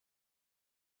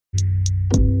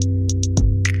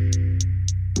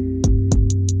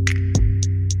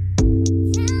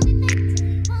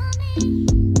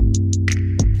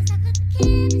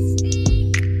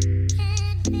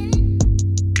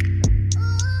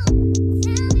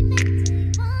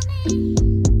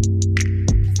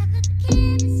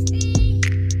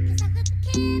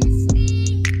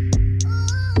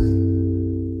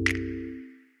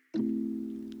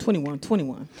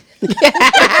21.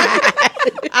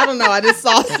 I don't know. I just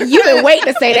saw. You've been waiting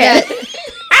to say that.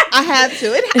 I had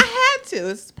to. I had to.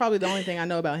 It's probably the only thing I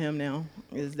know about him now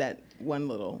is that one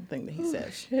little thing that he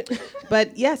says.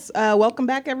 But yes, welcome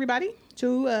back, everybody,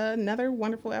 to another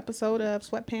wonderful episode of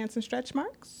Sweatpants and Stretch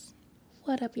Marks.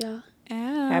 What up, y'all?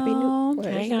 Happy New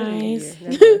Year. Hey, guys. Girl,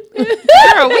 we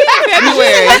in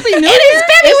February. Happy New Year. It is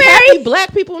February. Happy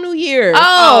Black People New Year. Okay.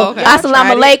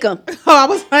 Assalamu alaikum. Oh, I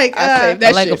was like, that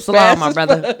Alaikum shit salam, fast my as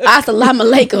brother. Assalamu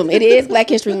alaikum. It is Black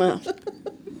History Month.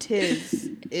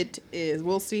 It is.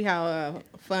 We'll see how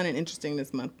fun and interesting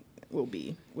this month will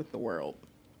be with the world.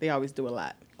 They always do a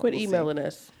lot. Quit We'll emailing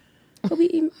us.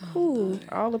 Ooh.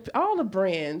 All the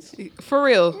brands. For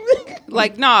real.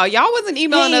 Like, no, y'all wasn't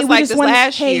emailing us we like just this wanted-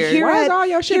 last year. Why is all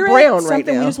your shit here at brown right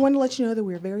something, now? We just wanted to let you know that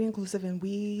we're very inclusive and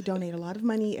we donate a lot of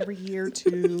money every year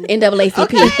to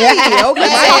NAACP. My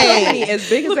company, as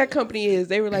big as that company is,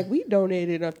 they were like, we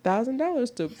donated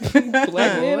 $1,000 to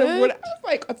Black men. I was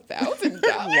like, $1,000?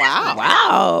 Wow.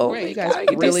 Wow. Wait, you guys You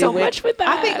did really so went- much with that.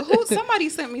 I think somebody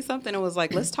sent me something and was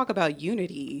like, let's talk about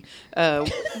unity.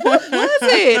 What was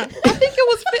it?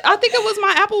 I think it was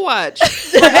my Apple Watch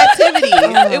activity.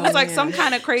 It was like some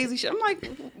kind of crazy shit. I'm like,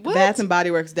 what? Bath and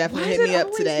Body Works definitely Why is hit it me up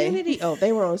always today. Unity? Oh,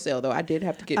 they were on sale though. I did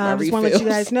have to get my I just refills. want to let you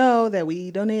guys know that we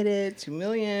donated 2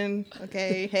 million.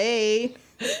 Okay, hey,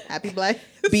 happy Black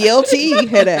BLT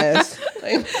head ass.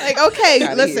 Like, okay,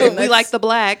 Outta listen, we like the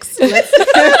blacks.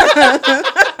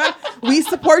 we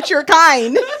support your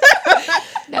kind.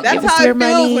 That's how it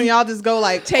feels when y'all just go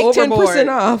like Take overboard. 10%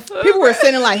 off. People were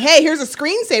sending like, hey, here's a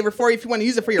screensaver for you if you want to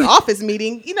use it for your office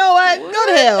meeting. You know what? Go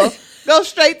to hell. Go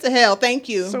straight to hell. Thank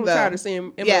you. So though. tired of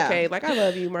seeing MLK. Yeah. Like, I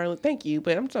love you, Marlon. Thank you,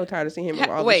 but I'm so tired of seeing him with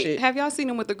all the shit. Wait, have y'all seen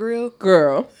him with the grill?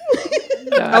 Girl.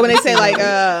 Oh, when they say like,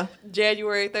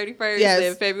 January 31st Yes.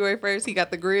 and February 1st, he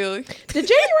got the grill. Did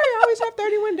January always have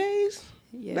 31 days?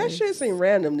 Yes. That shit seemed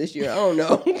random this year. I don't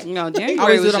know. No, I January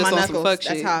always do was it on just my on some knuckles. fuck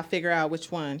That's shit. how I figure out which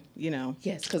one, you know.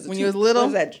 Yes, because When you was little? What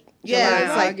was that? Yeah, July,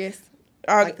 it's like- August.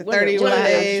 Like the 31 July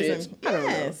days. shit. And, I don't know.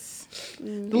 yes.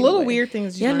 The little weird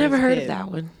things you Yeah, I learn never as a heard kid. of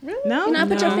that one. No? You know,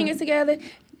 put your fingers together.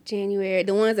 January,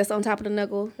 the ones that's on top of the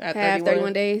knuckle At have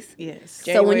 31 days. Yes.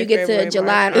 So when you get to February,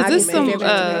 July and March, Is this August, some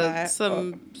February,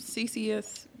 some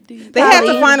CCSD? They have to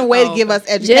Probably. find a way to Oh, give us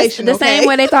just education, the okay? same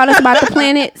way they taught us about the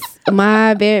planets.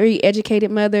 My very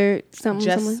educated mother, something,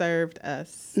 Just served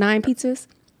us. 9 pizzas,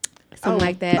 something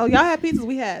like that. Oh, y'all had pizzas?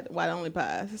 We had white only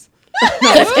pies.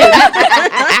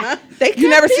 They You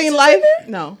never seen Life?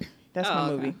 No. That's my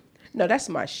okay. movie. No, that's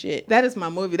my shit. That is my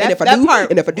movie. And That, if I that do,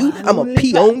 part. I'm gonna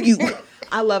pee on you.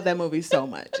 I love that movie so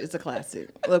much. It's a classic.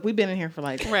 Look, we've been in here for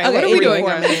like Right, what are we doing, 84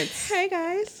 guys? minutes. Hey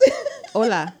guys.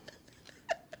 Hola.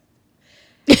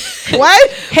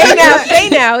 What? Hey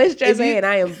now, it's Jazzy and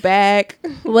I am back.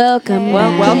 Welcome,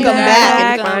 Welcome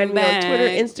back. You can find me on Welcome Twitter,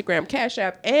 back. Instagram, Cash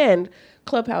App, and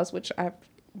Clubhouse, which I've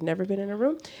never been in a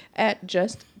room, at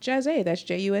Just Jazzy. That's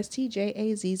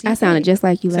JUSTJAZZ. I sounded just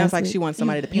like you Sounds last like week. she wants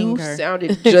somebody to You ping her.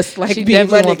 sounded just like She me,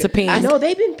 definitely my wants nigga. to ping. I know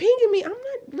they've been pinging me. I'm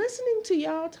not listening to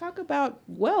y'all talk about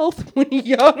wealth when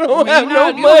y'all don't have no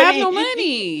You don't have money. no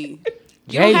money.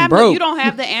 You don't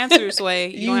have the answers,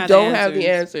 Sway. You don't have the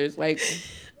answers. Like,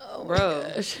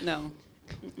 Bro, no.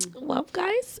 Well,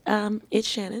 guys, it's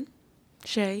Shannon.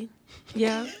 Shay.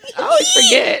 Yeah. I always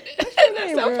forget.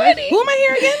 That's so funny. Who am I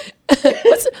here again?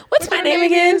 What's my name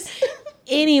again?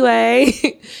 Anyway,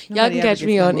 y'all Nobody can ever catch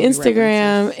me gets my on movie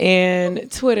Instagram references.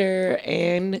 and Twitter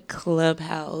and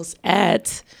Clubhouse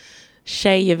at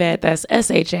Shay Yvette. That's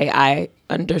SHAI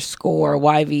 _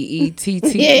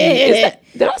 YVETT. Yeah.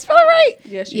 Did I spell it right?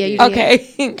 yes, Yeah, you you did.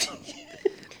 Okay.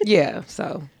 Yeah.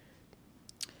 So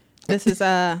This is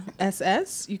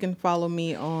SS. You can follow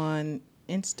me on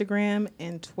Instagram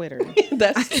and Twitter.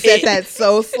 That's I said that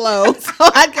so slow so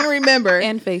I can remember.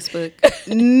 And Facebook.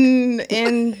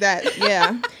 And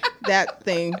that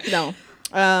thing. No,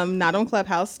 not on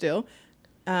Clubhouse still.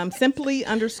 Simply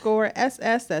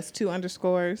 _SS. That's 2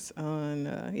 underscores on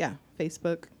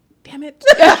Facebook. Damn it.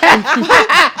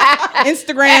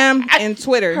 Instagram and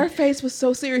Twitter. Her face was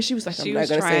so serious. She was like, She I'm not was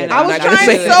going to say trying it. to- I I'm was not gonna trying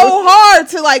say so it. hard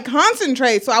to like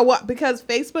concentrate. So because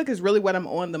Facebook is really what I'm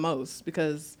on the most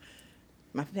because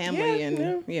my family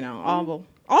and you know all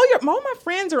my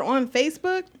friends are on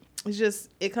Facebook. It's just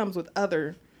it comes with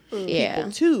other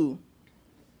people too.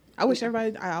 I wish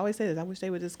everybody. I always say this. I wish they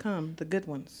would just come, the good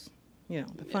ones, you know,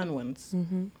 the fun ones.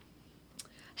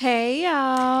 Hey,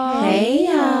 y'all. Hey,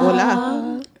 y'all.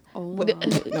 Hola. Oh.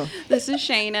 No. This is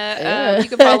Shayna. You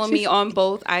can follow me on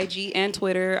both IG and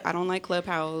Twitter. I don't like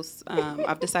Clubhouse.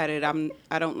 I've decided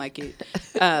I don't like it.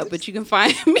 But you can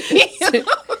find me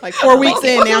Like 4 weeks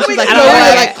in now, she's like, I no, don't really,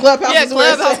 know. like Clubhouse. Yeah, is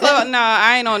where it's Clubhouse. at. No,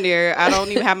 I ain't on there. I don't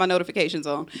even have my notifications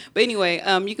on. But anyway,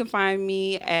 you can find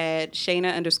me at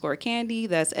Shayna_Candy.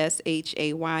 That's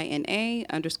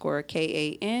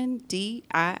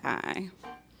SHAYNA_KANDII.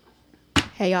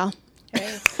 Hey y'all.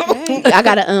 I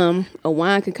got a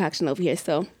wine concoction over here,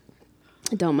 so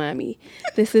don't mind me.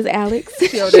 This is Alex. She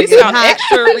sound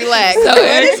extra relaxed. So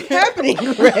What is happening,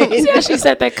 Grace? yeah, she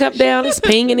set that cup down. It's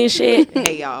pinging and shit.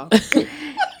 Hey, y'all.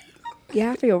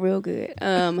 Yeah, I feel real good.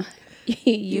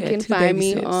 You had can 2 find baby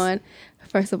me sips. on.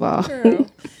 First of all,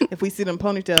 If we see them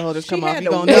ponytail holders come off, had you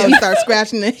a gonna know. Start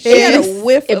scratching the She had head. a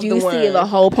whiff if of you the see wine. the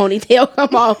whole ponytail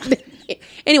come off.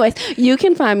 Anyways, you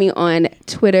can find me on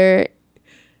Twitter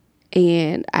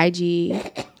and IG.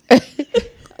 I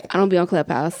don't be on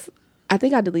Clubhouse. I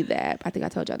think I deleted the app. I think I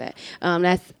told y'all that.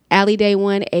 That's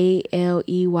Aleyday1,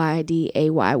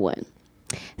 ALEYDAY1.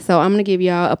 So I'm gonna give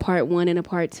y'all a part 1 and a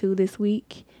part 2 this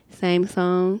week. Same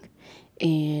song,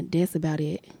 and that's about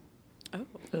it. I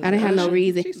didn't have no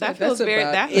reason. That feels That's very,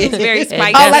 about that it. feels very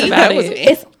spicy. That's like about that was,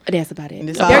 it. that's about it.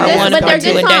 This They're all good, I wanted but to they're do,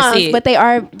 good and that's songs. it. But they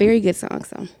are very good songs.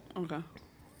 So Okay.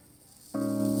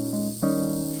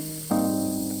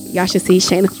 y'all should see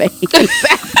Shayna's face.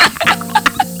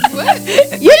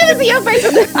 You didn't see your face.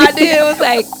 I did. It was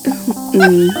like, No,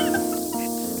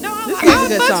 is a I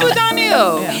good fucks song. with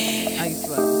Donnell. I used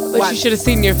to love but you should have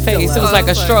seen your face. It was like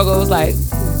a struggle. It was like,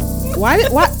 it. Why?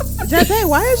 Jay,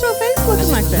 why is your face looking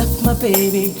like that? My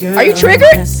baby girl. Are you triggered?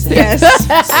 Yes. Be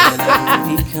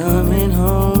coming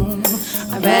home.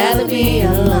 I'd rather be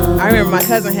alone. I remember my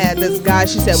cousin had this guy.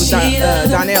 She said was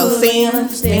Donnell sing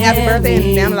 "Happy Birthday,"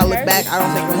 and now that I look back, I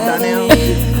don't think it was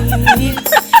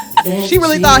Donnell. She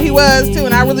really thought he was too,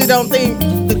 and I really don't think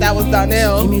that was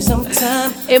Donnell. Give me some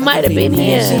time. it might have been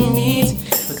him.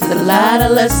 Because a lot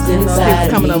of lust He inside was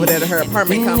coming me. over there to her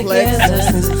apartment complex. I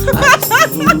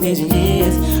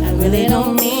really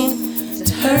don't mean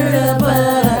to hurt her,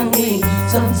 but I need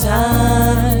some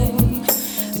time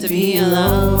to be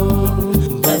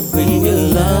alone. But when you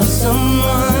love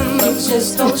someone, you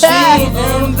just don't treat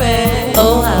them bad.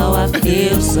 Oh, how I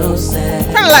feel so sad.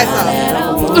 Turn the lights off. I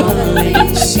wanna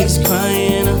leave. She's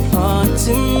crying apart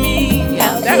to me.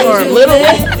 That or little. I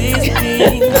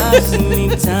just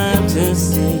need time to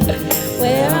see.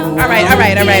 All right.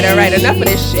 Enough of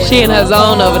this shit. She in her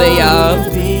zone over there, y'all.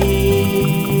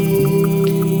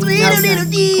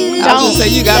 Don't. So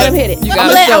you Let gotta him hit it. You I'm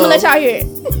gotta gonna let y'all hear it.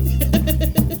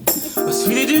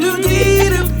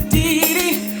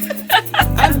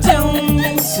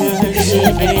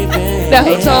 That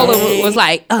who told him was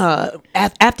like,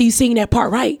 after you sing that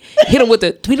part right, hit him with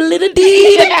the tweedledee.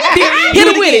 Hit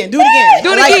him with it. Do it again.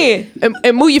 Do it again.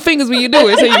 And move your fingers when you do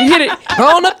it. So you hit it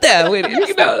on up there with it.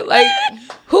 You know, like,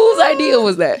 whose idea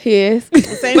was that? Yes.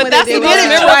 Same way But that's they the did most with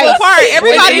memorable part.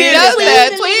 Everybody did does it.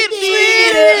 that.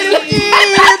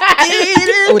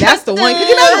 Oh, that's the one. Could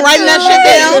you imagine writing that shit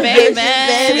down? Baby.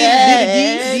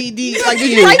 Like,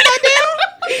 did you write that down?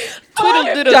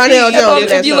 Donnell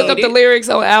Jones. If you look up the lyrics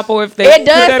on Apple, if they It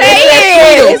does say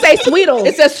it. It say Sweetle.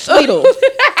 It's a Sweetle.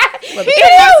 He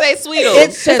don't say Sweetle.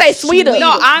 It say Sweetle.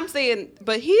 No, I'm saying,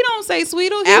 but he don't say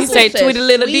Sweetle. he say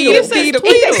tweedledee. He says Tweedle.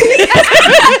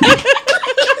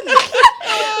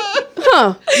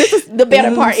 Huh. This is the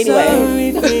better part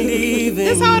anyway.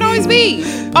 That's how it always be.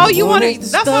 Oh, you want to?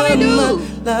 That's how they do.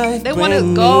 They want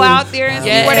to go out there and see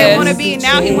where they want to be. And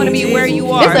now he want to be where you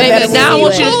are. It's a better Baby, now I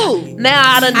want you anyway. to.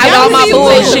 Now I done did I all my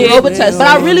wanna see you bullshit, but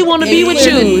I really want to be with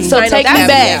you. So take me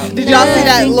back. Did y'all see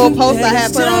that little post I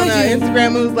had put on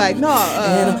Instagram? It was like, no,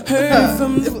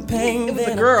 it was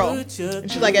a girl. And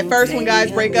she's like, at first when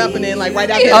guys break up, and then like right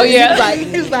after, Oh, yeah.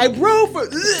 he was like, bro, for.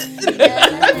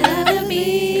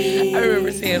 I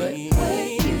remember seeing it.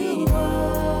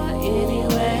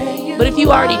 But if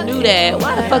you already knew that,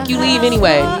 why the fuck you leave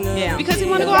anyway? Yeah, Because he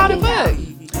want to go out and fuck.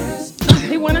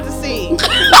 he wanted to see.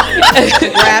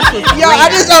 Grass was Yo, I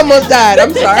just almost died.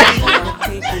 I'm sorry.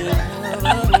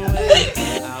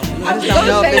 I just don't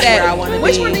know if it's where I want to be.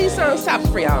 Which one of these songs tops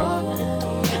for y'all?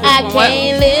 I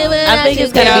can't live without I think it's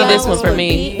you, gonna girl. be this one for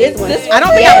me. It's this one. I don't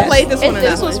think Yes. I played this one It's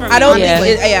enough. this one's for I don't.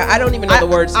 Yeah. I don't even know the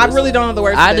words. to I this. really don't know the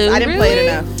words. I to this. do. I didn't play it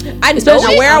enough. I know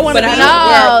Especially- where I want to but be.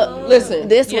 No. Listen,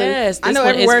 This one. Yes, I know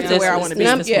this every one word is to where I this wanna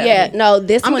one. be. This one. Yeah, no,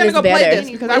 this I'm one gonna is go play better. this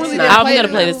because I really No, didn't I'm play gonna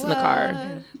it play enough. this in the car.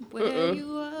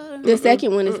 The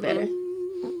second one is better.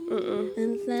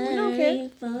 okay.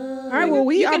 All right, well,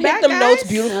 we You are can back, hit them notes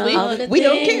guys. beautifully. We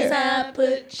don't care.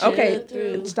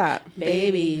 Okay, stop.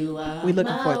 We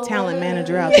looking for a talent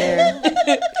manager out there.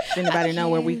 Does anybody know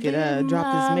where we could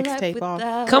drop this mixtape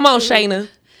off? Come on, Shayna.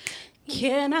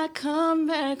 Can I come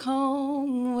back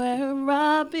home where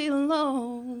I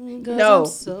belong? 'Cause No. I'm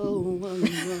so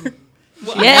alone.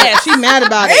 Yes. She mad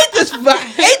about I it.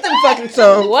 hate them fucking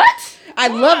songs. What? I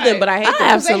love them, but I hate them. 'cause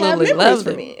absolutely they have love memories for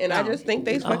them. me, and I just think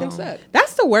they fucking suck.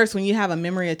 That's the worst when you have a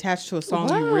memory attached to a song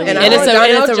you really And like. And it's a,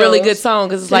 Donell really Jones. good song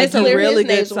because it's Like like it's a clear really his good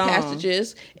nasal song.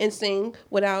 passages and sing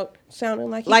without sounding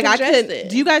like Like I congested. could.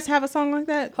 Do you guys have a song like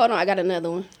that? Hold on, I got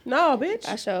another one. No, bitch.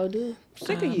 I sure do.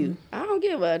 Sick of you. I don't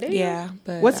give a damn. yeah.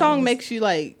 But What song makes you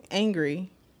like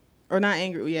angry, or not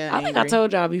angry? Yeah, I think I angry.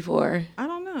 told y'all before. I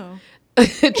don't know.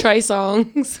 Trey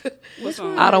songs. What's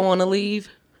wrong? I don't want to leave.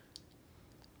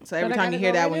 So every But I time you gotta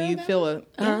hear go that, right when now, you though? feel a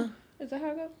Is that how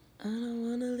it goes? I don't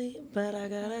want to leave, but I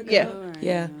gotta go.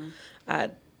 Yeah. Yeah.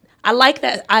 I like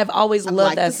that. I've always loved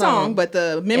like that the song, but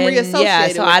the memory And, associated. yeah,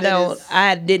 so with I it don't. is-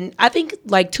 I didn't. I think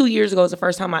like 2 years ago was the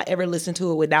first time I ever listened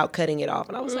to it without cutting it off,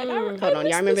 and I was like, Hold on,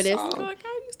 y'all remember this? Like,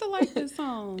 I used to like this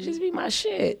song. Just be my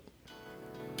shit.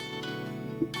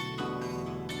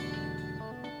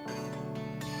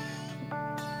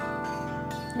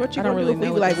 What you I don't gonna really do if know we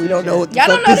what be like, this we don't is know what the Y'all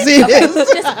fuck don't know this this? is.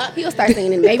 Okay, just, he'll start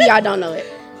singing it. Maybe y'all don't know it,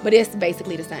 but it's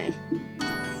basically the same.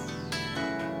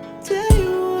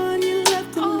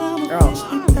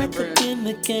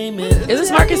 Is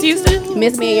this Marcus Houston?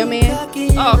 Miss Me and Your Man.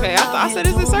 Oh, okay. I said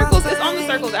it's in Circles. It's on the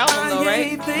Circles album, though,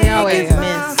 right? We always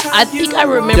miss. I think I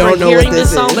remember Don't know hearing what this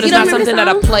this song, is. but it's You not don't remember something that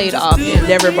I this song? played often.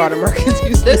 Never bought a Marcus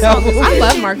Houston This song album. is I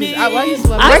love Marcus. I used to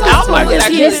love I Marcus. love album was Marcus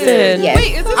actually Houston. Yes.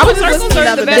 Wait, is this I was on just Circles listening or the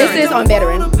is other it day. Veteran? This is on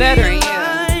Veteran. Veteran,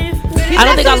 yeah. I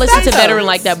don't think I listened to stuff, though. Veteran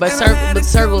like that, but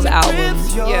Circle's album,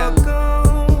 Yeah.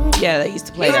 yeah, they used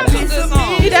to play He that. has some good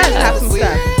songs. He does have some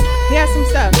stuff. He has some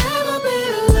stuff.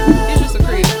 He's just a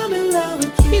creep.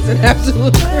 He's an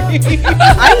absolute creep.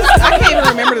 I can't even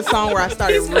remember the song where I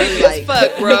started really like.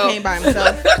 fuck, when bro. he came by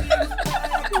himself.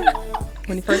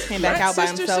 When he first came back out by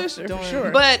himself, Sister, for doing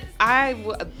sure. But I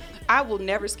will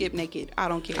never skip Naked. I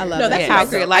don't care. I love No, that. that's song. how my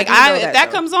great. song. Like I do know if that that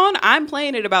song. comes on, I'm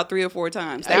playing it about 3 or 4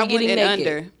 times. Are you That one getting and naked?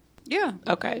 under. Yeah.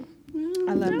 Okay.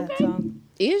 I love that song.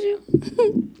 Is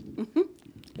you?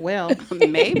 Well,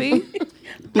 Maybe.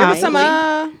 there was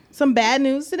Possibly. some bad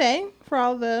news today for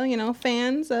all the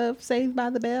fans of Saved by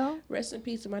the Bell. Rest in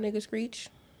peace to my nigga Screech.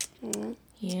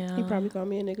 Yeah. He probably called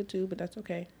me a nigga too, but that's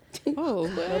okay. Oh.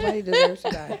 Nobody deserves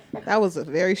to die. That was a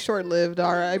very short-lived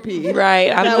R.I.P. Right.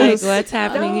 I'm That like, was- what's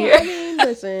happening I here? mean,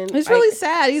 listen. It's really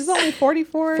sad. He's only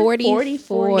 44.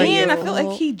 44. And I feel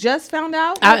like he just found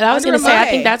out. I was under gonna a say, I month.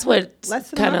 think that's what Less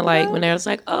than a kind of month like ago? when they was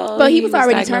like, oh, But he was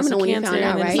already diagnosed terminal with when he cancer, found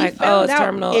out, and it's right? like, He oh, found it's out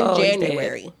terminal in oh, he's dead.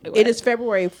 January. It is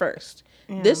February 1st.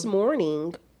 This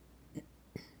morning,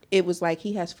 it was like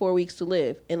he has 4 weeks to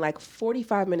live, and like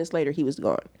 45 minutes later, he was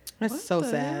gone. That's so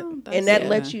sad. And that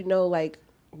lets you know, like,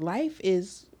 life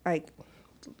is like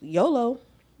YOLO.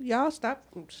 Y'all stop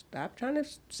trying to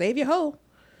save your hoe.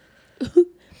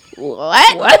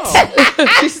 What?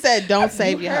 She said, "Don't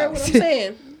save your Heard what house." I'm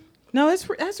saying? No,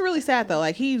 that's really sad though.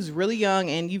 Like he's really young,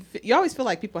 and you always feel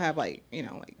like people have like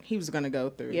he was gonna go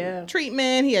through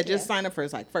treatment. He had just signed up for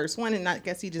his first one, and I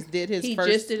guess he just did his He first.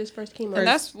 just did his first chemo. And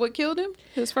that's what killed him?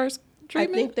 His first I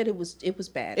treatment? think that it was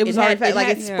bad. It was already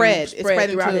it spread. It spread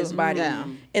throughout into his body. Yeah.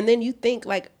 And then you think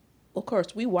like, of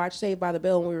course, we watched Saved by the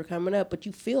Bell when we were coming up, but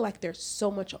you feel like they're so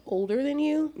much older than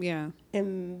you, Yeah.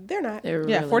 and they're not. They're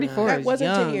Yeah, really 44 not. That is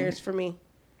wasn't young. 10 years for me.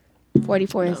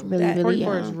 44 is really, that- really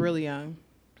 44 is young. really young.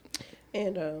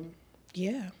 And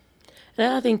yeah.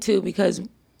 And I think too, because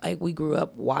like we grew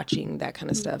up watching that kind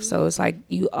of stuff, so it's like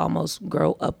you almost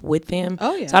grow up with them.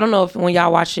 Oh, yeah. So I don't know if when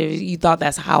y'all watched it, you thought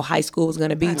that's how high school was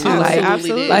gonna be too.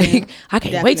 Absolutely Like, did. like I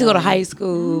can't wait to go to Definitely. high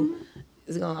school.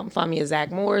 I'm gonna find me a Zach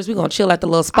Morris. We're gonna chill at the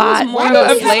little spot. more Why of do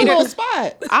a we have a little Slater.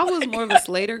 spot? I was more of a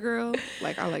Slater girl.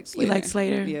 Like I like Slater. like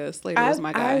Slater? Yeah, Slater was my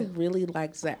I guy. really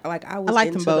like Zach. Like I was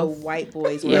liked into them the both. white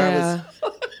boys. Where I Yeah.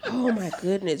 was, oh my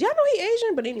goodness, y'all know he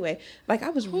Asian, but anyway, like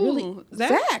I was really Zach?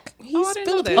 Zach. He's Oh, I didn't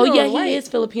know that. Filipino. Oh yeah, and white. he is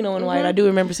Filipino and white. I do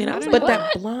remember seeing that. I was But like,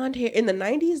 that blonde hair in the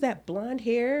 90s, that blonde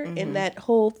hair and that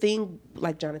whole thing,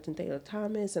 like Jonathan Taylor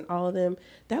Thomas and all of them,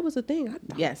 that was a thing. I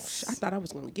thought, Yes. I thought I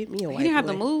was going to get me a white He didn't have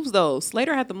boy. the moves though.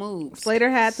 Slater had the moves. Slater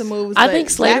had the moves. I but think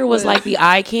Slater Zach was like the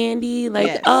eye candy. Like,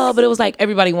 Yes. but it was like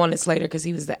everybody wanted Slater because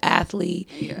he was the athlete.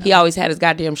 He always had his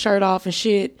goddamn shirt off and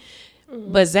shit.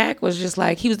 But Zach was just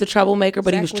like, he was the troublemaker,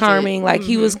 but he Zach was was charming. Like,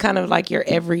 he was kind of like your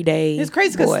everyday. It's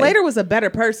crazy because boy. Slater was a better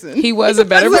person. He was a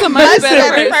better He was a person. much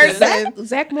better person.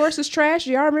 Zach Morris is trash.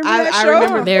 Y'all remember that I show?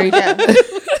 remember Very yeah.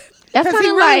 That's Because kind he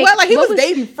of really was like he what was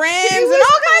dating friends and all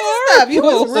kinds of stuff. He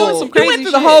was Doing really some he crazy went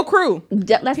through the shit. whole crew.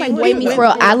 That's like Boy went Meets through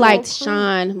World. the I whole liked crew.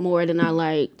 Sean more than I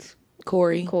liked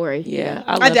Corey. Corey. Yeah.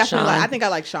 I love definitely Sean. I think I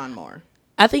like Sean more.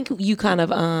 I think you kind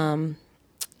of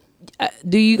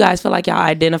do you guys feel like y'all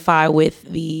identify with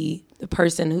the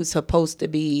person who's supposed to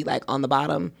be like on the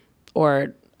bottom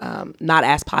or not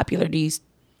as popular? Do you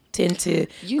tend to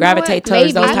gravitate towards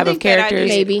Maybe. those I type of think that I characters,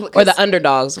 do. Maybe. or the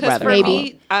underdogs Because rather? for Maybe.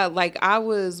 me, I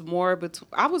was more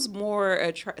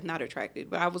not attracted,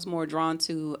 but I was more drawn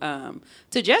to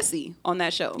Jessie on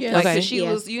that show. Yeah. Like, Okay. 'cause she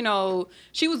Yeah. was,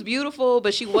 she was beautiful,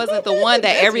 but she wasn't the one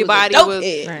that everybody dope was.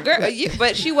 head. Girl,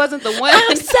 but she wasn't the one.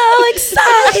 I'm so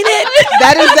excited.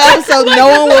 That is the episode no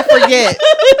one will forget.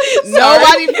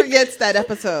 Nobody forgets that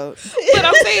episode. But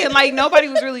I'm saying, like, nobody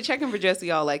was really checking for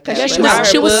Jessie all like that. Yeah, But she was. her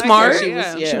She was book, smart. She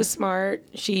was, She was smart.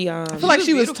 She I feel like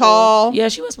she was beautiful. tall. yeah,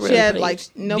 she was really She had pretty. like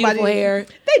nobody. Beautiful hair.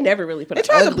 They never really put They an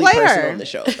tried to ugly play person her. on the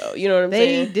show, though. You know what I'm They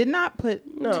saying? did not put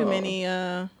No. too many.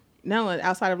 No,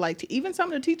 outside of like even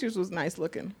some of the teachers was nice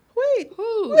looking. Wait.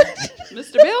 Who?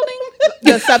 Mr. Belding?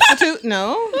 The substitute,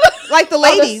 no, like the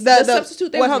lady, the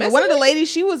substitute they was hold on, messing one of the with? ladies.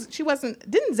 She wasn't.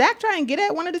 Didn't Zach try and get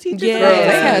at one of the teachers? Yeah. about it?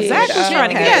 Yeah, Yeah. Zach was trying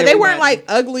to get Yeah, they weren't everybody. like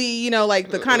ugly, like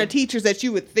the kind of teachers that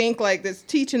you would think like that's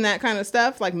teaching that kind of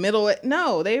stuff, like middle.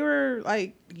 No, they were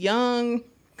like young,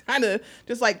 kind of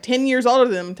just like 10 years older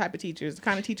than them type of teachers, the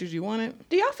kind of teachers you wanted.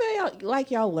 Do y'all feel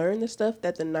like y'all learned the stuff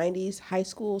that the 90s high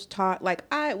schools taught? Like,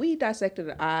 we dissected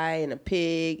an eye and a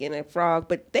pig and a frog,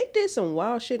 but they did some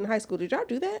wild shit in high school. Did y'all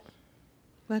do that?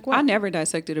 Like what? I never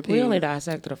dissected a pig. We only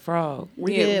dissected a frog.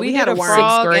 We Yeah, did. we We did had a a worm.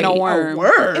 frog Sixth and a grade.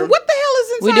 worm. And what the hell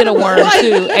is inside? We did a of worm like,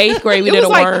 too. 8th grade, we It did was a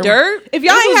like worm. dirt. If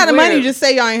y'all It ain't was had the money, weird. just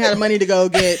say y'all ain't had the money to go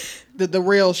get the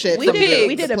real shit. We from did. the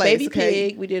We did a place, baby okay?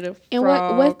 pig. We did a And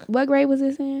frog. what grade was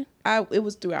this in? It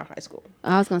was throughout high school.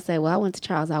 I was gonna say, well, I went to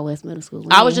Charles I. West Middle School.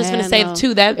 We I was ain't just gonna had say no-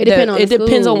 too that it depends on it the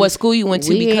depends on school. what school you went to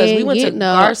We because we ain't went to get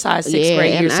no- our side 6th yeah,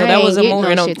 grade year, and so I that was ain't more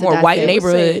get in no a shit to more white dissect.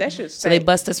 neighborhood. That shit's So they safe.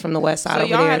 bust us from the west side So over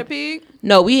y'all there. had a pig?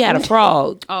 No, we had a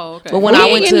frog. Oh, okay. But when We I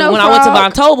ain't went get to no when I went to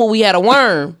frog. Von Tobel, we had a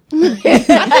worm.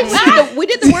 We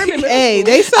did the worm in middle Hey,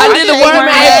 school. they saw I did the shade worm in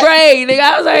that. 8th grade. Nigga,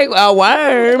 I was like, a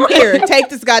worm. Here, take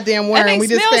this goddamn worm. they We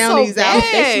just smell found so these out.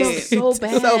 bad. They smell so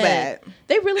bad. So bad.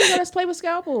 They really let us play with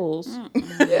scalpels. What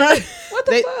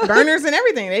the fuck? Burners and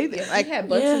everything. They like We had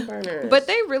Bunsen burners. But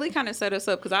they really kind of set us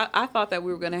up because I thought that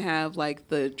we were going to have like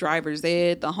the driver's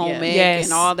ed, the home ec, Yes.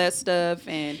 and all that stuff,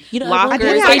 and You know, lockers. I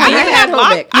did have- Like, I did have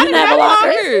home ec. I You didn't didn't have have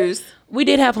lockers. We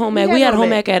did have home ec. had We had home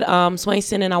home ec. ec at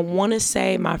Swainson, and I want to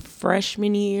say my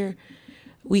freshman year,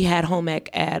 we had home ec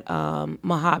at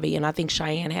Mojave, and I think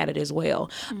Cheyenne had it as well.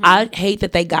 I hate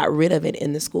that they got rid of it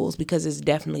in the schools because it's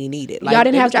definitely needed. Y'all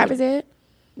didn't it have was- driver's ed?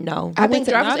 No. I think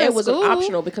to- driver's not ed at was school.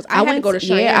 optional because I had to go to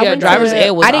Cheyenne. Yeah, I went driver's to,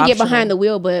 ed was I didn't get optional. behind the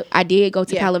wheel, but I did go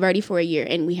to Yeah. Palo Verde for a year,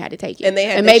 and we had to take it. And they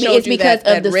had maybe showed it's you because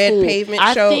that of the red school. pavement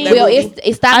I show. think- that Well, movie.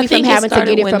 it stopped I me think from it having to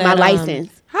started get it when from my that, license.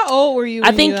 how old were you? I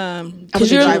when think you, because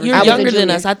was a you're driver's I was a younger than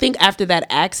junior. us. I think after that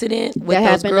accident with That those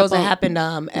happened girls up that on- happened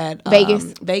at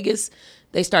Vegas. Vegas,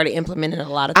 they started implementing a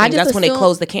lot of I things. just That's when they assumed-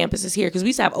 closed the campuses here because we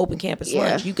used to have open campus Yeah.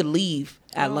 lunch. You could leave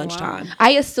at lunchtime.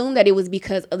 I assumed that it was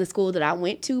because of the school that I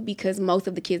went to, because most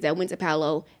of the kids that went to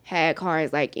Palo had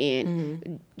cars like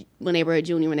in when they were a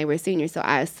junior, when they were a senior. So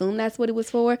I assumed that's what it was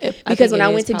for. I Because think when it I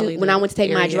is went to probably when I the went to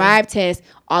take my area. drive test,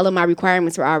 all of my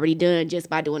requirements were already done just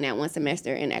by doing that one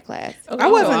semester in that class. I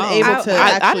wasn't wow. able to I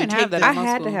actually didn't take have that the- I in my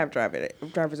had to school. have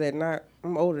driver's ed. Not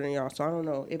I'm older than y'all, so I don't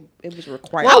know. It was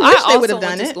required. Well, I wish they also would've went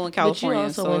done to it. school in But you California,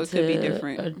 also so went it could be to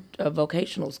different. a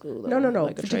vocational school. Though, no,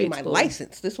 like a to trade get my school.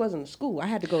 license. This wasn't a school. I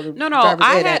had to go to No, driver's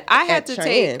I ed had at- I had at to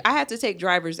Cheyenne. take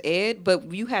driver's ed,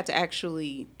 but you had to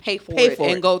actually pay for Pay it for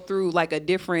and it. go through like a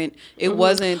different. It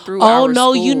wasn't through. Oh our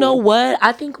no! You school. know what?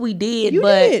 I think we did, You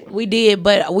but did. we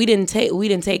didn't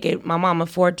take it. My mama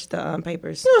forged the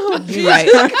papers. You're right.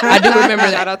 I do remember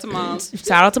Shout that. out to moms.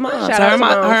 Shout out to mom. Shout So out her, to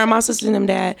moms. her and my sister and them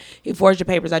dad, he forged the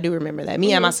papers. I do remember that.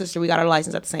 Me and my sister, we got our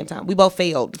license at the same time. We both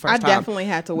failed the first I time. definitely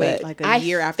had to wait But like a I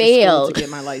year after failed. school to get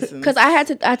my license. Because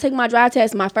I took my drive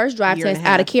test, my first drive Year and test a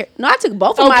out of half. Cary. No, I took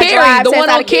both of Oh, my Cary, drive the tests one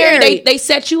out on of Cary, Cary. they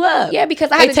set you up. Yeah,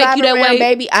 because I They had to take drive you that around way.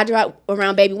 baby. I drive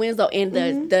around Baby Winslow, and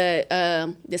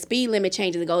the speed limit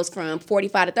changes. It goes from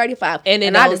 45 to 35, And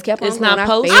it I don't- just kept on it's going. not I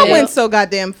posted. failed. I went so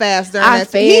goddamn fast during I that.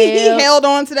 He failed. held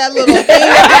on to that little thing.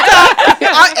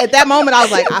 At that moment, I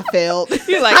was like, I failed.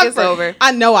 You're like, it's over.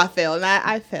 I know I failed, and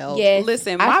I failed. Yes,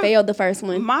 Listen, I failed the first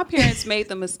one. My parents made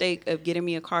the mistake of getting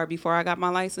me a car before I got my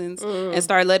license and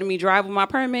started letting me drive with my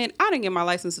permit. I didn't get my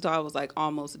license until I was like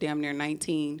almost damn near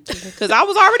 19 because I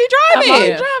was already driving.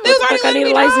 already They driving. was What the already fuck I letting need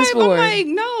me a license drive. for? I'm like,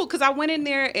 no, because I went in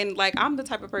there and like I'm the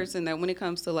type of person that when it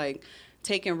comes to like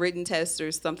taking written tests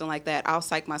or something like that, I'll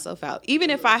psych myself out. Even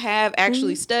if I have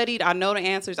actually studied, I know the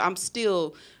answers, I'm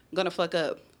still gonna fuck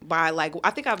up. by like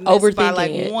I think I've missed by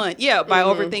like Overthinking it. one. Yeah, by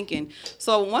overthinking.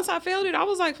 So once I failed it, I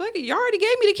was like, fuck it, you already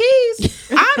gave me the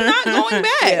keys. I'm not going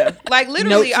back. Like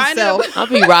literally, Note to I ended up self. I'll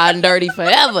be riding dirty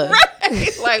forever.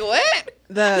 like what?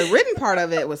 The written part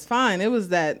of it was fine. It was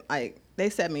that like they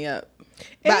set me up.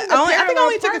 But And the I think I parallel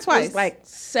only took park it twice. was like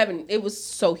 7. It was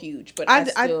so huge, but I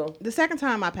still. the second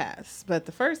time I passed, but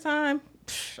the first time,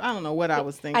 I don't know what I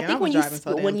was thinking. I think was when you driving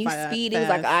so when damn you speed, it was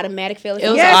like an fast. automatic fail. It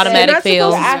was Yes, an automatic you're not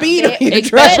fail. supposed to speed I- on your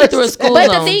Especially through a school But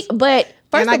the zone. thing,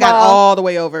 first and I of got all, all the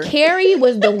way over. Carrie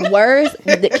was the worst.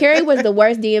 Carrie was the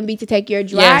worst DMV to take your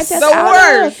drive Yes. test. The out of.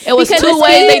 worst. It was Because two the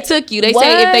ways they speed- took you. They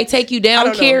say if What? they take you down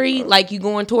don't know. Cary, like you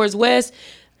going towards West.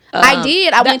 I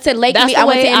did. I went to Lake that's Me. the I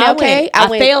went to way MLK. I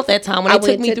went- failed that time when I they took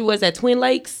went me to- through. Was that Twin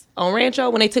Lakes on Rancho?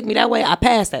 When they took me that way, I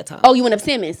passed that time. Oh, you went up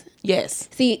Simmons. Yes.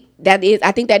 See,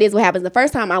 I think that is what happens. The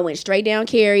first time I went straight down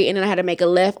Cary, and then I had to make a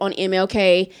left on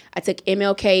MLK. I took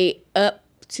MLK up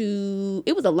to,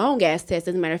 it was a long ass test,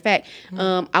 as a matter of fact.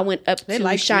 I went up They to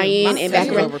liked you. Cheyenne My and test back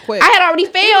was around. over quick. I had already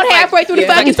failed halfway through the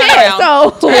yeah, fucking turn test.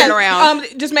 around. So Turn around.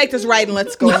 Just make this right and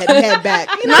let's go ahead and head back.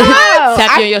 You know? no,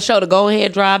 Tap you on your shoulder. Go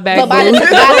ahead, drive back. but by the boo. time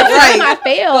I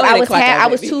failed, ahead I and was clock out, I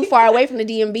was baby. too far away from the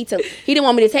DMV to. He didn't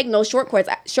want me to take no shortcuts.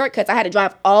 I had to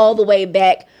drive all the way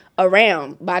back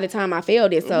around by the time I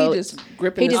failed it. So He just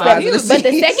gripping he the just sides let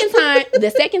of me. the But seats.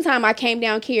 the second time I came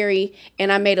down Cary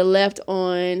and I made a left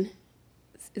on.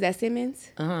 Is that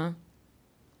Simmons?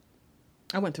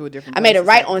 I went to a different I made a place.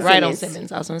 right on Right on Simmons.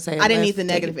 Simmons. I was gonna say. I didn't let's need the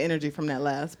take negative it. energy from that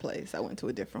last place. I went to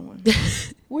a different one.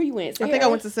 Where you went? I think I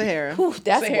went to Sahara. Whew,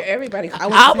 that's So what, everybody. I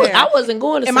went I, to was, Sahara. I wasn't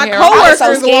going to And my Sahara. coworker I was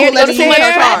so is the one who scared let to me go use to my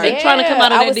Sahara. car. Yeah. Trying to come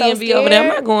out of I that was so DMV over there. I'm scared.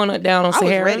 not going down on I was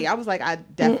Sahara. ready. I was like, I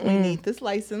definitely need this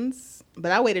license.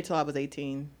 But I waited till I was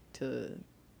 18 to.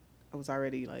 I was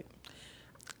already like.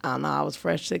 I don't know. I was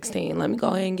fresh 16. Let me go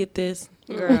ahead and get this.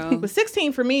 Girl. But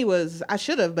 16 for me was I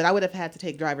should have, but I would have had to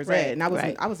take driver's Right, ed, and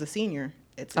right. I was a senior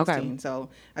at Okay. 16, so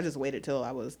I just waited till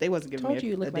I was. They wasn't giving Told me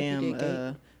you a looked like you damn. did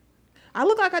gate. I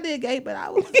look like I did gate, but I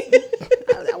was.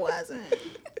 I wasn't.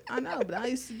 I know, but I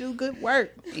used to do good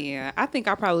work. Yeah, I think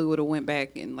I probably would have went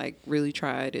back and like really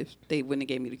tried if they wouldn't have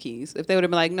gave me the keys. If they would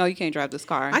have been like, "No, you can't drive this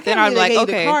car," I then can't I'd believe be they like,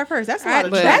 gave you "Okay." the car first. That's a lot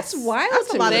of But- trust. That's wild That's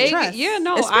a to lot me. of trust. Yeah,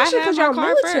 no, Especially I 'cause had y'all my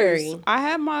car military. first. I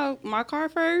had my car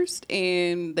first,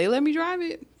 and they let me drive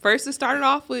it. First, it started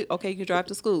off with, "Okay, you can drive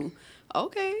to school."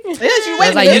 Okay. Yes, you It's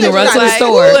wait. like you can run to the Like,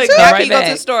 store. Look, Come now right you go to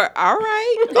back. the store. All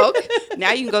right. Okay.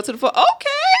 Now you can go to the phone.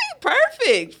 Okay.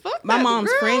 Perfect. Fuck My that, mom's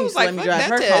girl. friend I used was to let me fuck drive that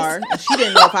her test. car, and she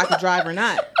didn't know if I could drive or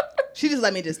not. She just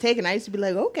let me just take it. And I used to be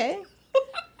like, okay.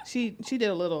 She did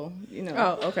a little,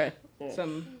 Oh, okay.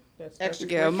 some extra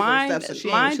Yeah, mine stuff, so she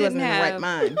didn't wasn't in the right have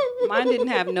mind. mine didn't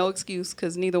have no excuse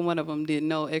because neither one of them did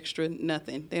no extra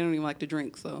nothing. They don't even like to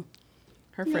drink, so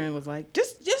Her friend was like,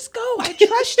 just go. I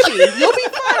trust you. You'll be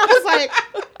fine. I was like,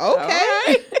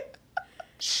 okay.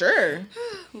 Sure.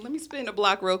 let me spin the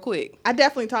block real quick. I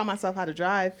definitely taught myself how to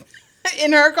drive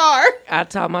in her car. I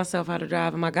taught myself how to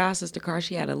drive in my god sister car.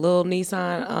 She had a little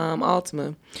Nissan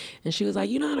Altima, and she was like,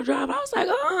 "You know how to drive?" I was like,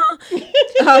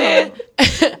 And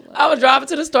I was driving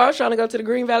to the store. I was trying to go to the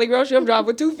Green Valley Grocery. I'm driving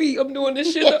with 2 feet. I'm doing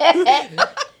this shit.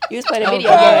 you was playing a video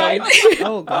Right game.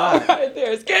 Oh God.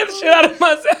 there, scared the shit out of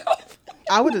myself.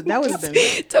 That would have been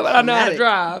Tell me I know how to traumatic.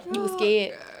 drive. You was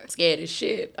scared. Scared as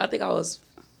shit. I think I was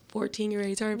 14 years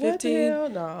old, turned What the 15. hell?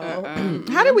 No.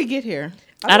 How did we get here?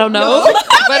 I don't know.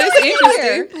 But it's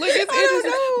interesting. Look, it's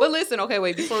interesting. But listen, okay,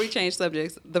 wait. Before we change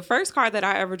subjects, the first car that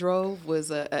I ever drove was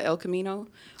a El Camino,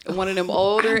 one of them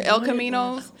older El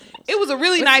Caminos. It was a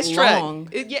really nice long.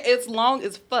 truck. It's long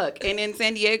as fuck. And in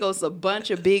San Diego, it's a bunch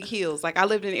of big hills. Like I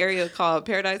lived in an area called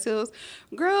Paradise Hills.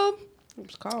 Girl,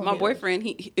 my boyfriend,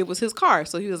 it was his car,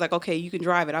 so he was like, "Okay, you can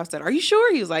drive it." I said, "Are you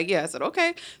sure?" He was like, "Yeah." I said,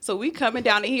 "Okay." So we coming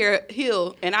down the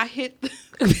hill, and I hit.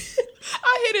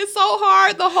 I hit it so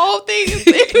hard, the whole thing is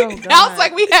God. sounds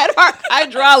like we had our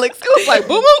hydraulics. It was like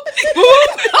boom, boom,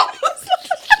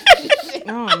 boom.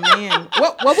 Oh man.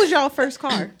 What was y'all first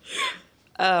car?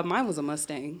 Mine was a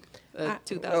Mustang, a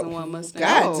 2001 Mustang.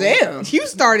 God damn. You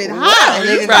started high.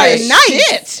 Nigga. Right.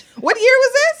 Nice. What year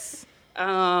was this?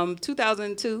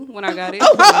 2002 when I got it.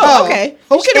 Oh, okay.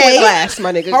 You should have Okay. went last,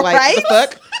 my nigga. All Like, right. the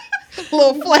fuck?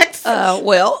 Little flex.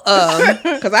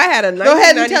 Because I had a Go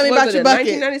ahead and tell me about your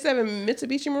bucket. 1997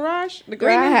 Mitsubishi Mirage. The Girl,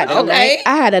 green I had one? I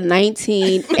had a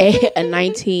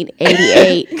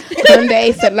 1988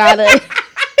 Hyundai Sonata.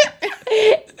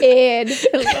 And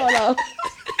hold on.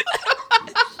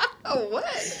 Oh, what?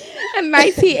 A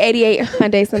 1988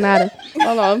 Hyundai Sonata.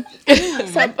 Hold on.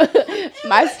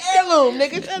 My Heirloom,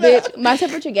 nigga. Shut up. bitch, my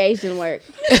temperature gauge didn't work.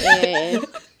 And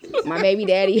my baby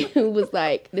daddy, who was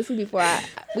like, this was before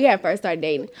we had first started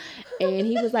dating, and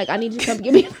he was like, I need you to come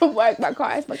get me from work. My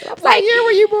car is fucking up. I was like, year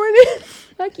were you born in?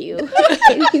 fuck you. And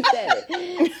he said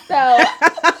it. So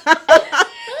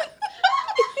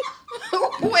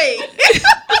Wait.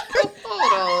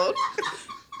 Hold on.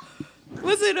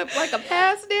 Was it like a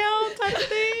pass down type of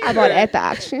thing? I bought it at the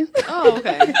auction. Oh,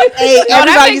 okay. Hey, that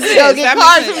everybody makes used to go sense. get That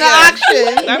cars makes from the sense, auction.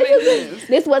 That makes sense.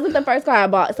 This wasn't the first car I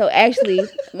bought. So actually,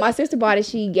 my sister bought it.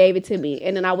 She gave it to me,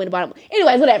 and then I went and bought it.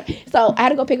 Anyways, whatever. So I had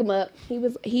to go pick him up.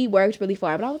 He worked really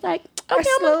far, but I was like, okay,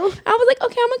 I'm gonna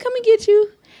come and get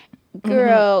you,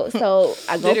 girl. So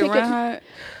I go Did it pick run up. hot?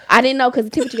 I didn't know because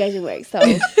the temperature gauge didn't work. So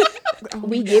I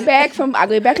get back from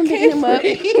picking him up.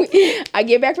 I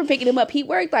get back from picking him up. He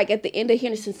worked like at the end of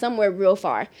Henderson, somewhere real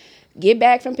far. Get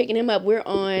back from picking him up. We're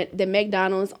on the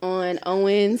McDonald's on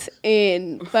Owens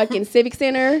and fucking Civic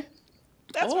Center.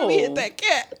 That's when we hit that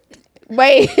cat.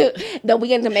 Wait, no, we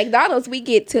get into McDonald's. We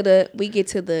get to the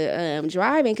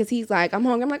drive-in because he's like, I'm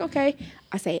hungry. I'm like, okay.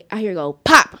 I say, I hear go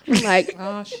pop. I'm like,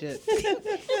 Oh shit.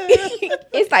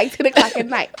 it's like 10 o'clock at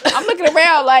night. I'm looking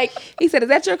around like, he said, is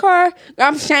that your car?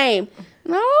 I'm ashamed.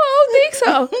 No, I don't think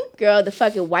so. Girl, the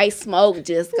fucking white smoke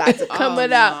just got to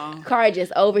coming out. Car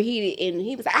just overheated, and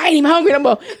he was like, I ain't even hungry no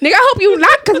more. Nigga, I hope you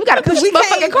not, because we got to push this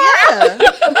motherfucking car out.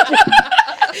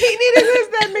 He needed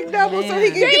that McDouble so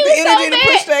he could He get was the energy so to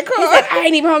push mad. that He car. said, I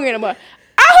ain't even hungry no more.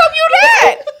 I hope you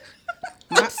not.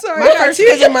 I'm sorry, I got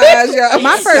tears in my eyes, y'all.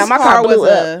 My first my car car blew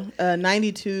was a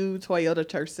 '92 Toyota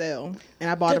Tercel, and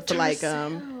I bought it for like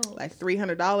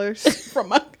 $300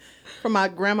 from my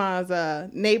grandma's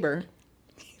neighbor.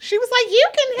 She was like, "You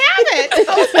can have it."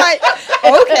 I was like,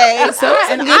 "Okay." So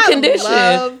it's in and good I condition.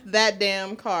 love that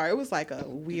damn car. It was like a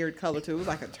weird color too. It was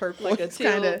like a turquoise Like a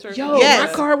teal kind of. turquoise. Yo, Yes.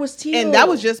 my car was teal. And that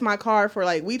was just my car for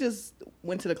like, we just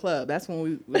went to the club. That's when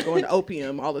we were going to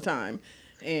Opium all the time.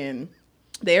 And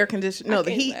the air conditioner, the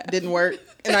heat didn't work.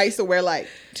 And I used to wear like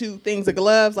 2 things of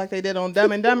gloves like they did on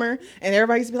Dumb and Dumber. And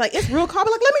everybody used to be like, it's real cold.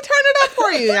 I'm like, let me turn it up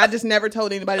for you. And I just never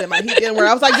told anybody that my heat didn't work.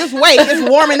 I was like, just wait. It's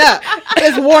warming up.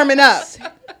 It's warming up.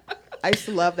 I used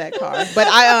to love that car. But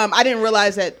I didn't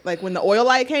realize that like when the oil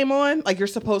light came on, like you're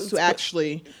supposed to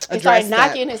actually address It started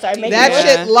knocking. It started making that noise.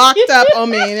 shit locked up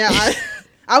on me. And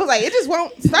I was like, it just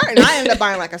won't start. And I ended up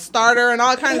buying like a starter and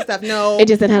all kinds of stuff. No, It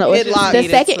just didn't have no it locked. the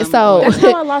second. So That's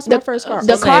how I lost my first car.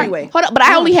 the So car. anyway. Hold up, but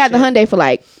I only had the Hyundai for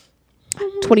like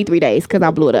 23 days because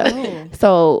I blew it up.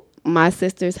 So my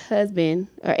sister's husband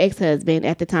or ex-husband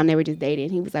at the time, they were just dating.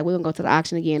 He was like, we're gonna go to the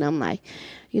auction again. I'm like,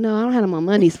 I don't have no more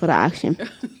monies for the auction.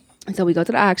 And so we go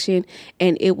to the auction,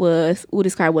 and it was,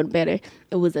 this car wasn't better.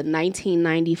 It was a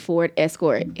 1990 Ford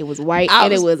Escort. It was white,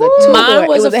 and it was a two-door. Mine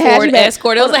was it a was Ford hatchback.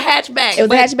 Escort. It was a hatchback. It was a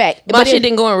but hatchback. My But shit it-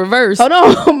 didn't go in reverse. Hold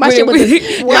on, my shit was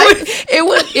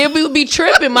it would be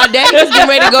tripping. My dad was getting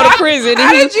ready to go to prison.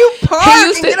 How did you park He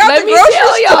used and to, get out let the me grocery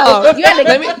tell y'all. You had to-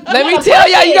 let me tell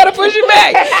y'all. You gotta push it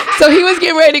back. So he was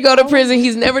getting ready to go to prison.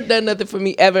 He's never done nothing for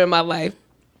me ever in my life.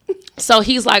 So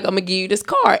he's like, I'm gonna give you this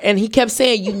car, and he kept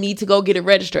saying you need to go get it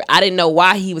registered. I didn't know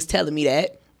why he was telling me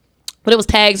that. But it was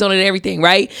tags on it and everything,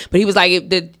 right? But he was like,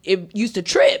 it used to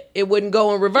trip. It wouldn't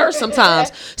go in reverse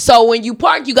sometimes. So when you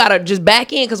park, you got to just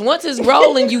back in. Because once it's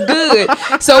rolling, you good.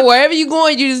 So wherever you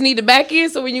going, you just need to back in.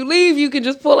 So when you leave, you can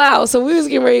just pull out. So we was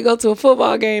getting ready to go to a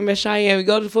football game at Cheyenne. We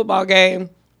go to the football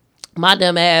game. My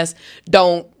dumb ass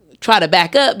don't try to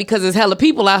back up because there's hella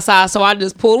people outside. So I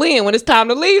just pull in. When it's time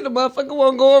to leave, the motherfucker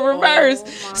won't go in reverse.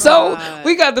 So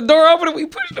we got the door open and we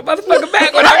push the motherfucker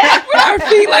back with our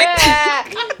feet like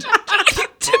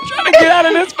trying to get out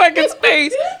of this fucking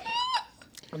space.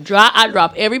 I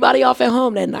drop everybody off at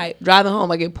home that night. Driving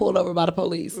home, I get pulled over by the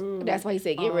police. That's why he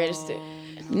said get registered.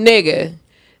 Nigga.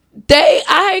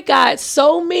 I got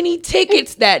so many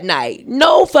tickets that night.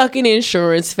 No fucking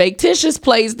insurance, fictitious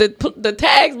plates. The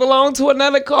tags belong to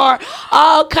another car.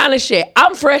 All kind of shit.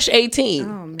 I'm fresh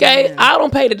 18. Okay, I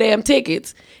don't pay the damn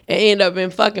tickets and end up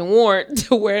in fucking warrant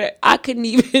to where I couldn't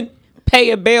even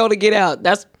pay a bail to get out.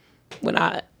 That's when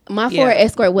My Ford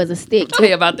Escort was a stick. tell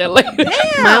you about that later.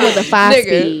 Mine was a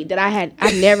 5-speed that I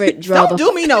never drove. Don't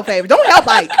do me no favor. Don't help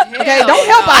Ike. Okay, don't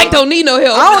help Ike. I don't need no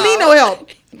help. I don't need no help.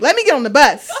 Let me get on the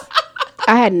bus.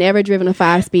 I had never driven a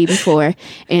 5-speed before,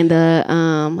 and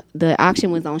the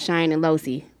auction was on Cheyenne and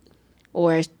Losey,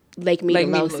 or Lake Mead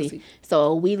and Losey.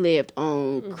 So we lived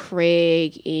on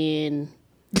Craig and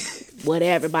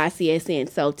whatever by CSN.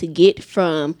 So to get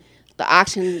from the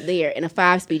auction there in a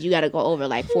 5-speed, you got to go over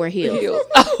like 4 hills.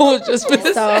 I was just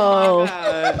So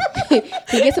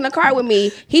he gets in the car with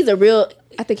me. He's I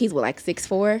think he's like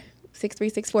 6'4",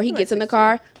 6'3", 6'4". He gets in the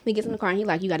car. He gets in the car and he's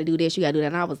like, you got to do this, you got to do that.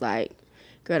 And I was like,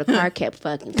 Girl, the car kept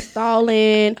fucking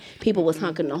stalling. People was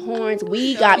honking the horns.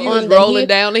 We got on the rolling hill,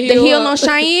 down the hill on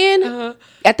Cheyenne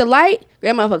at the light.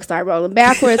 That motherfucker started rolling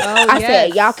backwards. I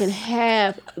said, y'all can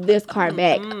have this car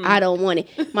back. I don't want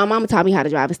it. My mama taught me how to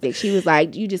drive a stick. She was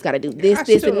like, you just got to do this,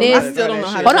 this, and this. I still don't know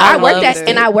how to Hold on,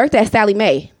 drive. I worked at Sally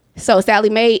Mae. So Sally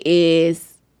Mae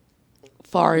is,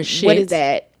 Far as shit. what is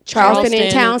that? Charleston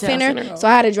and Town Center. So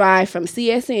I had to drive from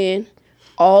CSN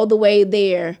all the way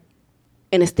there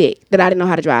in a stick that I didn't know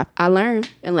how to drive. I learned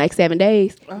in like 7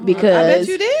 days because I bet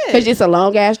you did. Because it's a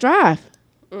long ass drive.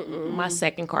 My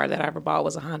second car that I ever bought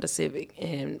was a Honda Civic,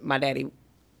 and my daddy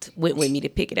went with me to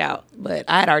pick it out. But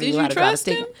I had already Did knew you how to drive a trust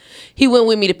stick. him? He went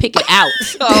with me to pick it out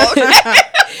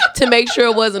to make sure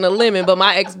it wasn't a lemon. But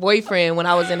my ex-boyfriend, when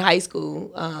I was in high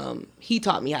school, he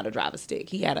taught me how to drive a stick.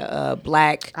 He had a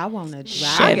black I want to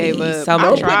drive. Chevy. I gave up. Some- I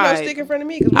Don't put no tried. stick in front of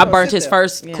me. 'Cause we I gonna burnt sit his there.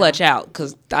 first clutch out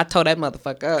because I tore that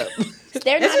motherfucker up.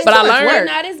 They're not, just But I too much learned- they're work.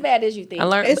 not as bad as you think. I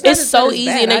learned It's it's, not as so bad as easy,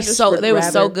 bad. and I they just so would they were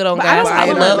so rather- good on But I gas. don't I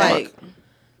know, love like, them.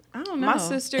 I don't know. My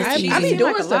sister, I she- be seem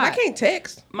doing like a stuff. I lot. can't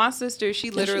text. My sister,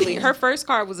 she literally, her first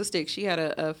car was a stick. She had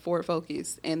a Ford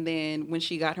Focus. And then when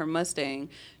she got her Mustang,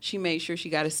 she made sure she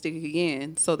got a stick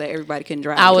again so that everybody can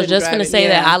drive. I was couldn't just drive gonna it, say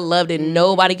that yeah. I loved it.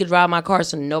 Nobody could drive my car,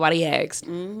 so nobody asked.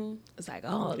 It's like,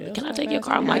 oh, can I take your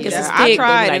car? I'm like, it's a Yeah, stick. I They be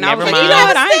tried, like, and I was never like, you know mind.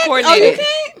 what? I ain't Oh, you coordinated.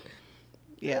 can't?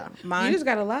 Yeah, You mine. just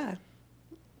gotta lie.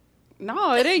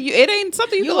 No, it ain't. It ain't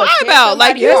something you can will lie tear about. Like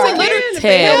somebody it's apart. a literally.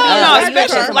 Tear No, up.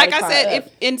 especially like I Somebody said, car if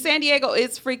in San Diego,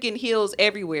 it's freaking hills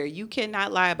everywhere. You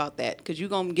cannot lie about that because you're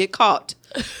gonna get caught.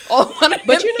 On one of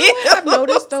But them you know what I've hills.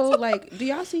 noticed though? Like, do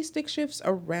y'all see stick shifts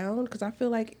around? Because I feel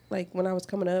like when I was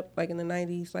coming up, like in the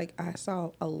 '90s, like I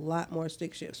saw a lot more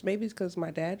stick shifts. Maybe it's because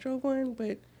my dad drove one,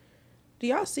 but do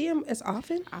y'all see them as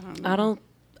often? I don't.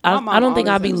 My mom I don't think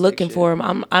always I'd be had a looking stick for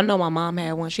him. I know my mom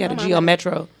had one. She had a Geo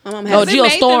Metro. mom Oh, had a- Geo It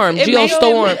made Storm. them- it Geo made them-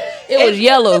 Storm. It was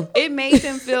yellow. It made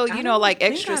them feel, you know, like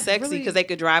think extra I've sexy really- because they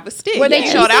could drive a stick. Were they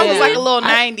You know, that was cheaper? like a little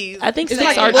 '90s. I think Is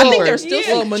sticks it are like- I think cheaper. they're still Yeah.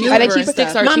 slow Are they maneuver and cheaper?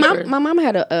 stuff. are my cheaper. mom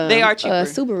had a They are cheaper.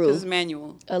 Subaru, because it's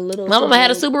manual. a little. My mama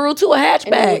had a Subaru too, a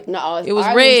hatchback. No, it was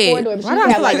ours red. four-door, but Why she do I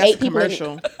had feel like like that's 8 people in it.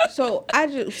 commercial? So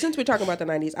since we're talking about the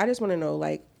 '90s, I just want to know,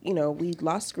 like, you know, we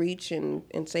lost Screech and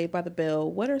Saved by the Bell.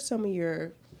 What are some of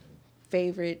your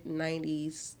favorite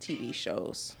 '90s TV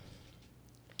shows?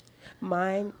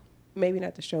 Mine, maybe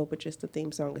not the show, but just the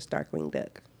theme song is Darkwing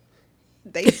Duck.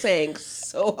 They sang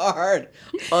so hard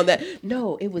on that.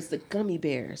 No, it was the Gummy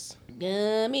Bears.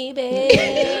 Gummy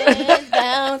bears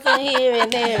bouncing here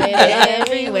and there and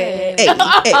everywhere. Hey,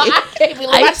 hey.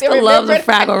 I used to love the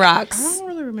Fraggle I Rocks. don't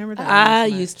really remember that. I one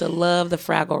so used to love the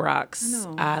Fraggle Rocks.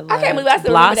 know. I can't believe I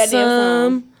still remember that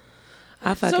damn Blossom.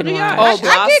 I fucking do y'all- watched. Oh,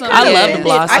 I get Blossom. I love the I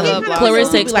Blossom. get kinda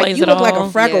Clarissa like, explains you it look like a all.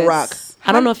 Fraggle Yes. Rock.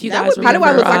 I don't know if you That guys would- how do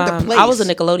I remember. look like the place? I was a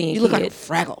Nickelodeon You look like a kid.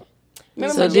 Fraggle.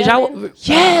 Remember So did y'all? Magellan?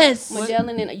 Yes.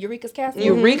 Magellan and Eureka's Castle?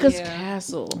 Eureka's Yeah.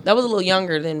 Castle. That was a little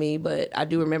younger than me, but I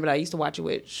do remember that. I used to watch it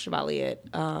with Chevalier.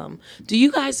 Do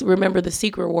you guys remember the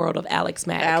Secret World of Alex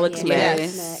Mack? Alex Yeah. Mack.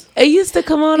 Yes. It used to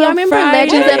come on. Y'all on remember Friday.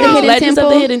 Legends of the Hidden Legends of Temple?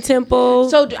 the Hidden Temple.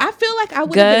 So I feel like I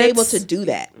would have been able Guts. to do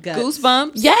that.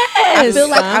 Goosebumps. yes. I feel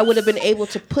like I would have been able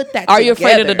to put that. Are you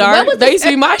afraid of the together. dark? That used to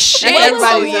be my shit. What was the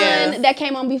Everybody, one yeah. that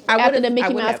came on before I after would've- the I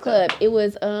Mickey would Mouse have Club? It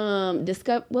was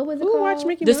what was it Who called? watched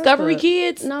Mickey Mouse Discovery Club?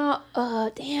 Kids. No,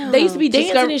 damn. They used to be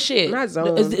dancing Discover- and shit. Not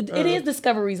Zone. It is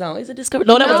Discovery Zone. Is it Discovery?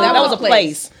 No, that was No, that was a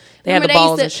place. They had Remember the they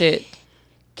balls used and shit.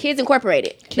 Kids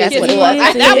Incorporated. That's Kids what it was.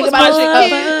 Incorporated. That Kids was my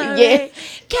Incorporated. shit.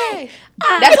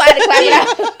 Yeah. That's why I had to clap it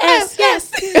out.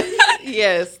 Yes.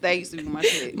 Yes, that used to be my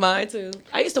shit. Mine too.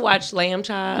 I used to watch Lamb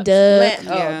Chops. Duh.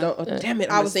 Oh, Yeah. no, damn it!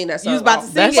 I was saying that song. You was about to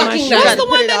sing That's it. my Fucking shit. tried That's to the put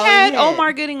one it that all had in your head.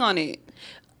 Omar Gooding on it.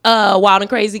 Wild and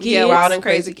Crazy Kids. Yeah, Wild and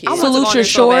Crazy Kids. Salute on Your there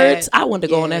so bad. Shorts. I wanted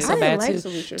to go on that so I bad didn't too. like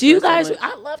Salute Your Do you Shorts so guys? much.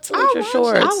 I love Salute Your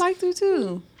Shorts. I liked it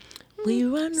too. We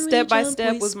run Step by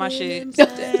Step was my shit.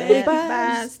 Step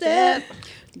by step.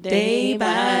 Day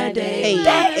by day. Hey,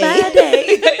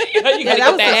 Yeah,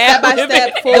 that was a step by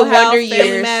step. Full The House, Wonder Family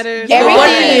Years. Matters. The Everything.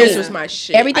 Wonder Years was my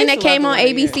shit. Everything I that used to love came The on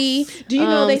Wonder Years. ABC. Do you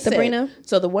know they Sabrina? said?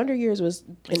 So the Wonder Years was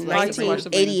in I used to watch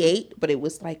Sabrina. 1988, but it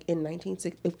was like in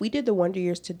 1960. If we did the Wonder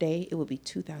Years today, it would be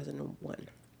 2001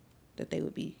 that they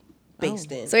would be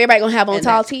based in. So everybody gonna have on And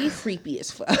tall that's tees. creepy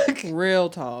as fuck. Real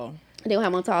tall. They gonna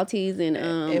have on tall tees and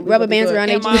we rubber gonna bands do it. around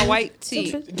their And my jeans. white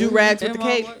tee. Do rags with the Am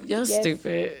I cake. white? You're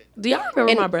stupid. Do y'all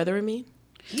remember And- My Brother and Me?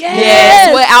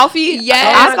 Yes, with Alfie.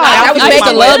 Yes, I thought I Alfie used was to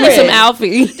my love me boyfriend. some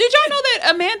Alfie. Did y'all know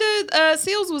that Amanda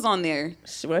Seals was on there?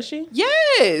 Was she?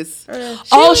 Yes. She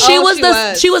Oh, was she the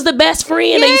was. she was the best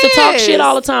friend. They used to talk shit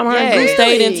all the time. Her and Drew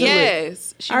stayed into it.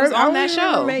 Yes. She was on that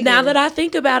show. Now that I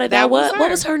think about it, That that was what her.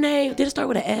 was her name? Did it start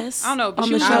with an S? I don't know, but on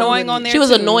she the was show? annoying on there. She was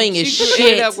too. annoying as She shit.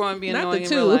 ended up going to be Not annoying the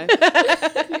in real life.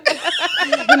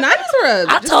 The 90s were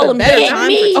I just told a him better he hit time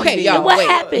me. for Okay, TV. y'all, what wait.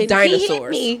 happened?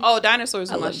 Dinosaurs. He hit me. Oh,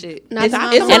 dinosaurs were my shit. No, It's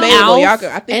not an Alf. Alf. Y'all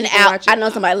can, I think And you can Alf. watch it. I know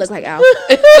somebody looks like Alf.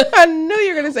 I knew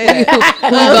you were gonna say that. We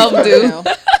both do.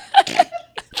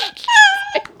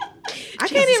 I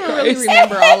can't even really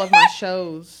remember all of my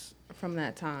shows from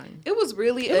that time. It was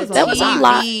really was a that was a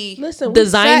lot. TV. Listen, we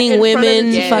Designing sat in front of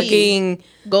women, the TV. fucking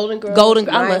Golden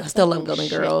Girls. I still love Golden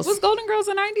Girls. Was Golden Girls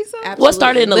a 90s song? Absolutely. What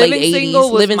started in the Living late Single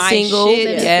 80s? was Living my Single.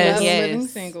 shit. Yes. Yes. Living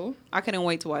Single. I couldn't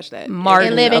wait to watch that. Martin,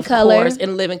 In Living of Color. course,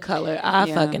 in Living Color. I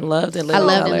Yeah. fucking loved In I Living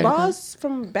loved Color. it. Boss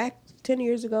from back 10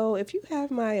 years ago. If you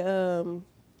have my in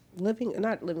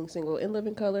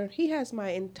Living Color, he has my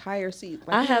entire seat.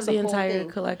 Like, I he have has the whole entire thing.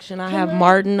 collection. I have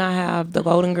Martin. I have the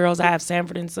Golden Girls. I have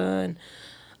Sanford and Son.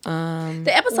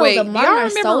 The episodes Wait, of Martin y'all are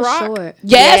remember so Rock? short.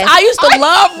 Yes, I used to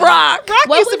love Rock. Rock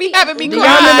What used to was be it? having me Do Do y'all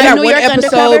y'all remember remember that New one York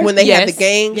episode Undercover? when they had the Yes.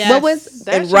 gang? Yes. What was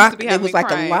That And used Rock, to be it having was me like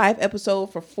crying. a live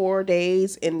episode for 4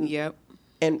 days, and Yep.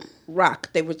 and Rock,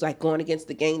 they was like going against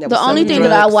the gang. That the was only selling thing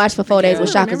that I drugs. watched for 4 days I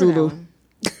was don't Shaka remember that Zulu. one.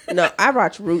 No, I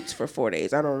watched Roots for 4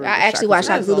 days. I don't remember. I actually watched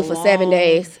Shaka Zulu for 7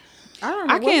 days. I don't I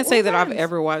remember. can't say that what I've was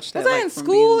ever watched that. Was I like, in from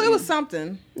school? being It was young.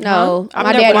 something. No, I've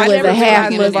my never daddy watched was it. a half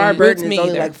I've never Muslim. LeVar Burton is Me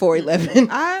only either. like 4'11".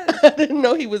 I I didn't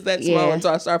know he was that small Yeah. until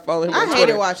I started following him. I on hated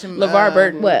Twitter. watching LeVar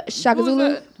Burton. What, Shaka Who was Zulu?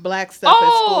 that? black stuff at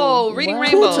Oh, school. Reading Cool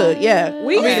Rainbow. to, yeah.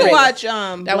 We used Okay. to watch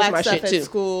That was black my stuff shit, at too.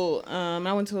 school.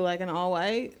 I went to like an all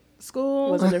white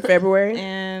school. Was it in February?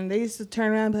 And they used to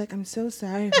turn around and be like, "I'm so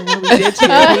sorry for what we did to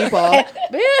your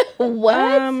people."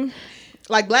 What?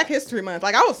 Like Black History Month.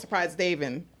 Like I was surprised they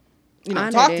even,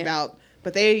 Honored talked it. about.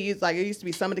 But they used like it used to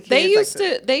be some of the kids.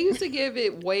 They used to give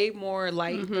it way more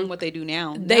light than what they do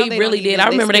now. They Now really don't did. even- I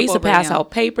remember they skip used to over it pass now.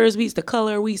 out papers. We used to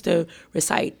color. We used to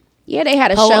recite Yeah, they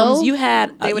had a poems. show. You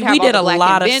had. They would we have all did the a black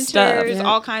lot of inventors, stuff.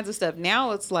 all kinds of stuff.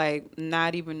 Now it's like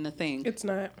not even a thing. It's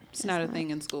not. It's not a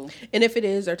thing in school. And if it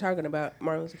is, they're talking about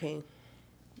Martin Luther King.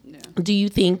 Do you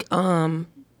think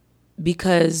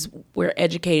because we're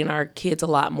educating our kids a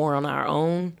lot more on our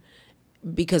own,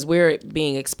 because we're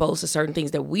being exposed to certain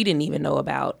things that we didn't even know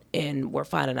about, and we're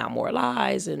finding out more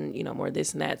lies and more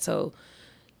this and that. So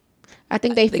I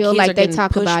think they the feel kids like are they getting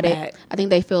talk pushed about back. it. I think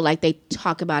they feel like they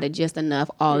talk about it just enough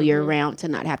all year round to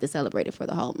not have to celebrate it for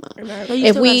the whole month. So you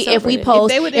If still we gotta if we celebrate it.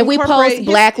 post If they would if we incorporate post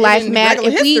Black history Lives in Matter,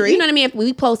 regular if we history. you know what I mean, if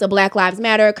we post a Black Lives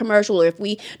Matter commercial, or if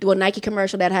we do a Nike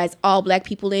commercial that has all black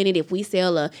people in it, if we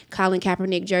sell a Colin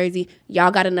Kaepernick jersey,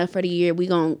 y'all got enough for the year. We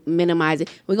gonna minimize it.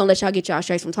 We gonna let y'all get y'all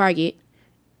straight from Target,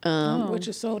 Which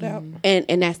is sold out.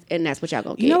 and that's what y'all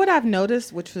gonna get. You know what I've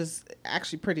noticed, which was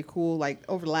actually pretty cool, like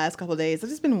over the last couple of days,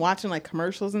 I've just been watching like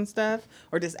commercials and stuff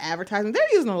or just advertisements.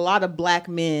 They're using a lot of black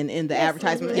men in the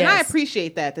advertisements. And I Yes.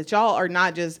 appreciate that y'all are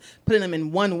not just putting them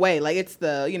in one way. Like it's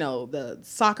the, the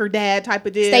soccer dad type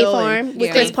of deal. State and Farm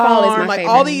with State Chris Paul is my Farm, like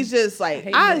favorite. all these just like,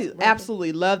 hate I most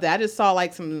absolutely love that. I just saw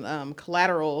like some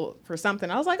collateral for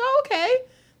something. I was like, oh, okay.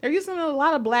 They're using a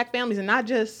lot of black families and not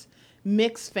just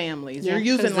mixed families. Yeah, They're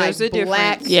using 'cause there's like a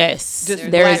black. difference. Yes, Just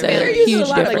there black is a men. They're Using huge a lot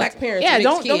of difference. black parents. Yeah, to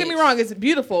don't mix get me kids. wrong. It's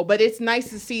beautiful, but it's nice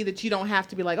to see that you don't have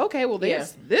to be like, okay, well,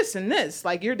 there's this and this.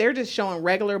 Like they're just showing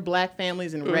regular black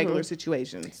families in regular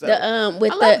situations. So the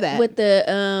with I love the that. with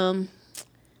the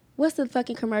what's the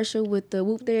fucking commercial with the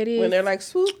whoop? There it is. When they're like,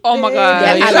 swoop. Oh my God.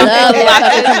 Yeah, I love that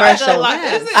fucking commercial.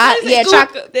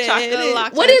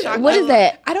 Yeah, What is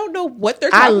that? I don't know what they're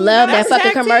I talking love about. that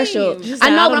fucking commercial. I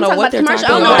know what I'm talking about. The commercial. I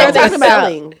don't know What what are they're they talking about.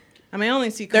 selling? I mean, I only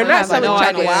see They're not commercials. selling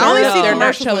I chocolate only syrup. see They're not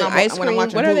commercials selling when ice I'm cream.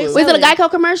 watching What are they Hulu. Was it a selling?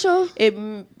 Geico commercial?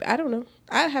 I don't know.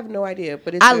 I have no idea.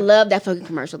 But it's I love that fucking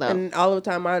commercial though. And all the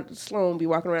time, Sloan be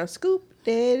walking around, Scoop.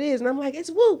 There it is, and I'm like,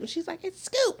 it's Whoop. And she's like, it's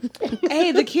Scoop.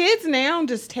 Hey, the kids now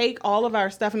just take all of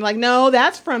our stuff and like, no,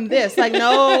 that's from this. Like,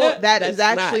 no, that is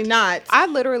actually not. I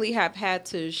literally have had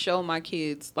to show my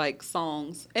kids like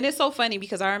songs. And it's so funny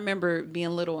because I remember being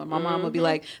little and my mom would be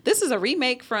like, this is a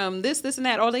remake from this and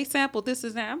that. Or they sampled this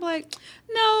and that. I'm like,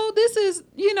 no, this is,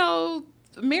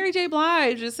 Mary J.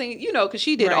 Blige is singing, because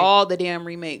she did Right. all the damn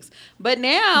remakes. But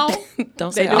now,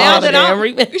 Don't say now all the that damn I'm,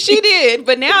 remix. she did.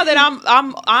 But now that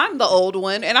I'm the old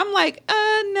one, and I'm like,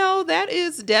 no, that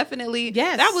is definitely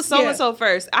Yes. that was so and so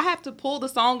first. I have to pull the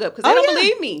song up because they Oh, don't yeah.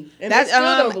 believe me. And That, they still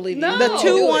don't believe you. no. The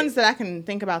two Do it. ones that I can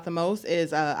think about the most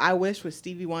is I Wish with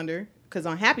Stevie Wonder, because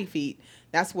on Happy Feet,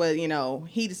 that's what,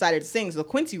 he decided to sing. So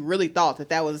Quincy really thought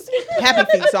that was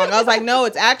Happy Feet song. I was like, no,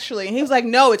 it's actually, and he was like,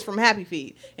 no, it's from Happy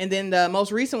Feet. And then the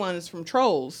most recent one is from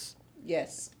Trolls.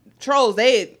 Yes. Trolls,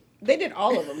 They did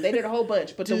all of them. They did a whole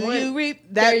bunch. But do the one, you reap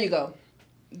that? there you go.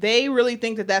 they really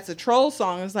think that that's a troll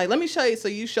song. It's like, let me show you. So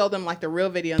you show them like the real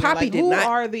video. And Poppy like, did who not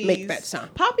are these? make that song.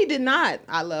 Poppy did not.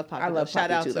 I love Poppy. I love Shout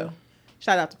Poppy out too, to though.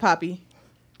 Shout out to Poppy.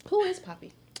 Who is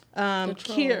Poppy? Anna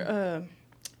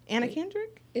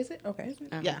Kendrick. Is it okay?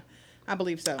 Yeah, I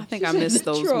believe so. I think I missed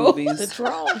those troll. movies. The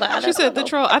troll. She said the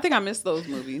troll. I think I missed those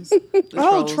movies.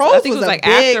 Trolls I think was it was a like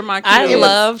big- after my I kids.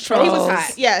 love trolls. He was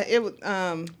hot. Yeah, it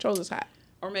was. Trolls is hot.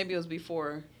 Or maybe it was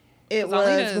before. It 'Cause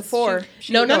Alina was is- before.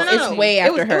 she- No, it's way It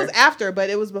after was, her. It was after, but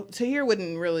it was Tahir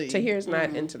wouldn't really. Tahir's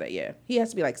not into that. Yeah, he has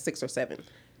to be like 6 or 7.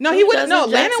 No, he wouldn't. No,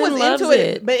 doesn't. Landon Jackson was loves into it,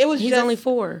 it. but it was He's just, only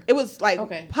 4. It was like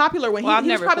Okay. popular when Well, I've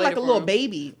he was never probably played like it a for little him.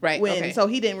 baby Right, when, okay. so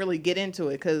he didn't really get into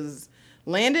it because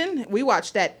Landon, we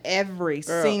watched that every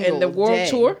single And the world day.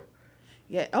 tour.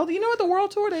 Yeah. Oh, you know what? The world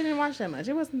tour, they didn't watch that much.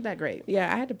 It wasn't that great.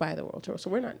 Yeah, I had to buy the world tour, so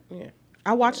we're not. Yeah,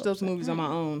 I watched those movies on my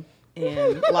own,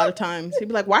 and a lot of times he'd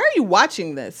be like, "Why are you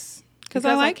watching this?" 'Cause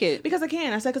I like it. Because I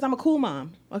can. I said, "Because I'm a cool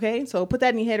mom." Okay, so put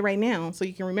that in your head right now, so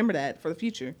you can remember that for the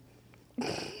future.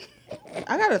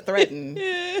 I gotta threaten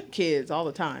kids all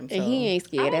the time, so. And he ain't I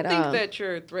scared don't at think all. that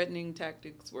your threatening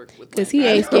tactics work with. Because my he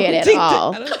ain't scared at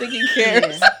all. I don't think he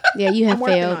cares. Yeah. Yeah, you I'm have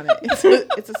working failed. on it.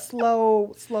 It's a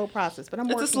slow process, but I'm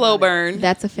It's working a slow on it. burn.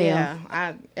 That's a fail.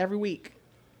 Yeah, every week.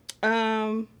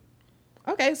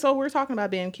 Okay, so we're talking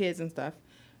about being kids and stuff.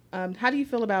 How do you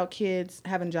feel about kids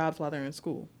having jobs while they're in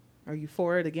school? Are you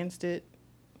for it, against it?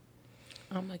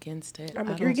 I'm against it.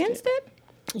 You're against it?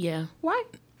 Yeah. Why?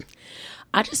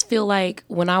 I just feel like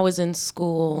when I was in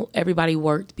school, everybody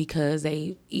worked because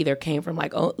they either came from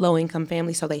like low income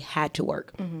families, so they had to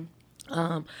work.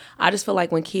 I just feel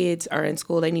like when kids are in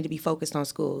school, they need to be focused on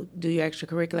school. Do your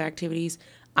extracurricular activities.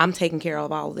 I'm taking care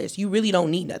of all of this. You really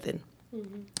don't need nothing.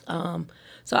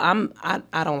 So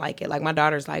I don't like it. Like my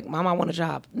daughter's like, Mom, I want a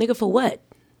job. Nigga, for what?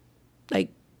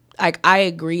 Like I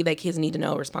agree that kids need to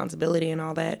know responsibility and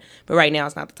all that, but right now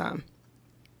it's not the time.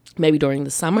 Maybe during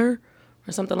the summer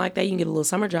or something like that, you can get a little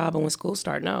summer job, and when school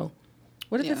start, no.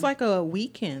 What if it's like a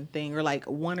weekend thing or like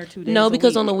 1 or 2 days? No, a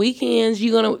because week? on the weekends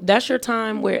that's your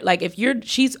time where like if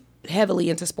she's heavily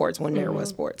into sports when there was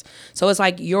sports. So it's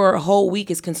like your whole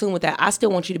week is consumed with that. I still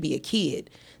want you to be a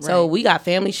kid. So we got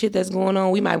family shit that's going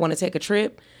on. We might want to take a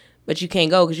trip, but you can't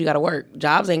go because you got to work.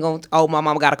 Jobs ain't going, oh, my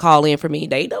mom got to call in for me.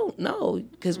 They don't know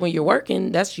because when you're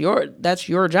working, that's your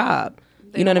job.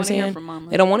 You know what I'm don't wanna hear saying? from mama.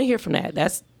 They don't want to hear from that.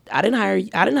 I didn't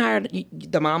hire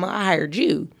the mama. I hired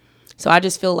you. So I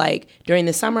just feel like during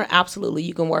the summer, absolutely,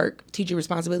 you can work, teach your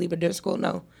responsibility, but during school,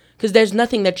 no. Because there's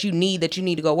nothing that you need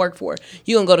to go work for.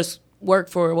 You can go to work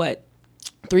for,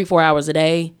 3-4 hours a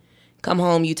day, come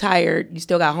home, you tired, you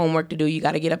still got homework to do, you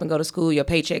got to get up and go to school, your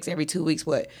paychecks every 2 weeks,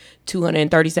 $237?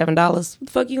 What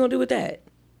the fuck you going to do with that?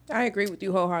 I agree with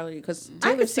you wholeheartedly because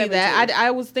I can see that.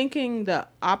 I was thinking the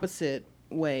opposite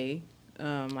way.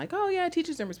 Like, oh yeah, it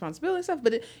teaches them responsibility and stuff.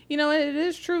 But it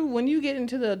is true. When you get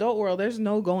into the adult world, there's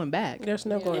no going back. There's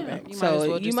no going back. You might as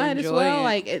well you just might as enjoy well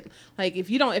it.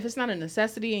 if it's not a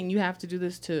necessity and you have to do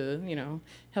this to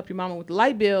help your mama with the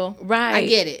light bill. Right. I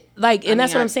get it. Like, and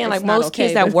that's what I'm saying. Like, most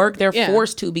kids that work, they're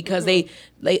forced to because they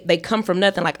come from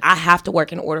nothing. Like, I have to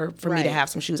work in order for me to Right. have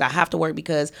some shoes. I have to work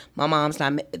because my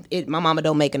mama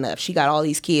don't make enough. She got all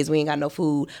these kids. We ain't got no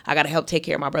food. I got to help take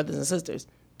care of my brothers and sisters.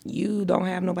 You don't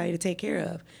have nobody to take care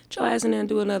of. Get your ass in there and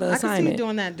do another I can see me assignment.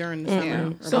 doing that during the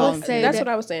summer. So let's say that's that-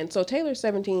 what I was saying. So Taylor's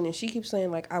 17 and she keeps saying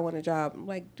like, I want a job. I'm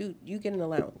like, dude, you get an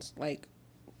allowance. Like,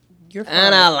 you're fine.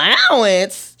 An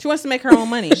allowance. She wants to make her own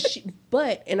money.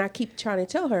 And I keep trying to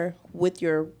tell her with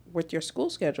your school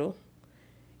schedule,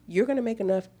 you're gonna make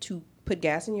enough to put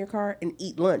gas in your car and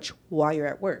eat lunch while you're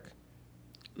at work.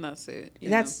 That's it.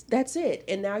 That's it.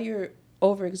 And now you're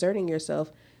overexerting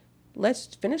yourself. Let's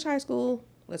finish high school.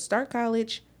 Let's start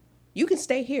college. You can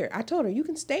stay here. I told her, you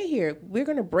can stay here. We're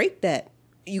going to break that.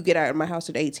 You get out of my house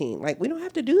at 18. Like, we don't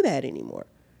have to do that anymore.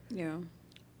 Yeah.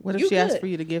 What if You she asked good. for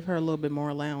you to give her a little bit more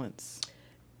allowance?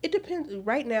 It depends.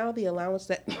 Right now, the allowance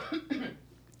that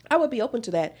I would be open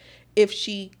to that if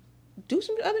she do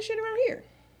some other shit around here.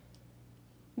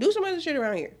 Do some other shit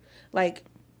around here. Like,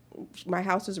 my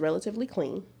house is relatively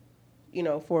clean,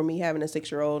 for me having a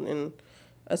 6-year-old and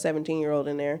a 17-year-old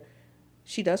in there.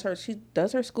 She does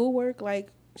her schoolwork. Like,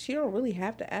 she don't really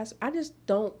have to ask. I just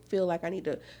don't feel like I need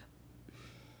to.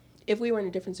 If we were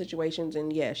in different situations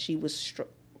and she was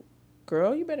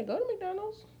girl, you better go to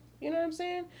McDonald's. You know what I'm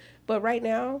saying? But right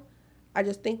now, I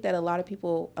just think that a lot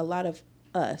of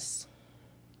us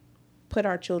put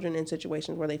our children in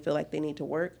situations where they feel like they need to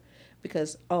work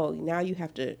because, now you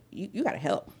have to, you got to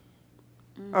help.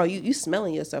 Oh, you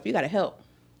smelling yourself. You got to help.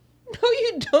 No,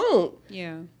 you don't.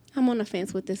 Yeah. I'm on the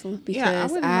fence with this one Yeah, I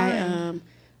because wouldn't mind.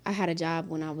 I had a job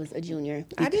when I was a junior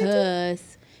I did too.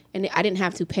 because, and I didn't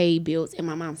have to pay bills in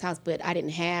my mom's house, but I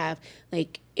didn't have,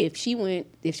 like, if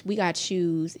we got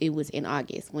shoes, it was in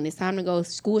August. When it's time to go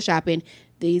school shopping,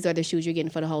 these are the shoes you're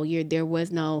getting for the whole year. There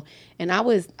was no, and I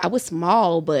was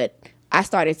small, but I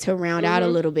started to round out a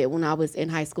little bit when I was in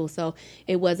high school. So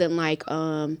it wasn't like,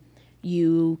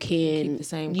 you can keep the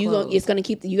same you're clothes. gonna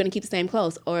keep the same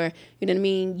clothes, or you know what I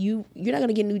mean. You're not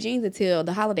gonna get new jeans until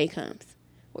the holiday comes.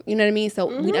 You know what I mean? So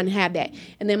we didn't have that.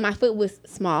 And then my foot was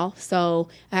small, so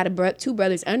I had two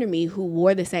brothers under me who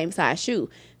wore the same size shoe.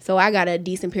 So I got a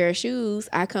decent pair of shoes.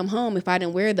 I come home, if I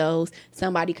didn't wear those,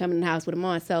 somebody come in the house with them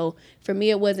on. So for me,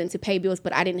 it wasn't to pay bills,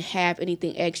 but I didn't have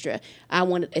anything extra. I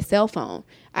wanted a cell phone.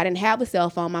 I didn't have a cell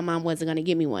phone. My mom wasn't going to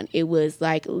give me one. It was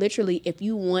like, literally, if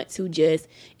you want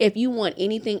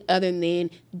anything other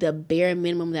than the bare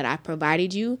minimum that I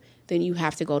provided you, then you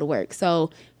have to go to work.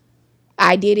 So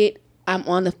I did it. I'm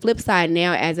on the flip side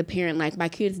now as a parent, like, my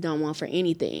kids don't want for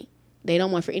anything. They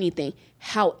don't want for anything.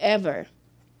 However,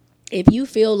 if you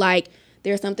feel like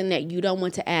there's something that you don't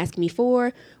want to ask me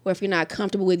for, or if you're not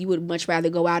comfortable with, you would much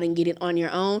rather go out and get it on your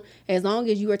own, as long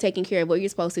as you are taking care of what you're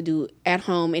supposed to do at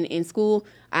home and in school,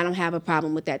 I don't have a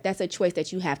problem with that. That's a choice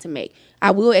that you have to make.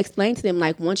 I will explain to them,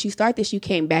 like, once you start this, you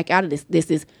can't back out of this.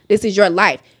 This is your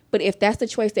life. But if that's the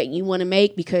choice that you want to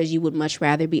make because you would much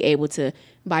rather be able to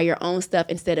buy your own stuff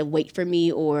instead of wait for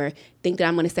me or think that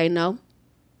I'm going to say no,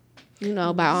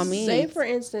 by all means. Say, for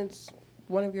instance,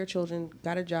 one of your children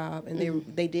got a job and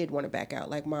they did want to back out.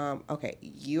 Like, Mom, okay,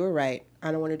 you're right.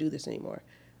 I don't want to do this anymore.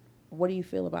 What do you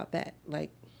feel about that? Like,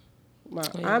 Mom,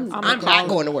 I'm not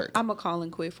going to work. I'm gonna call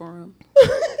and quit for him.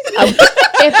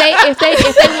 If they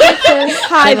wanted to,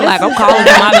 Hi, like, I'm calling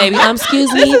you my baby.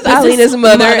 Excuse me, Alina's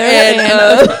mother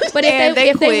and but And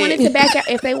if they quit.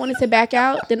 wanted to back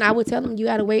out, then I would tell them you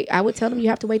gotta wait. I would tell them you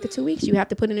have to wait the 2 weeks. You have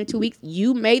to put in the 2 weeks.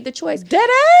 You made the choice. dead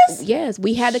ass. Yes,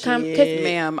 we had the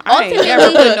Ma'am, I ain't never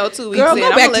ultimately- put no 2 weeks Girl, in. go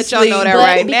I'm back gonna to let y'all know sleep. that But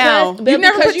right now. because- You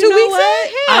never because put 2 weeks in?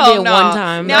 I Hell did no. one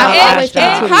time. Now, I and- watched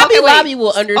and- it. Hobby okay, wait. Lobby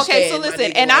will understand. Okay, so my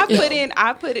listen, nigga. and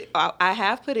I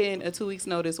have put in a 2 weeks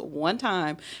notice one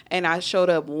time, and I showed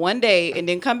up one day and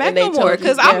didn't come back And they no more told you,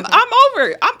 because yeah. I'm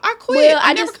over it. I quit. Well,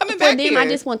 I'm never coming back here. I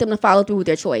just want them to follow through with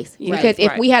their choice. Because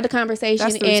if right. we had the conversation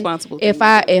That's the and responsible if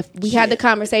thing to we had the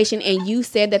conversation and you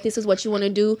said that this is what you want to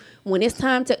do, when it's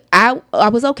time to, I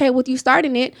was okay with you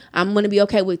starting it. I'm going to be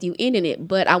okay with you ending it,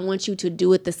 but I want you to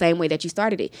do it the same way that you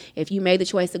started it. If you made the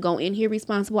choice to go in here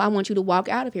responsible, I want you to walk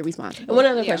out of here responsible. And one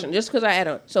other question, just because I add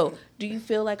on. So, do you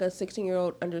feel like a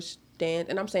 16-year-old understands?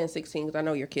 And I'm saying 16 because I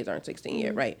know your kids aren't 16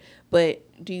 yet, right? But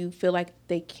do you feel like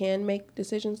they can make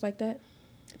decisions like that?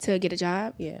 To get a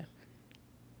job? Yeah.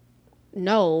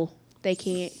 No, they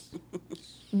can't.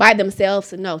 By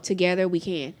themselves, no. Together, we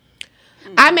can.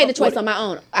 I made the choice on my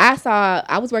own.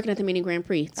 I was working at the Mini Grand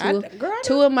Prix.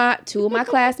 Two of my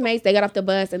classmates, they got off the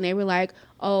bus and they were like,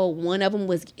 oh, one of them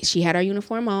she had her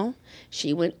uniform on.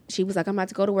 She was like, I'm about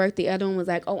to go to work. The other one was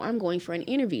like, oh, I'm going for an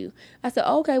interview. I said,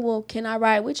 okay, well, can I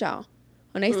ride with y'all?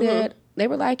 And they said, they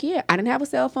were like, yeah. I didn't have a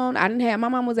cell phone. My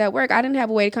mom was at work. I didn't have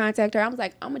a way to contact her. I was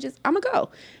like, I'm gonna go.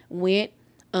 Went.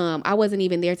 I wasn't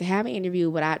even there to have an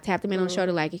interview, but I tapped him in on the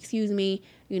shoulder like, excuse me,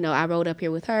 I rode up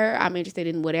here with her. I'm interested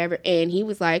in whatever. And he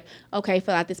was like, okay,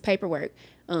 fill out this paperwork.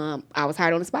 I was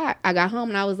hired on the spot. I got home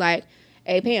and I was like,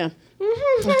 hey, Pam.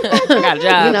 I got a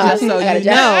job. I got a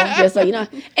job. Just so you know.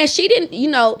 And she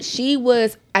didn't, she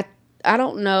was, I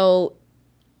don't know,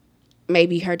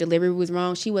 maybe her delivery was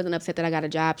wrong. She wasn't upset that I got a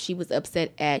job. She was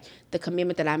upset at the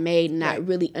commitment that I made, not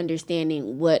really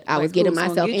understanding what I was getting who's gonna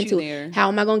myself get you into. there? How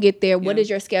am I going to get there? What does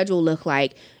your schedule look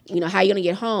like? How you going to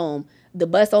get home? The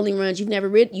bus only runs. You've never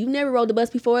rode the bus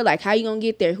before. Like, how you going to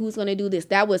get there? Who's going to do this?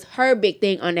 That was her big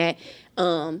thing on that.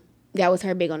 That was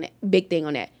her big thing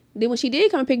on that. Then when she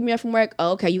did come pick me up from work,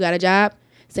 oh, okay, you got a job?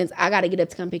 Since I got to get up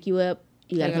to come pick you up,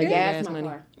 you got to put gas in my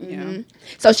car. Mm-hmm.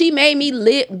 So she made me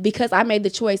live, because I made the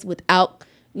choice without,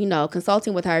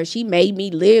 consulting with her. She made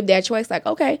me live that choice. Like,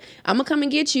 okay, I'm going to come and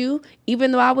get you.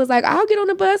 Even though I was like, I'll get on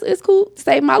the bus. It's cool.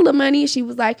 Save my little money. She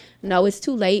was like, no, it's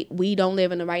too late. We don't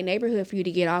live in the right neighborhood for you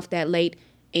to get off that late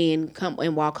and come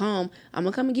and walk home. I'm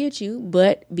going to come and get you.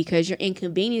 But because you're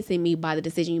inconveniencing me by the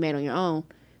decision you made on your own,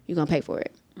 you're going to pay for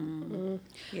it. Mm-hmm.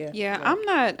 Yeah,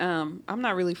 I'm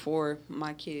not really for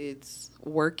my kids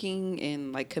working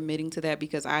and like committing to that,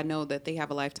 because I know that they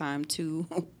have a lifetime to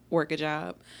work a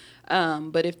job.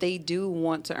 But if they do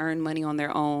want to earn money on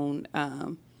their own,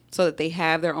 so that they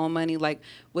have their own money, like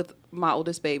with my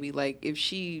oldest baby, like if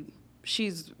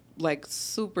she's like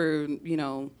super,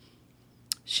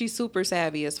 she's super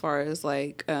savvy as far as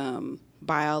like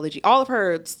biology, all of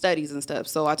her studies and stuff.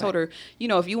 So I told her, you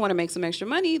know, if you want to make some extra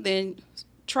money, then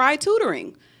try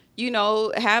tutoring. You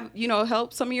know,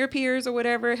 help some of your peers or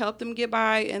whatever, help them get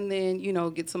by, and then, you know,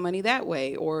 get some money that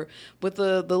way. Or with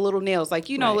the little nails, like,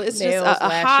 you know, it's Nails, just a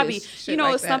lashes, hobby. shit You know,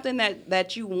 like it's that. something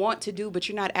that you want to do, but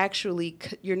you're not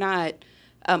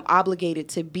obligated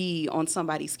to be on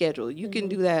somebody's schedule. You can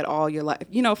do that all your life,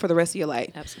 you know, for the rest of your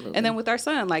life. Absolutely. And then with our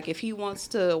son, like if he wants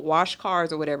to wash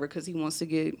cars or whatever, because he wants to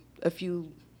get a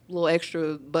few little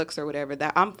extra bucks or whatever,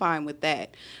 that I'm fine with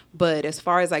that. But as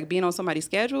far as like being on somebody's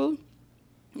schedule,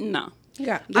 no.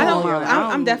 Yeah.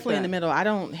 I'm definitely in the middle. I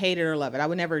don't hate it or love it. I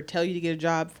would never tell you to get a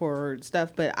job for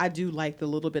stuff, but I do like the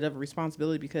little bit of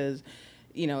responsibility because,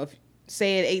 you know, if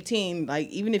say at 18, like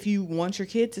even if you want your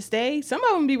kid to stay, some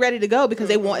of them be ready to go because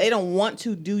they don't want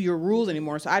to do your rules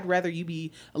anymore. So I'd rather you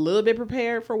be a little bit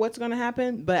prepared for what's going to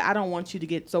happen, but I don't want you to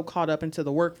get so caught up into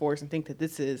the workforce and think that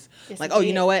this is like, oh,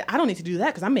 you know what? I don't need to do that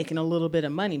because I'm making a little bit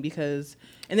of money because.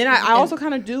 And then I also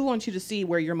kind of do want you to see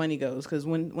where your money goes because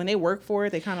when they work for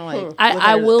it, they kind of like. look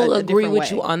I at it will a agree different with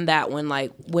way. you on that one.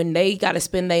 Like when they got to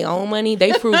spend their own money,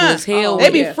 they frugal as hell. They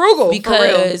be frugal for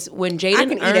because when can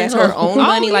Jaden eat at earns her home. own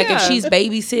money, like if yeah. she's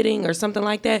babysitting or something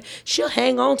like that, she'll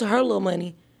hang on to her little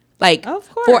money. Like Of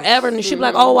course. forever, and she'll be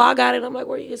like, "Oh, I got it." I'm like,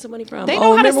 "Where you get some money from?" They oh,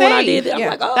 know how to remember when I save. did that? I'm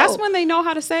like, "Oh, That's when they know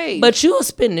how to save. But you'll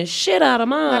spend the shit out of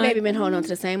mine. My baby been holding on to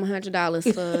the same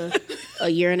 $100 for a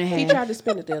year and a half. He tried to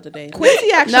spend it the other day.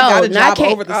 Quincy actually got a job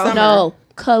over the summer. No,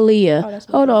 Kalia.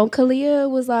 Hold on. Kalia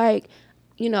was like,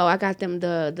 you know, I got them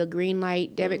the green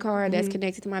light debit card that's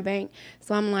connected to my bank.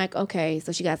 So I'm like, okay,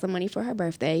 so she got some money for her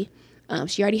birthday.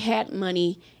 She already had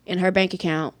money in her bank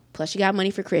account. Plus she got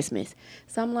money for Christmas.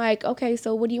 So I'm like, okay,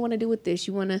 so what do you want to do with this?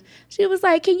 She was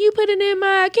like, can you put it in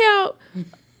my account?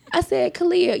 I said,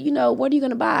 Kalia, you know, what are you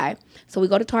going to buy? So we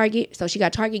go to Target. So she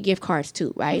got Target gift cards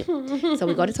too, right? So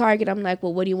we go to Target. I'm like,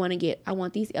 well, what do you want to get? I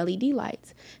want these LED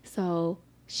lights. So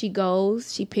she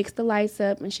goes, she picks the lights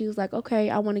up, and she was like, okay,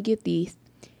 I want to get these.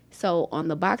 So on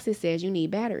the box, it says you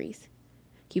need batteries.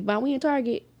 Keep on we in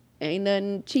Target. Ain't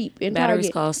nothing cheap in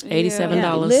Batteries Target. cost $87.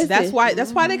 Yeah, listen. That's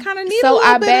why they kind of need a So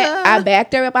little bit I of.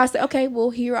 backed her up. I said, okay, well,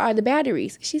 here are the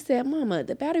batteries. She said, Mama,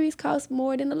 the batteries cost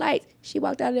more than the lights. She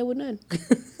walked out of there with none.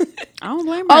 I don't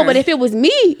blame her. Oh, but if it was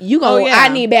me, you go, yeah. I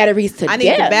need batteries to I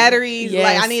need the batteries. Yes.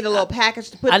 Like I need a little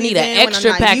package to put. I these need an in when I'm extra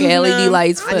not pack of using LED them.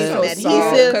 lights I need some for-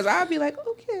 adhesive. Because I'll be like,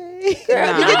 okay, Nah.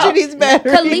 let me get you these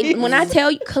batteries. When I tell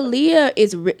you,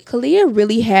 Kalia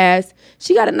really has,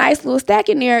 she got a nice little stack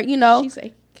in there, you know.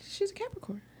 She's a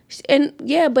Capricorn. And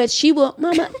yeah, but she will,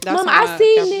 Mama, how I my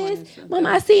seen Capricorn this. is. Mama,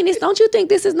 I seen this. Don't you think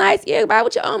this is nice? Yeah, buy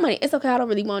with your own money. It's okay. I don't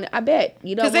really want it. I bet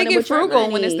you don't. because they want it get with your frugal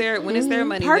when money. it's their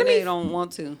money, Part then of me- they don't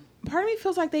want to. Part of me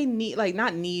feels like they need, like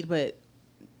not need, but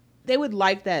they would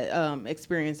like that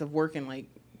experience of working. Like,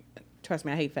 trust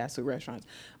me, I hate fast food restaurants,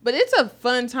 but it's a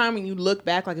fun time when you look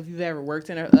back. Like if you've ever worked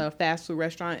in a fast food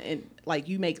restaurant and like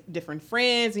you make different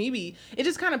friends and it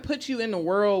just kind of puts you in the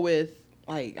world with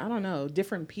like I don't know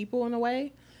different people in a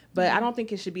way. But I don't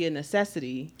think it should be a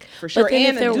necessity for sure. then if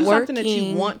And they're do something that you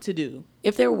working- want to do.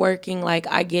 If they're working, like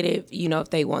I get it, you know, if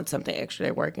they want something extra,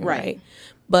 they're working, Right. right?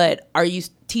 But are you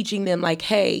teaching them like,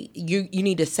 hey, you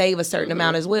need to save a certain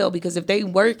amount as well? Because if they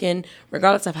working,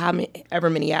 regardless of ever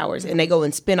many hours, and they go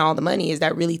and spend all the money, is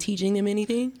that really teaching them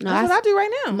anything? No, That's what I do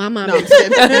right now. My mom. No, I'm didn't-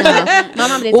 just kidding. my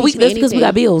mom didn't Well, teach me that's because we got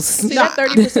anything. bills. See, that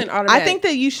 30% automatic. I think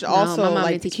that you should my also mom like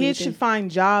didn't teach me kids should anything. find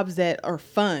jobs that are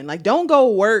fun. Like don't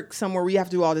go work somewhere where you have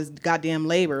to do all this goddamn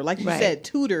labor. Like you Right. said,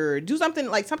 tutor, do something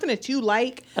that you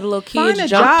like. At a little Find kid's a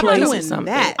jump job place or doing something.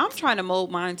 that. I'm trying to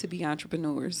mold mine to be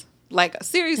entrepreneurs. Like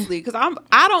seriously, because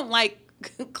I don't like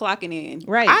clocking in.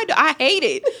 Right. I hate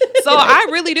it. So I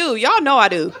really do. Y'all know I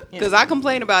do because I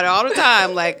complain about it all the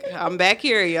time. Like I'm back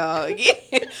here, y'all.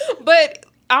 But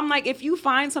I'm like, if you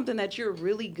find something that you're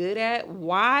really good at,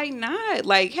 why not?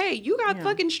 Like, hey, you got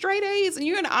fucking straight A's and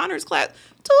you're in an honors class.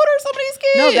 Tutor some of these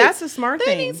kids. No, that's a smart they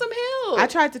thing. need some help. I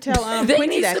tried to tell They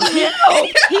Quincy need that some help.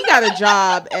 he got a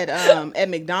job at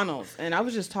McDonald's, and I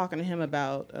was just talking to him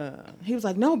about. He was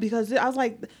like, "No," because I was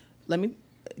like, "Let me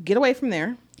get away from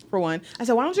there." For one, I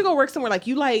said, "Why don't you go work somewhere like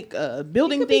you like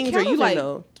building could be things, or you Calvin, like,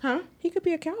 though. huh?" He could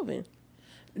be a Calvin.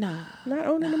 Nah. Not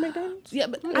owning a McDonald's. Yeah,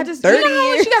 but I just 30 you know how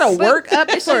much years. you gotta work up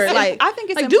It's for just- like. I think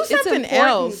it's like do it's something important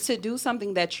else to do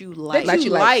something that you like. that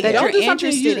you like. that Don't you're do something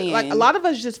interested you in. like. A lot of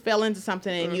us just fell into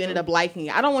something and you ended up liking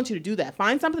it. I don't want you to do that.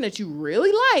 Find something that you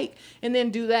really like and then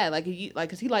do that. Like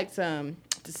because he likes to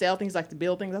sell things, like to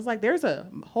build things. I was like, there's a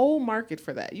whole market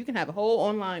for that. You can have a whole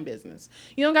online business.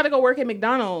 You don't got to go work at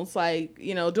McDonald's. Like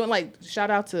doing like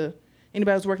shout out to.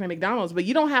 anybody who's working at McDonald's, but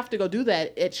you don't have to go do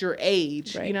that at your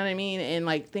age. Right. You know what I mean? And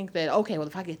like think that, okay, well,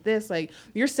 if I get this, like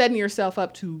you're setting yourself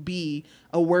up to be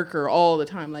a worker all the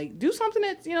time. Like do something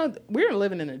that's, we're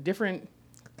living in a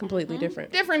Completely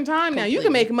different. different time now. You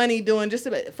can make money doing just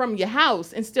about from your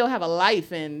house and still have a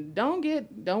life, and don't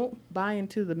buy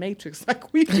into the matrix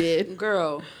like we did.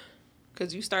 Girl.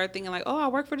 Because you start thinking like, oh, I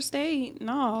work for the state.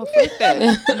 No, fuck that.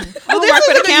 Well, I this work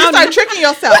for is the you start county. tricking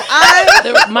yourself.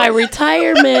 My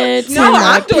retirement. No,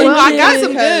 I'm doing. I got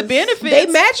some Good benefits. They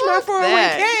match my Fuck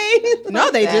 401k. No,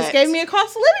 they just that. gave me a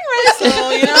cost of living rate. So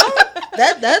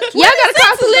that's Y'all got a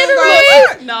cost of living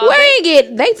rate? No, Where ain't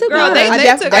get? They took Girl, mine. they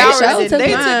def- took I ours. sure They took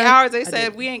took mine. ours. They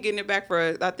said we ain't getting it back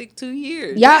for I think 2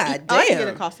 years. Y'all, I didn't get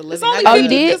a cost of It's living. only I you got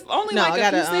did? It's only No, like I a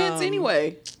got few a, cents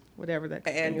anyway. whatever that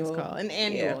Annual. is called. An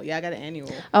annual. Yeah, I got an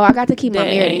annual. oh, I got to keep my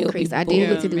That merit annual increase. I people. did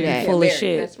get to do Yeah, that. Full of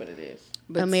shit. That's what it is.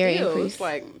 But A merit still, increase. it's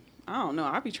like I don't know.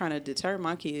 I be trying to deter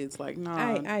my kids. Like, no,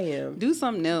 I am. do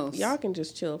something else. Y'all can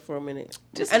just chill for a minute.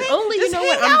 Just and hang- only just you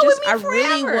know hang what out with me I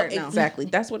really forever. want No. exactly.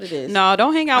 That's what it is. No,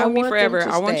 don't hang out I with me want them forever. to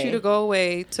I want stay. you to go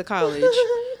away to college,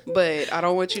 but I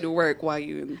don't want you to work while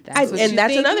you. That's what and you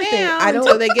that's think another thing. now I don't.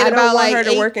 until they get I don't about want like her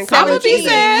to 8, work in 17. I'm gonna be college.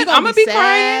 sad. You gonna I'm gonna be sad.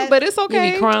 crying, but it's You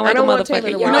okay. be crying like a don't want Taylor motherfucker.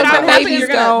 to You work. know You know how what's gonna happen? babies You're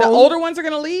gonna, the go. older ones are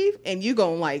gonna leave, and you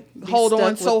gonna like hold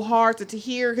on stuck so hard to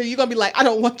hear because you're gonna be like, I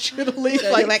don't want you to leave.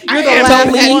 you're Like, like, you're I the am. last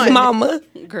Don't leave, one. mama.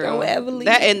 Girl, Don't ever leave.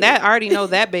 that and that I already know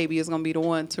that baby is gonna be the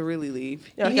one to really leave.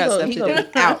 No, he got stuff he to gonna do.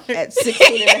 be out at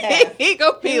 16 and a half. He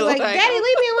gonna be He's like, like, Daddy,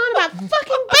 leave me alone about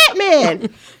fucking Batman.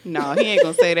 no, he ain't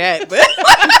gonna say that. But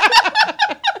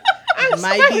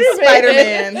Might be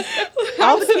Spider-Man.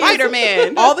 All the kids,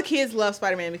 Spider-Man. all the kids love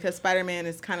Spider-Man because Spider-man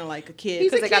is kind of like a kid.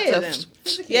 He's a Because they got kid.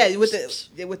 the yeah with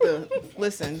the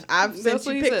listen. I've sent That's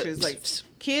you what he said. pictures. Like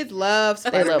kids love They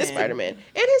Spider-Man. love Spider-Man.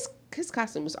 And his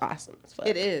costume is awesome as fuck.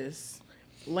 It is.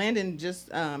 Landon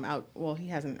just out. Well, he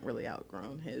hasn't really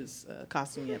outgrown his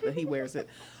costume yet, but he wears it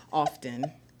often,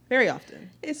 very often.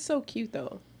 It's so cute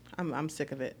though. I'm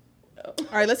sick of it. All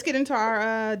right, let's get into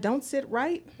our Don't Sit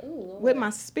Right with my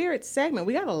spirit segment.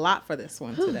 We got a lot for this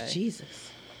one today.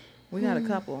 Jesus. We got a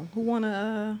couple. Who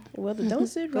wanna? Well, the don't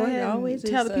sit Go right ahead and always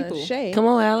tell is, the people. Shay. Come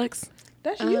on, Alex.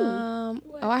 That's you. Oh,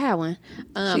 I had one.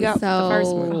 She got the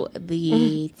first one.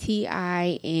 The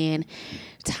T.I. and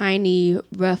Tiny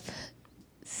Rough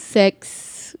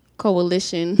Sex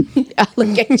Coalition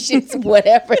allegations,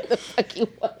 whatever the fuck you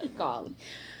want to call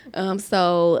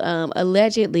it.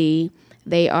 Allegedly,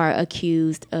 they are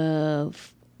accused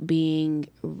of being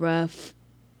rough.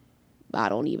 I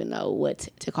don't even know what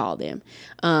to call them.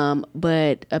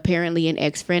 But apparently an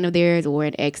ex-friend of theirs or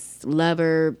an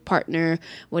ex-lover, partner,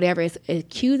 whatever, is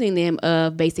accusing them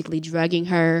of basically drugging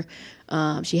her.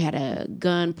 She had a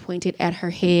gun pointed at her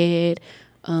head.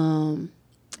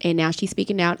 And now she's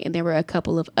speaking out. And there were a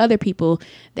couple of other people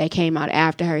that came out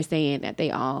after her saying that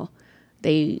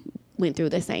they went through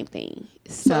the same thing.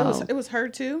 So it was her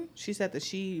too. She said that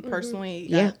she personally.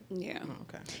 yeah. yeah. Oh,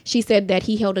 okay. She said that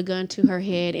he held a gun to her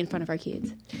head in front of her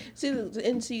kids. See,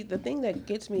 the thing that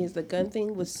gets me is the gun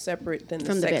thing was separate than the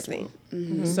From the sex bedroom.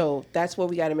 thing. So that's what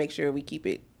we got to make sure we keep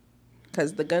it,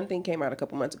 because the gun thing came out a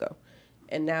couple months ago,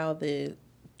 and now the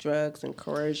drugs and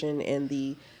coercion and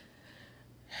the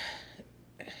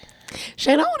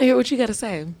Shane, I want to hear what you got to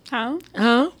say. Huh?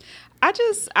 Huh? I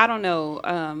don't know.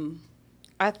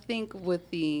 I think with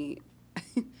the,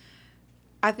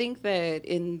 I think that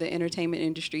in the entertainment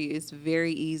industry, it's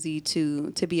very easy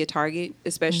to be a target,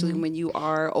 especially when you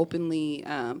are openly,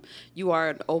 you are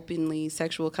an openly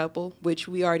sexual couple, which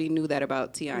we already knew that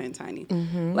about T.I. and Tiny.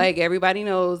 Like everybody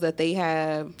knows that they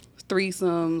have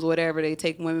threesomes, whatever. They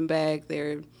take women back.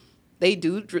 We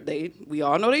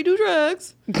all know they do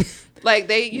drugs. Like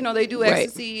they do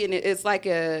ecstasy, and it's like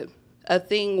a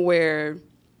thing where,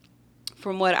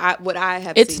 from what I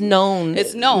have It's seen, known.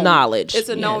 It's known knowledge. It's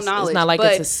a known knowledge. It's not like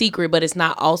but it's a secret, but it's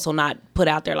not also not put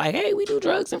out there like, hey, we do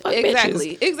drugs and fuck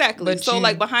bitches. Exactly. But So you-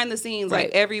 like behind the scenes, Right.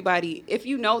 like everybody, if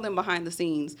you know them behind the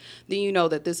scenes, then you know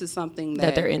that this is something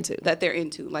that they're into.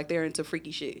 Like they're into freaky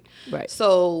shit. Right.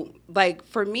 So like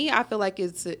for me, I feel like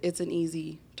it's an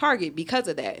easy target because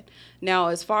of that. Now,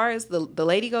 as far as the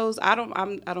lady goes, I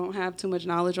don't have too much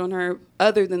knowledge on her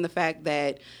other than the fact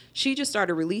that she just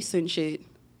started releasing shit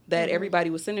that everybody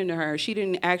was sending to her. She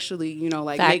didn't actually,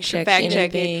 fact check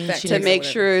anything. it She to didn't- make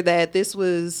sure that this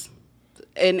was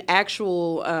an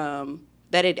actual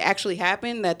that it actually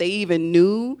happened, that they even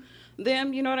knew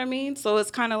them, you know what I mean? So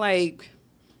it's kind of like,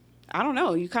 I don't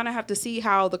know, you kind of have to see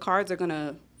how the cards are going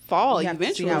to fall You have to see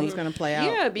eventually. how it's gonna play out.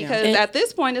 Yeah, because And- at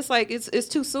this point it's like it's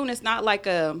too soon. It's not like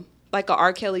a like a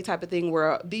R. Kelly type of thing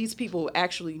where these people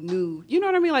actually knew, you know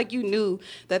what I mean? Like you knew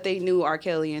that they knew R.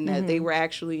 Kelly and that they were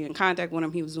actually in contact with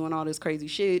him. He was doing all this crazy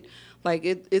shit. Like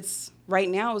it's right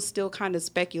now it's still kind of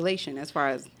speculation as far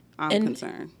as I'm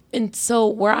concerned. And so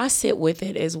where I sit with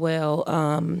it as well,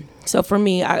 so for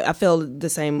me, I feel the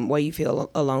same way you feel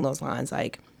along those lines.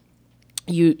 Like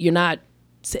you're not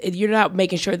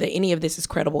making sure that any of this is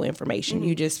credible information.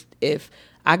 You just, if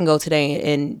I can go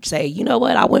today and say, you know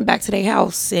what, I went back to their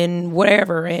house and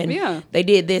whatever, and they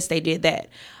did this, they did that.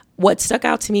 What stuck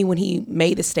out to me when he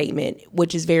made the statement,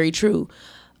 which is very true,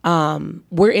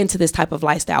 we're into this type of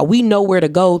lifestyle. We know where to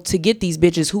go to get these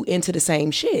bitches who into the same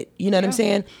shit. You know what I'm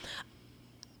saying?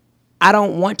 I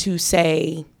don't want to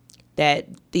say that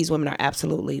these women are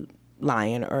absolutely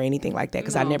lying or anything like that,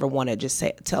 because I never want to just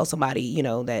tell somebody, you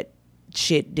know, that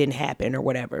shit didn't happen or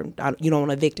whatever. You don't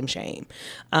want to victim shame.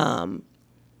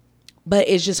 But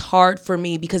it's just hard for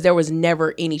me because there was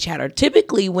never any chatter.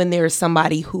 Typically when there's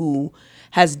somebody who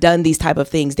has done these type of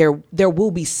things, there will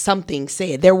be something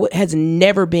said. There has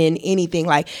never been anything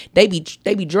like they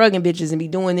be drugging bitches and be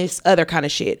doing this other kind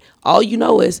of shit. All you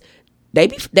know is they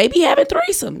be having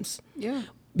threesomes. Yeah.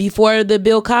 Before the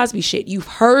Bill Cosby shit, you've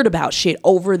heard about shit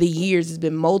over the years. It's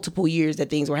been multiple years that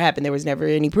things were happening. There was never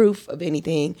any proof of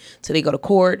anything. So they go to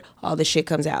court, all this shit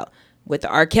comes out. With the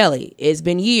R. Kelly, it's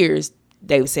been years.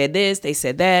 They said this, they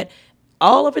said that.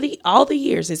 All the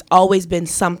years, it's always been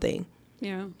something.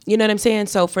 Yeah. You know what I'm saying?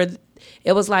 So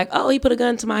it was like, oh, he put a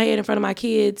gun to my head in front of my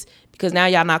kids because now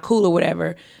y'all not cool or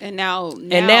whatever. And now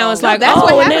it's like,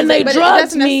 and then they drugged me. It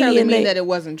doesn't necessarily mean that it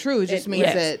wasn't true. It just means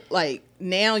that, like,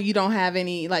 now you don't have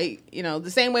any, like, you know, the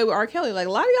same way with R. Kelly. Like,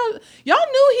 a lot of y'all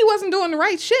knew he wasn't doing the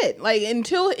right shit. Like,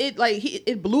 until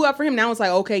it blew up for him. Now it's like,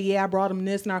 okay, yeah, I brought him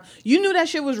this. Now you knew that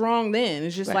shit was wrong then.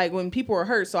 It's just like when people were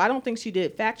hurt. So I don't think she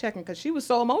did fact checking because she was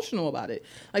so emotional about it.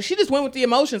 Like, she just went with the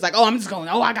emotions. Like, oh, I'm just going,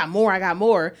 oh, I got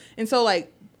more. And so,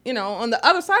 like, you know, on the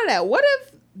other side of that, what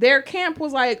if their camp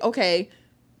was like, okay,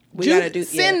 we gotta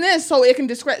send this so it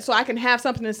can so I can have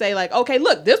something to say, like, okay,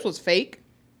 look, this was fake.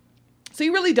 So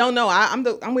you really don't know. I'm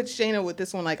with Shayna with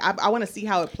this one. Like, I want to see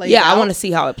how it plays out. Yeah, I want to see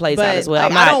how it plays out as well.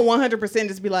 Like, I don't 100%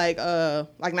 just be like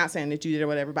not saying that you did or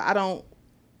whatever, but I don't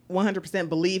 100%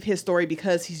 believe his story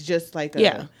because he's just like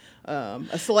a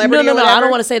celebrity. No. I don't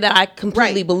want to say that I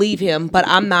completely believe him, but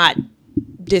I'm not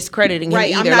discrediting him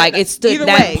either.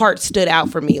 Like, part stood out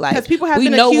for me. Like, because people have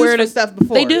been accused for stuff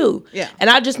before. They do. Yeah. And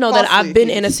I just know that I've been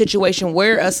in a situation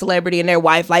where a celebrity and their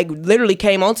wife like literally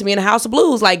came on to me in a House of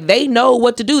Blues. Like, they know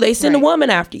what to do. They send a woman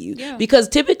after you. Yeah. Because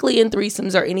typically in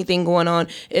threesomes or anything going on,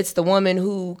 it's the woman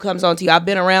who comes on to you. I've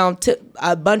been around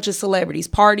a bunch of celebrities,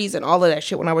 parties, and all of that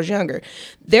shit when I was younger.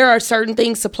 There are certain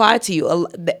things supplied to you.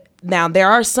 Now, there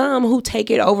are some who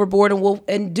take it overboard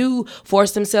and do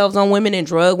force themselves on women and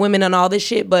drug women and all this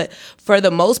shit. But for the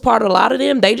most part, a lot of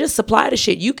them, they just supply the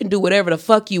shit. You can do whatever the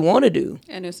fuck you want to do.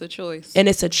 And it's a choice. I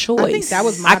think that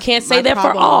was I can't say that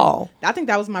for all. I think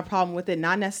that was my problem with it.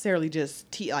 Not necessarily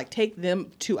just take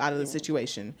them two out of the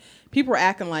situation. People are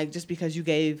acting like just because you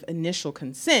gave initial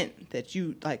consent that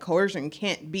you, like, coercion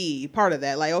can't be part of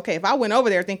that. Like, okay, if I went over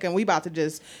there thinking we about to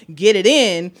just get it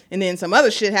in and then some other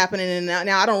shit happening and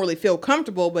now I don't really feel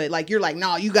comfortable, but like, you're like,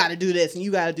 no, you got to do this and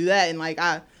you got to do that. And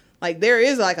like there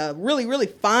is like a really, really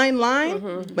fine line,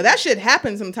 but that shit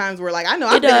happens sometimes where, like, I know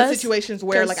I've been in situations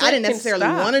where like I didn't necessarily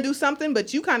want to do something,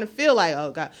 but you kind of feel like,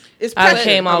 oh God, it's pressure. I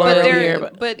came all over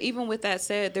here. But even with that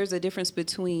said, there's a difference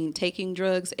between taking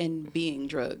drugs and being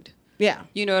drugged. Yeah.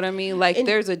 You know what I mean? Like, and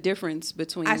there's a difference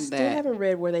between that. I still haven't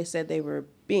read where they said they were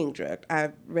being drugged. I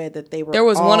read that they were There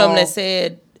was one of them that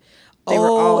said,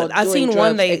 I seen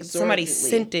one, somebody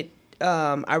sent it.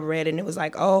 I read and it was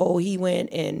like, oh, he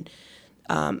went and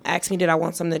asked me, did I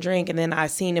want something to drink? And then I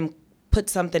seen him put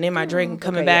something in my drink and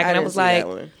coming back. And I was like,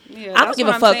 I don't give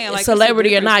a fuck, like,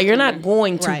 celebrity or not. You're not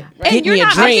going to get me a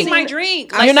drink. My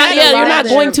drink. Like, you're not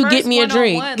going to get me a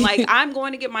drink. Like, I'm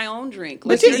going to get my own drink.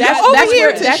 But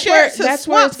that's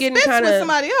where it's getting kind of with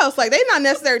somebody else. Like, they're not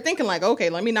necessarily thinking like, okay,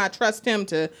 let me not trust him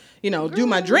to, you know, do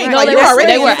my drink. No, like,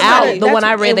 they were out. The one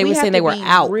I read, they were saying they were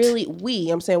out.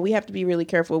 I'm saying we have to be really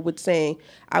careful with saying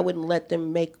I wouldn't let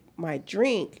them make my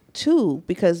drink too,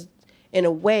 because in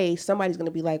a way somebody's going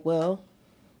to be like, well,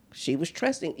 she was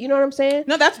trusting. You know what I'm saying?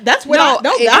 No, that's what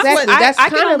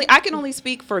I can only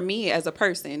speak for me as a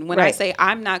person when I say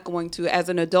I'm not going to, as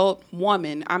an adult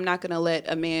woman, I'm not going to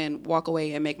let a man walk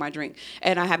away and make my drink.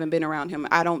 And I haven't been around him.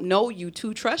 I don't know you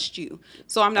to trust you.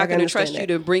 So I'm not going to trust you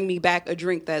to bring me back a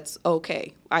drink that's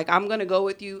okay. Like, I'm gonna go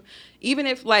with you, even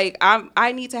if like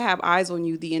I need to have eyes on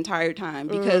you the entire time,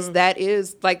 because that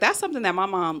is like that's something that my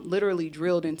mom literally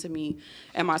drilled into me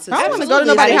and my sister. I don't want to go to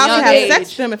nobody's house and have sex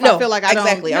with them if I feel like I don't.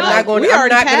 Exactly. I'm No, not going. we I'm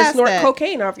already not going to passed snort that.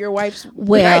 cocaine off your wife's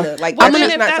Well, vagina. Like, I that's mean,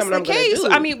 just if not that's something the I'm gonna case, do.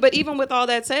 I mean, but even with all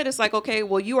that said, it's like, okay,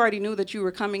 well, you already knew that you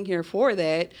were coming here for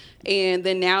that, and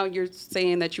then now you're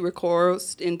saying that you were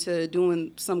coerced into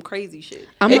doing some crazy shit.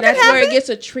 I'm And that's where it gets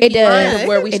a tricky It does. line of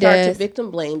where we It start to does.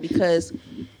 victim blame, because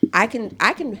I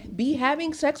can be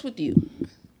having sex with you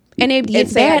and it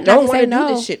gets say, I bad. don't not to wanna say do no,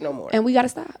 this shit no more. and we gotta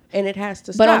stop. and it has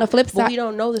to stop. But on the flip But side- we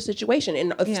don't know the situation.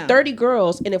 And if Yeah. 30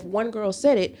 girls, and if one girl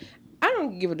said it, I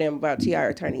don't give a damn about T.I.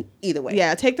 or Tiny either way.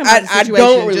 Yeah, take them out of the I situation,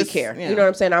 don't really just- care. yeah. You know what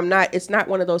I'm saying? I'm not. It's not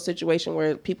one of those situations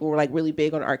where people were like really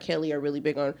big on R. Kelly or really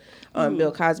big on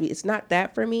Bill Cosby. It's not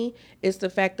that for me. It's the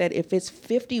fact that if it's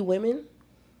 50 women,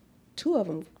 2 of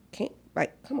them can't.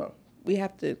 Like, come on, we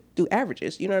have to do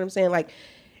averages. You know what I'm saying? Like,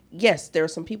 yes, there are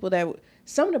some people that.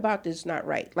 Something about this is not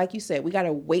right. Like you said, we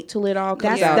gotta wait till it all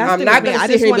comes out. that's I'm the not thing. gonna I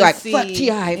sit just here and be wanna like, see- "Fuck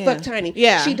T.I., yeah. fuck Tiny."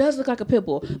 Yeah. She does look like a pit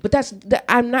bull, but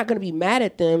I'm not gonna be mad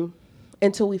at them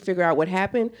until we figure out what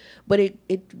happened. But it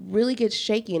really gets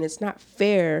shaky, and it's not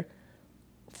fair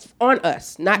on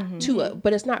us, not to us.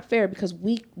 But it's not fair because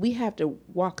we have to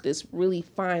walk this really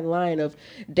fine line of,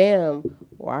 damn,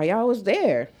 why y'all was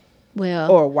there,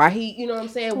 Well, or why he, you know what I'm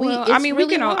saying? Well, It's I mean, really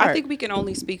we can. I hard. think we can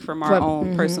only speak from our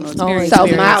own personal Only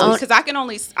experience. So my own- because I can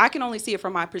only see it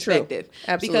from my perspective because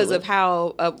Absolutely. of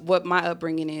how what my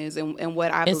upbringing is and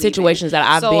what I In believe situations that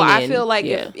I've so been I in, feel like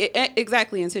yeah.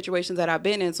 exactly in situations that I've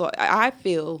been in. So I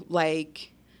feel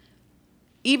like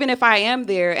even if I am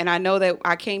there and I know that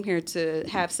I came here to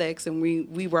have sex and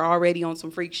we were already on some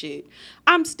freak shit,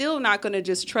 I'm still not gonna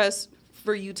just trust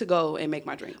for you to go and make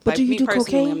my drink. But like, do you me do personally,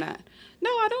 cocaine? I'm not. No,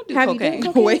 I don't do Have cocaine. you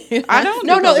done cocaine? Wait. I don't.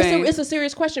 No, do no, cocaine. it's a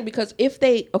serious question, because if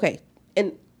they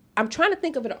and I'm trying to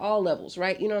think of it at all levels,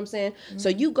 right? You know what I'm saying? So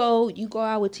you go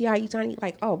out with T.I., Tiny,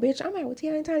 like, oh, bitch, I'm out with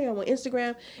T.I. and Tiny. I'm on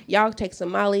Instagram. Y'all take some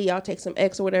Molly, y'all take some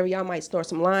X or whatever. Y'all might snort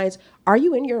some lines. Are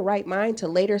you in your right mind to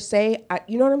later say,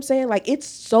 you know what I'm saying? Like, it's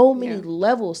so many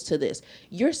levels to this.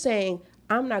 You're saying,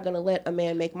 I'm not going to let a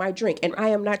man make my drink. And I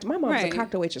am not. My mom's Right. a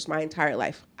cocktail waitress my entire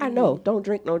life. I know, don't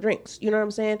drink no drinks. You know what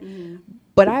I'm saying?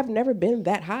 But I've never been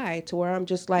that high to where I'm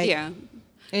just like, Yeah.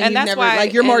 And, And you that's never, why-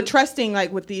 like, you're more and- trusting,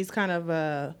 like, with these kind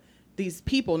of these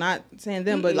people, not saying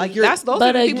them, but like you're. That's those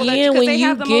But are the people that again, because when they you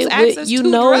have the get most with- access you to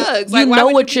know- drugs. you Like, why know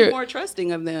would what you be you're- more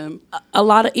trusting of them? a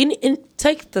lot of and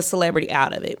take the celebrity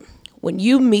out of it. When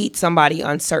you meet somebody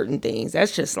on certain things,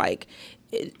 that's just like,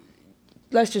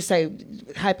 let's just say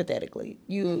hypothetically,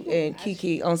 you and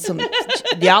Kiki on some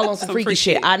y'all on some freaky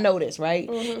shit. I know this, right?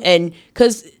 And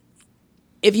because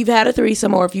if you've had a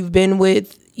threesome or if you've been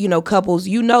with couples,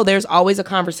 there's always a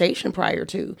conversation prior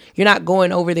to. You're not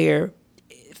going over there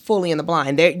fully in the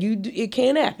blind. It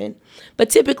can happen, but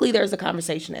typically there's a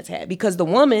conversation that's had because the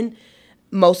woman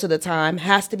most of the time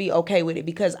has to be okay with it,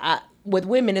 because with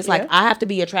women it's like I have to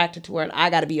be attracted to her and I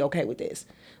got to be okay with this.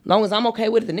 As long as I'm okay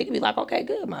with it, the nigga be like, okay,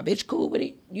 good, my bitch cool with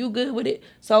it, you good with it.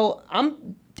 So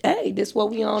this what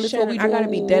we on, this what we Shannon, doing. I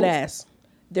gotta be dead ass.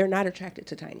 They're not attracted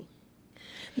to Tiny.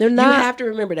 They're You not. have to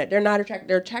remember that they're not attracted.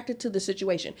 They're attracted to the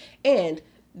situation, and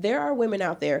there are women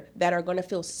out there that are going to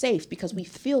feel safe because we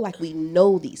feel like we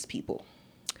know these people.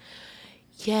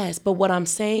 Yes, but what I'm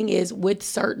saying is with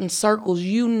certain circles,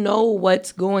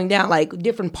 what's going down, like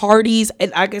different parties.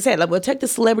 And like I said, like, we'll take the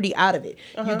celebrity out of it.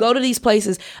 You go to these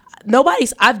places.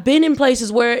 I've been in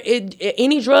places where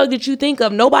any drug that you think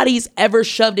of, nobody's ever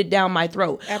shoved it down my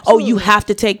throat. Absolutely. Oh, you have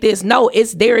to take this. No,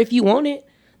 it's there if you want it.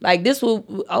 Like this will,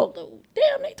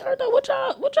 damn, they turned up. What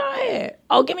y'all had?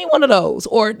 Oh, give me one of those.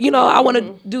 Or, I want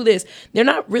to do this. They're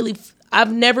not really,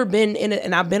 I've never been in it,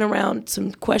 and I've been around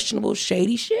some questionable,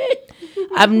 shady shit.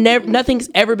 Nothing's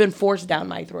ever been forced down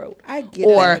my throat. I get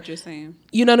or, What you're saying?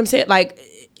 you know what I'm saying? Like,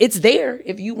 it's there.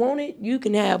 If you want it, you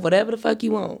can have whatever the fuck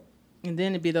you want. And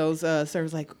then it'd be those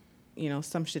servers like,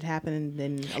 some shit happen and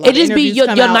then a lot It of just be interviews your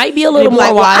come your out, night be a and little they more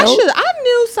be like, wild. Well, I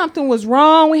knew something was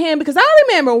wrong with him because I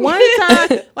remember one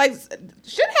time, like,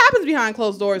 shit happens behind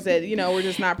closed doors that we're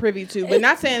just not privy to. But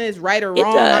not saying it's right or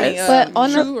wrong, I mean, does. But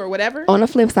on true or whatever. On the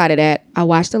flip side of that, I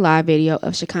watched a live video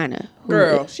of Shekinah.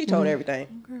 Girl, she told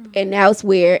everything. And that's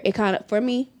where it kind of, for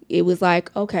me, it was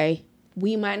like, okay,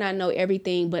 we might not know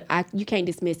everything, but you can't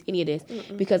dismiss any of this.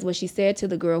 Because what she said to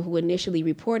the girl who initially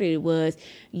reported it was,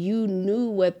 you knew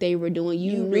what they were doing.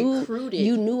 You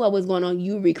knew what was going on.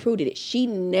 You recruited it. She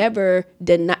never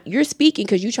denied. You're speaking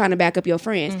because you're trying to back up your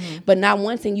friends. But not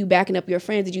once in you backing up your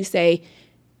friends did you say,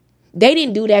 They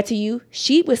didn't do that to you.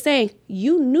 She was saying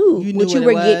you knew what you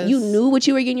were getting. You knew what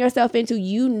you were getting yourself into.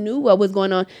 You knew what was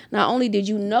going on. Not only did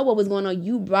you know what was going on,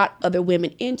 you brought other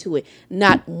women into it.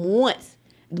 Not once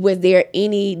was there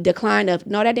any decline of,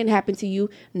 no, that didn't happen to you.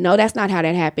 No, that's not how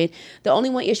that happened. The only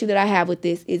one issue that I have with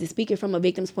this is, speaking from a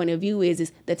victim's point of view,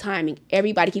 is the timing.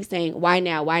 Everybody keeps saying, why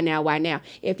now, why now, why now?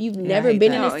 If you've never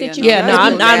been in a situation,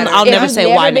 I'll never say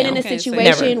why now. If you've never been in a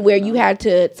situation where you had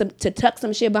to tuck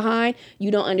some shit behind, you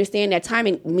don't understand that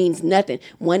timing means nothing.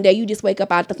 One day you just wake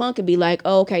up out the funk and be like,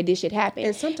 oh, okay, this shit happened.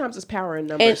 And sometimes it's power in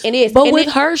numbers. And it's, but and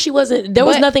with her, she wasn't. There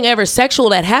was nothing ever sexual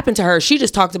that happened to her. She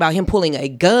just talked about him pulling a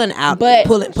gun out,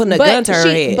 putting a gun to her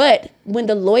head. But when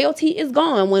the loyalty is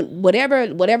gone, when whatever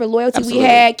loyalty we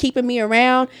had keeping me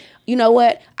around, you know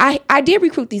what? I did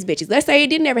recruit these bitches. Let's say it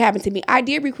didn't ever happen to me. I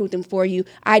did recruit them for you.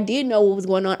 I did know what was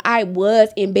going on. I was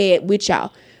in bed with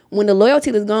y'all. When the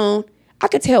loyalty was gone, I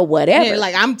could tell whatever. Yeah,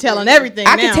 like I'm telling everything.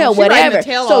 I could tell whatever.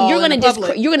 So you're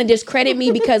gonna discredit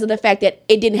me because of the fact that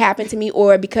it didn't happen to me,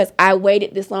 or because I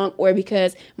waited this long, or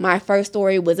because my first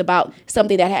story was about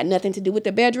something that had nothing to do with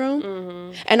the bedroom.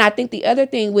 Mm-hmm. And I think the other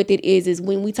thing with it is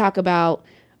when we talk about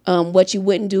what you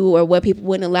wouldn't do or what people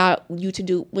wouldn't allow you to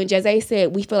do. When Jazay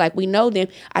said we feel like we know them,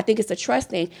 I think it's a trust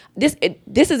thing. This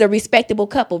is a respectable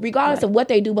couple, regardless of what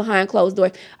they do behind closed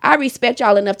doors. I respect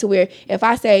y'all enough to where if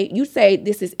you say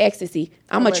this is ecstasy,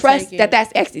 I'm gonna trust that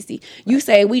that's ecstasy. You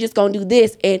say we just gonna do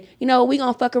this, and we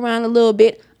gonna fuck around a little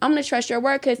bit. I'm gonna trust your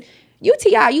word because. You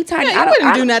tiny. Yeah, you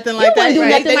wouldn't do nothing like that. Do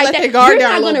nothing like that. You're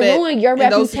not going to ruin your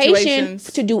reputation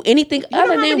to do anything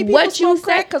other than what you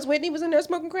say. Because Whitney was in there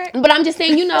smoking crack. But I'm just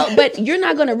saying, but you're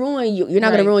not going to ruin you. You're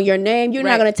not going to ruin your name. You're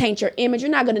not going to taint your image. You're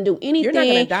not going to do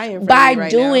anything by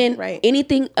doing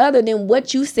anything other than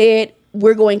what you said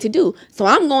we're going to do. So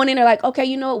I'm going in there like,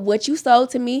 okay, what you sold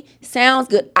to me sounds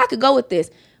good. I could go with this.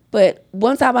 But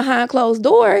once I'm behind closed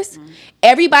doors,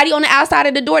 everybody on the outside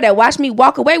of the door that watched me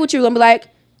walk away with you going to be like,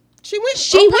 She went.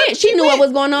 She knew what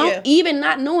was going on, even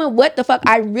not knowing what the fuck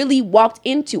I really walked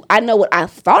into. I know what I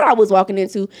thought I was walking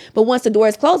into, but once the door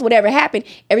is closed, whatever happened,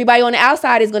 everybody on the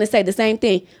outside is going to say the same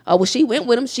thing. Oh, well, she went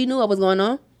with him. She knew what was going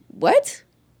on. What?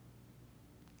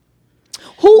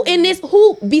 Who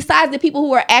besides the people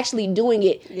who are actually doing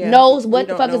it knows what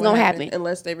the fuck is going to happen?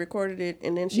 Unless they recorded it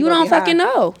and then you don't fucking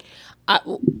know.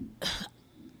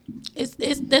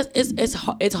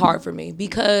 It's hard for me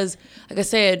because, like I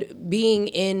said, being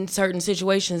in certain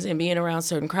situations and being around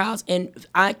certain crowds, and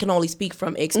I can only speak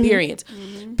from experience.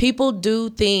 Mm-hmm. People do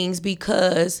things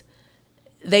because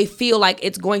they feel like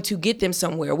it's going to get them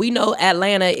somewhere. We know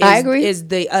Atlanta is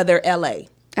the other LA.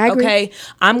 I agree. Okay,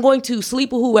 I'm going to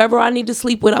sleep with whoever I need to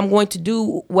sleep with. I'm going to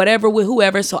do whatever with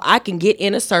whoever so I can get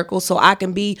in a circle, so I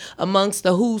can be amongst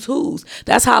the who's.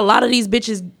 That's how a lot of these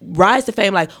bitches rise to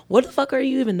fame. Like, what the fuck are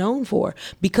you even known for?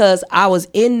 Because I was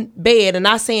in bed, and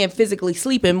not saying physically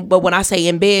sleeping, but when I say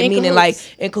in bed, meaning like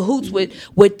in cahoots with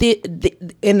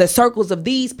in the circles of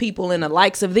these people and the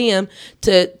likes of them,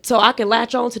 so I can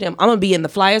latch on to them. I'm gonna be in the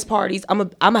flyers parties. I'm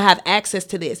gonna have access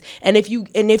to this, and if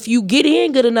you get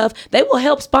in good enough, they will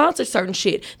help sponsor certain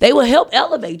shit. They will help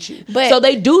elevate you. So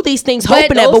they do these things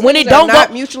hoping that, but when it don't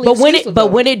go,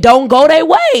 when it don't go their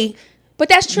way. But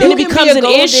that's true. Then it becomes an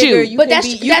issue. But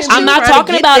that's true. I'm not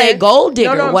talking about a gold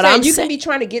digger. No, what I'm saying, you saying, can be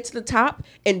trying to get to the top,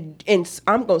 and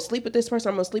I'm gonna sleep with this person.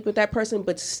 I'm gonna sleep with that person.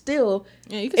 But still,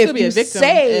 you can still be a victim.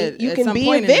 You can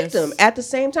be a victim at the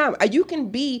same time. You can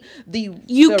be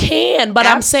but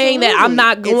I'm saying that I'm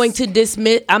not going to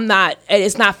dismiss. I'm not.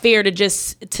 It's not fair to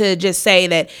just say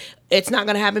that it's not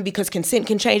going to happen because consent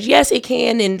can change. Yes, it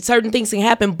can, and certain things can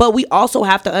happen, but we also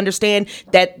have to understand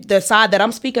that the side that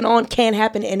I'm speaking on can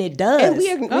happen, and it does. And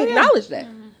we acknowledge that.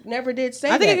 Never did say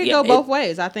that. I think it could go both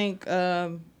ways. I think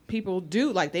people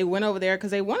do, like, they went over there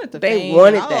because they wanted the fame. They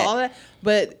wanted all that.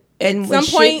 But and some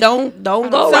point don't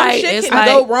go right. Shit can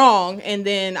go wrong, and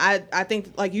then I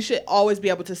think like you should always be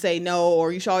able to say no,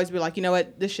 or you should always be like, you know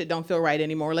what, this shit don't feel right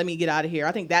anymore. Let me get out of here.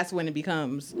 I think that's when it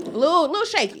becomes a little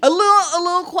shaky, a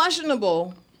little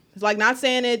questionable. It's like not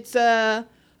saying it's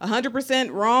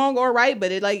 100% wrong or right,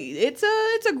 but it's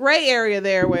a gray area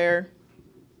there where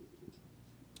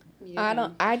I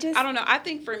don't know. I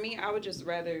think for me, I would just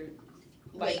rather.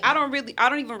 Like, I don't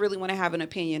even really want to have an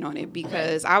opinion on it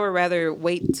because I would rather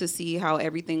wait to see how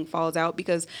everything falls out,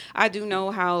 because I do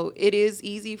know how it is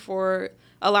easy for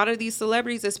a lot of these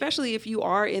celebrities, especially if you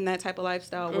are in that type of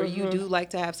lifestyle where you do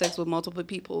like to have sex with multiple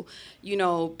people.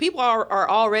 People are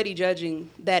already judging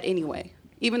that anyway.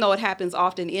 even though it happens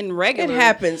often in regular. It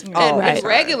happens all Right. in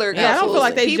regular. Yeah, I don't couples, feel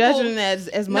like they people- judging it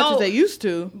as much as they used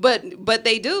to. But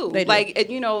they do. They do. Like,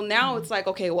 and, now it's like,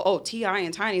 okay, well, T.I.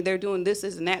 and Tiny, they're doing this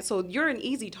and that. So you're an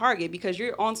easy target because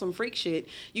you're on some freak shit.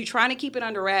 You trying to keep it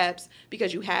under wraps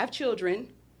because you have children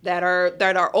that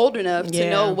are old enough to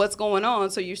know what's going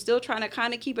on. So you're still trying to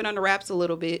kind of keep it under wraps a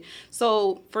little bit.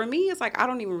 So for me, it's like I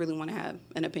don't even really want to have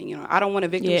an opinion on it. I don't want to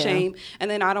victim shame, and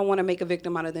then I don't want to make a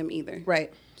victim out of them either.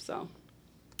 Right. So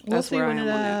We'll that's see where I when am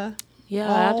it. on that.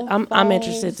 Yeah, all I'm falls.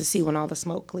 interested to see when all the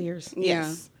smoke clears. Yeah.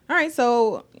 Yes. All right.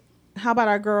 So, how about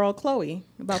our girl Chloe?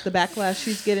 About the backlash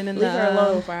she's getting in Leave the. her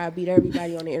alone before I beat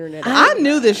everybody on the internet. I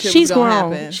knew this shit She's was gonna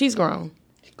grown. happen. She's grown.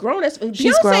 grown as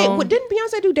She's Beyonce. grown. Didn't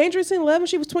Beyonce do Dangerous in Love when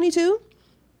she was 22?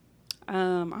 I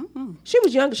don't know. She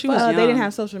was young. She was They young. didn't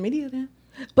have social media then.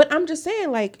 But I'm just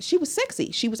saying, like, she was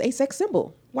sexy. She was a sex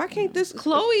symbol. Why can't this?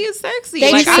 Chloe is sexy. They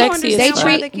Like, I don't sexy as they understand fuck.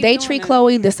 why treat keep they doing treat that.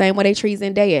 Chloe the same way they treat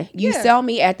Zendaya. You Yeah. sell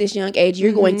me at this young age,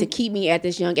 you're going to keep me at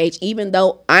this young age, even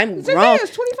though I'm grown. Zendaya's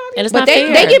 25 And years it's But not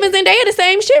they fair. giving Zendaya the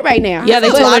same shit right now. Yeah, they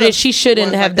There's a told her lot that of she shouldn't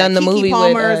ones have like done that. the Keke movie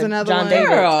Palmer with is another John one. David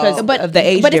because Girl. of the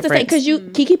age but it's the difference. same because you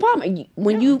Keke Palmer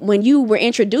when you were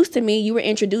introduced to me, you were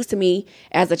introduced to me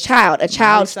as a child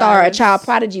star, a Cyrus. child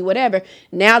prodigy, whatever.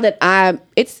 Now that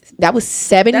that was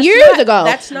 7 That's years not- ago.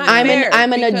 that's not I'm fair,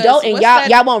 I'm an because adult, and what's y'all that-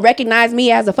 y'all won't recognize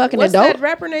me as a fucking What's adult. that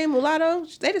rapper named Mulatto?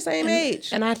 They the same age.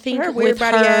 And I think her weird with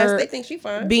body her ass, they think she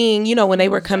fine. being, when they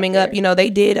were coming up, they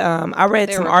did, I read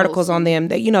They some were articles on wholesome.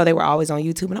 them that, they were always on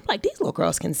YouTube. And I'm like, these little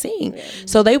girls can sing.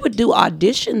 So they would do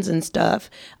auditions and stuff,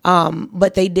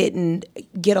 but they didn't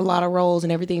get a lot of roles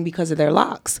and everything because of their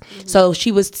locks. So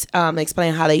she was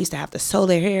explaining how they used to have to sew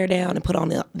their hair down and put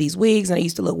on these wigs, and they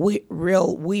used to look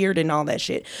real weird and all that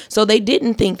shit. So they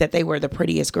didn't think that they were the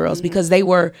prettiest girls because they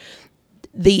were...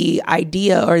 the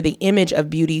idea or the image of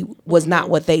beauty was not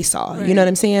what they saw. You know what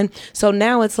I'm saying? So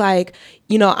now it's like,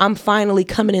 I'm finally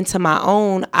coming into my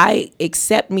own. I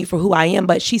accept me for who I am,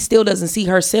 but she still doesn't see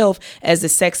herself as a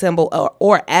sex symbol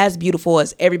or as beautiful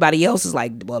as everybody else is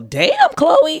like, well, damn,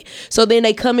 Chloe. So then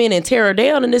they come in and tear her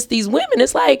down, and it's these women.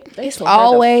 It's like, It's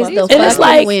always the and it's fucking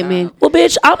like, women. well,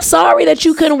 bitch, I'm sorry that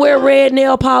you couldn't wear red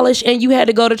nail polish and you had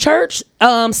to go to church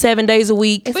 7 days a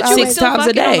week, But you 6 was still times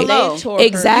a fucking on day. the low. They tore her.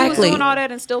 You was Exactly. doing all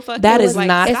that and still fucking. That is like,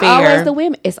 not It's fair. always the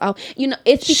women. It's all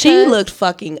it's because She looked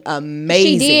fucking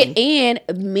amazing. She did, and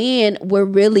men were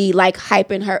really like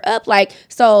hyping her up. Like,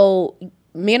 so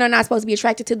men are not supposed to be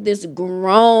attracted to this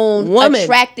grown, Woman.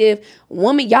 attractive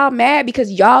woman. Y'all mad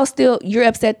because you're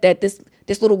upset that this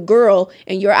little girl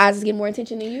in your eyes is getting more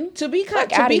attention than you. To be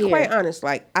Fuck outta here. quite honest,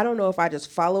 like, I don't know if I just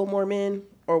follow more men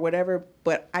or whatever,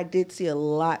 but I did see a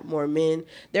lot more men.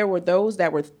 There were those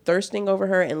that were thirsting over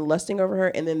her and lusting over her,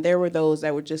 and then there were those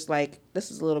that were just like,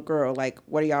 this is a little girl, like,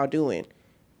 what are y'all doing?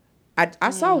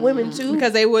 I saw women too,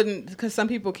 Because some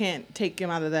people can't take him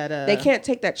out of that. they can't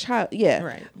take that child. Yeah,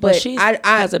 Right. But she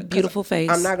has a beautiful face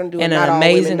I'm not going to do and a an not all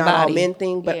amazing women, not all body. men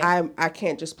thing, but Yeah. I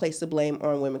can't just place the blame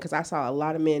on women because I saw a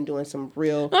lot of men doing some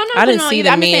real. No, I didn't see the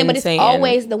I'm just saying, men but it's saying-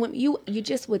 always the women. You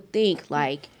just would think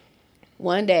like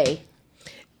one day.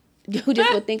 You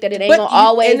just would think that it ain't gonna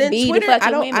always be Twitter, the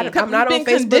fucking women. I'm not on You've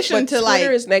been Facebook, conditioned but to like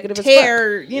Twitter is negative as fuck.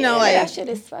 tear. that shit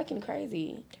is fucking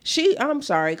crazy. I'm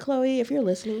sorry, Chloe, if you're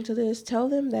listening to this, tell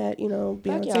them that, Beyonce's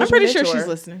y'all. I'm your pretty sure mentor. she's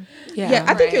listening. Yeah,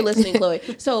 I think you're listening, Chloe.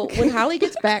 So when Holly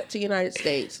gets back to United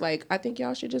States, like, I think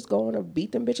y'all should just go on a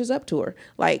beat them bitches up tour.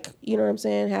 Like, you know what I'm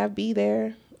saying? Have be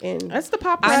there and That's the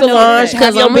pop. Solange, Because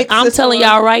have your big I'm sister telling on.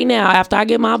 y'all right now, after I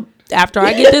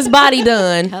get this body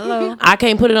done, I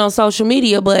can't put it on social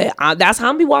media, but that's how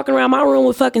I'm be walking around my room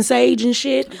with fucking sage and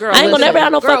shit. Girl, I ain't gonna listen. never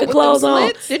have no Girl, fucking with clothes them on.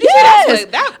 slits? Did you see that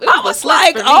slit? That- it was I the was slits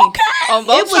like, for me. okay. On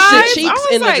both It was the sides, cheeks I was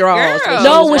in the like, drawers. girl.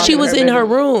 No, when walking she in was her in her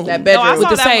bedroom. room. That bedroom. No, I with saw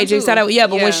the that one sage, you too. saw that. Yeah,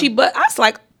 but when Yeah. I was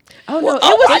like, Oh no, well, it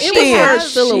was okay. it was her She-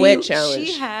 silhouette challenge.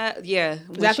 She had, yeah.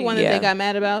 That's the one that Yeah. they got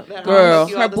mad about. Girl,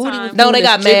 You her all the booty time. was no, they doing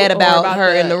got this mad jiggle about about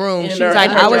her the- in the room. in She her- was like,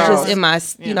 in I her was drawers. just in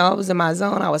my, I was in my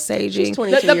zone. I was saging. She's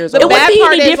 22 years the old. It bad wouldn't be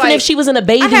part any is, different like, if she was in a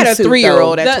bathing I had a suit,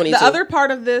 3-year-old though. at 22. The other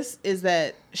part of this is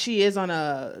that she is on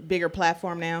a bigger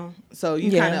platform now, so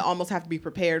you Yeah. kind of almost have to be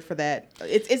prepared for that.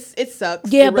 It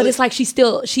sucks. Yeah, It but really- it's like she's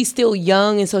still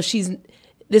young, and so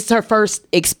this is her first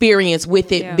experience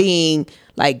with it Yeah. being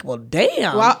Like, well,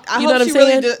 damn. Well, I you know hope what she I'm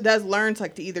saying? really does learn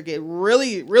to either get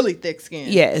really, really thick skin.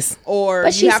 Yes. Or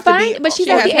But you she's have fine. to be. But she's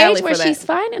she at has the Halle age where for that. she's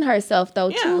finding herself, though,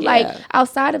 Yeah. too. Yeah. Like,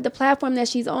 outside of the platform that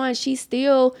she's on, she's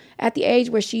still at the age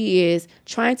where she is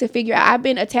trying to figure out. I've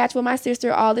been attached with my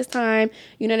sister all this time.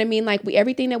 You know what I mean? Like,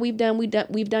 everything that we've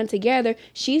done together.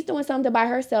 She's doing something by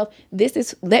herself. This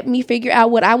is let me figure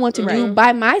out what I want to do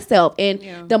by myself. And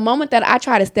the moment that I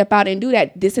try to step out and do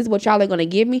that, this is what y'all are going to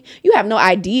give me. You have no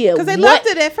idea. Because they what- loved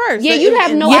it at first. Yeah, They- you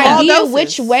have in no small idea doses.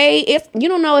 which way it's. You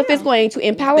don't know if it's going to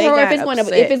empower They her, or if got it's going to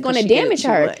upset if it's going to because she did damage too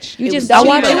her. much. You It just was don't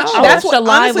too even much. know. That's watched a what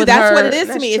live honestly. with That's her. what it is to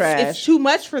That's me. trash. It's too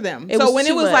much for them. It So was when it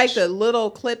too was much. like the little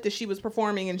clip that she was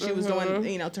performing and she was doing,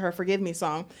 to her "Forgive Me"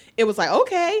 song, it was like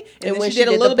okay. And then when she she did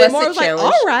a did little the bit more. It Busted was like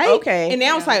challenge, all right, okay. And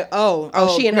now it's like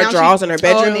oh, she in her now drawers in her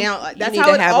bedroom. now You that's need how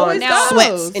to it have always on goes.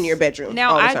 sweats in your bedroom.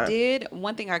 Now all the I time. did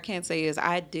one thing I can say is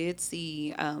I did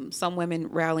see some women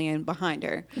rallying behind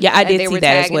her. Yeah, I And did they see were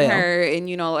that as tagging well. her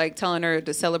and like telling her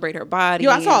to celebrate her body.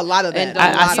 Yo, I saw a lot of that. And,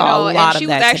 I saw a lot and of she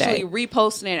that was actually today.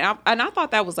 reposting it, and I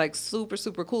thought that was like super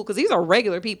super cool because these are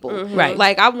regular people, Right.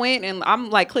 Like I went and I'm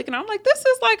like clicking, I'm like, this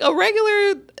is like a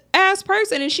regular ass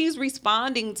person, and she's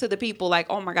responding to the people like,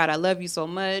 oh my god, I love you so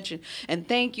much, and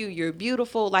thank you, you're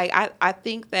beautiful. Like I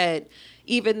think that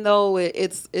even though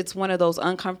it's one of those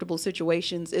uncomfortable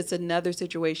situations, it's another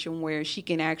situation where she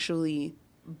can actually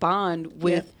bond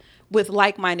with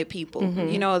like-minded people,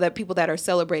 that people that are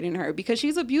celebrating her because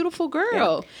she's a beautiful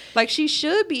girl. Like she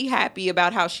should be happy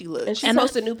about how she looks. And she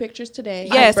posted new pictures today.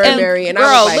 Yes, of Burberry, and girl,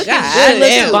 I was like, looking God, good.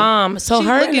 Looking Ew. bomb. So She's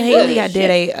her and looking Haley, good. I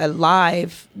did a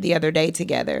live the other day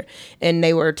together, and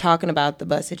they were talking about the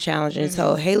Busted Challenge. And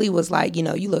so Haley was like, you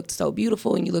looked so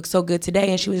beautiful and you look so good today.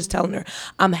 And she was just telling her,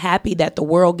 I'm happy that the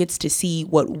world gets to see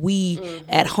what we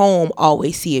at home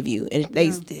always see of you.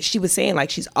 And she was saying like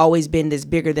she's always been this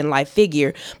bigger than life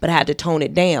figure, but I had to tone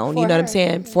it down. You know what I'm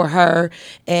saying? For her,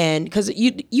 and because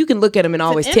you can look at them and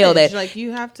always tell Image, that like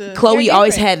you have to. Chloe you're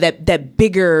always different. had that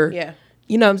bigger,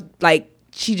 Yeah. like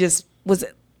she just was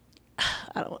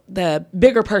the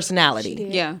bigger personality.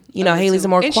 Yeah. Haley's a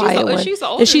more And she's quiet the- one. she's the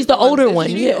And she's the older older one. one.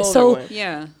 She's the Yeah. older So one.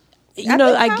 Yeah.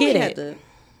 I get it.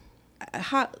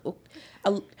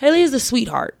 Haley is the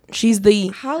sweetheart. She's the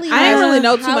Holly, I didn't really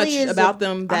know too Holly much is about the-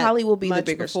 them. That Holly will be the much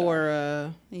bigger before.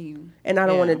 and I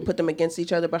don't want Yeah. to put them against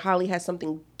each other, but Holly has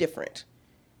something different.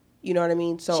 You know what I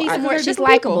mean? So she's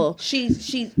likable.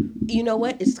 She's you know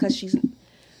what? It's because she's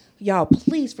y'all.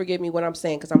 Please forgive me what I'm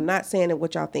saying because I'm not saying it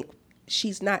what y'all think.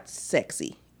 She's not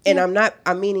sexy, and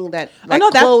I'm meaning that like no,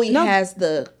 that's- Chloe no. has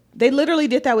the They literally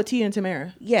did that with Tia and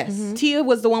Tamara. yes. Tia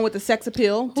was the one with the sex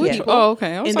appeal. To Yeah. people. Oh,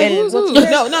 okay. I was And like, then who's who?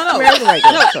 no. Tamara's the right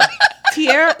girl, so.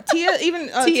 Tia even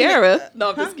Tiara. No,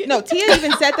 I'm just kidding. No, Tia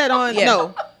even said that on Yeah.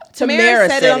 no. Tamara Tamara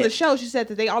said it said on it. the show. She said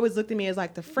that they always looked at me as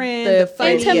like the friend, The the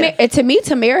friend, funny. yeah. And to me,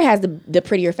 Tamara has the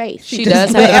prettier face. she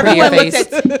does But have a prettier everyone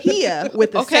face. looked at Tia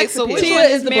with the Okay, sex so appeal. which Tia one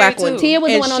is the married black one. to? Tia was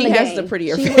the And one on she the has game. the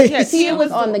prettier She face. was, Tia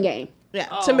was on the game. Yeah,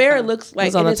 Oh, Tamara okay. looks like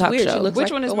Was on and the it's talk weird. show. She looks Which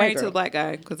like one is a white married girl. to the black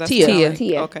guy? Because that's Tia.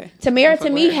 Tia. Okay. Tamara to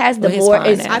me has the Well, he's more fine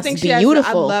is now. I think she beautiful.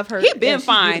 has. I love her. He been Yeah, she's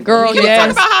fine. Girl, Can we yes.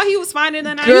 talk about how he was fine in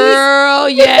the 90s? Girl,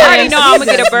 yes. I already know I'm gonna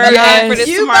get a bird Yes. for this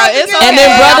You tomorrow. about to It's get- okay. And then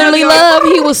I'm Brotherly gonna go-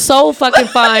 Love, he was so fucking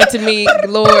fine to me.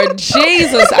 Lord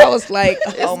Jesus, I was like,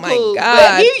 oh my Cool. But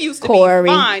God. he used to Corey. be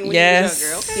fine when Yes.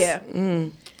 he was younger. Okay. Yeah.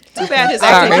 Too bad his I'll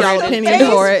Sorry. take acting y'all career opinion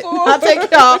didn't for it. I'll take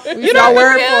y'all. You know y'all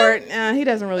word him? for it. He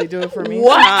doesn't really do it for me.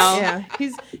 What? Yeah,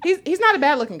 he's not a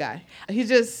bad looking guy. He's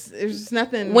just there's just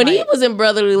nothing. When he like, was in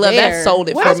Brotherly Love, there. that sold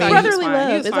it What's for me. Brotherly fine. Love?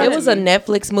 He was Is fine. that- It was a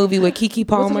Netflix movie with Keke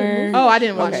Palmer. Oh, I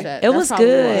didn't watch Okay. that. It That's was probably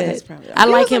good. why. That's probably I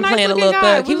why. like was a him nice playing a looking little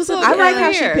guy. thug. He We was was a I looking like at how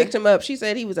her she hair. picked him up. She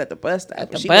said he was at the bus stop.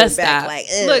 At the She bus went back stop. like,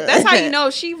 Look, that's how you know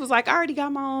she was like, I already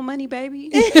got my own money, baby.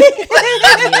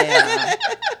 Yeah.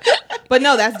 But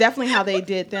no, that's definitely how they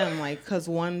did them. Like, cause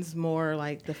one's more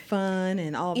like the fun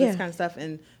and all of this Yeah. kind of stuff,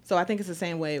 and so I think it's the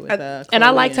same way with. And I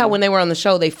Chloe liked how and- when they were on the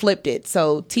show, they flipped it.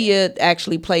 So Tia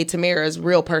actually played Tamara's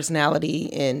real personality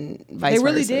and vice They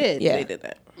really versa. did. Yeah. they did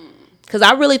that. Because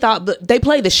I really thought they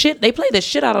played the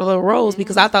shit out of the roles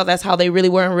because I thought that's how they really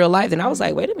were in real life. And I was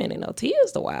like, wait a minute, no,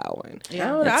 Tia's the wild one. I don't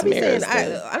know. And I be saying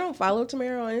Tamara's I don't follow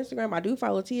Tamara on Instagram. I do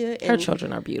follow Tia. her And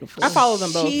children are beautiful. I follow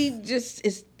them both. She just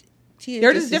is. Tia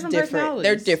They're just just is different They're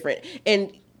personalities. different,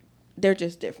 and they're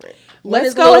just different. One Let's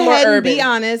is a go little more ahead and urban. be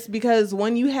honest, because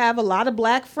when you have a lot of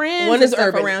black friends One and is stuff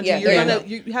urban. around Yeah, you, you're there you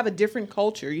gonna you have a different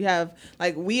culture. You have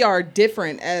like we are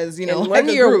different as And like when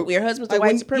a your group. husband's a Like,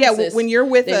 white when, yeah, supremacist, when you're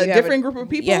with then a you have a- different group of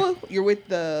people, yeah. you're with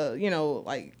the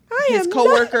like I his am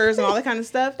coworkers and all that kind of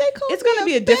stuff. call It's me gonna a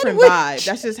be a different sandwich. vibe.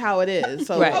 That's just how it is.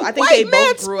 So Right. I think White they both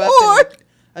man's grew up sport. in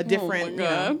a different.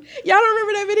 God. Y'all don't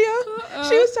remember that video?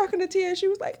 She was talking to Tia and she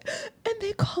was like, and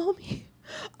they call me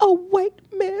a white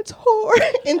man's whore.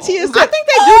 And Tia said, I think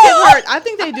they do get hard. I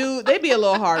think they do. They be a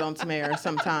little hard on Tamara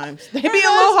sometimes. They be a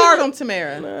little hard on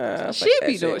Tamara. She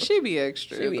be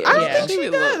extra. She be- I don't Yeah. think she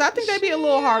does. I think they be a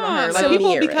little hard on her. Like So people,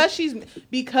 near it.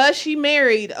 because she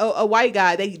married a white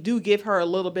guy, they do give her a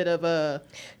little bit of a.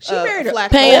 She married a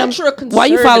flack. Pam, ultra-conservative why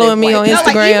you following me white on guy. No, like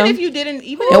Instagram? even if you didn't,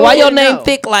 even if And you why your didn't name know.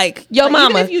 thick like your Like, mama?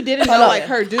 Even if you didn't know like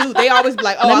her dude, they always be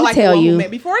like, "Oh, Let I me like tell the one you. who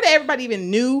made." Before everybody even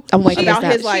knew I'm waking about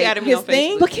this his up. like She added me his on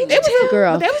thing. Facebook. But can They you was tell,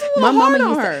 girl? They was a little My mama hard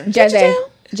on used her.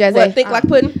 to, Jazzy, What, think like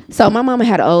pudding? So my mama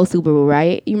had an old Subaru,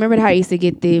 right? You remember how I used to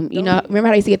get them? You know, remember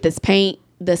how I used to get this paint,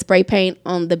 the spray paint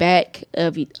on the back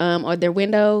of or their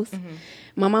windows?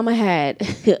 My mama had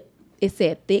it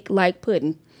said thick like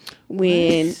pudding.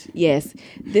 When yes,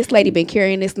 this lady been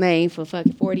carrying this name for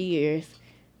fucking 40 years.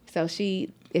 So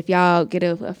she, if y'all get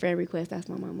a friend request, that's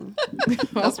my mama.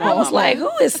 That's I was like, who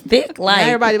is thick Now like?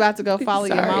 everybody about to go follow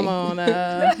your Sorry. mama on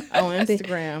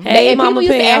Instagram. Hey, and Mama people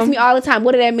used to Pam. ask me all the time,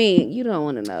 what did that mean? You don't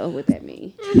want to know what that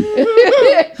means.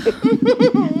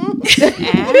 So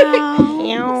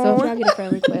if y'all get a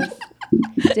friend request,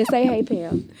 just say, hey,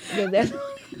 Pam. Because that's-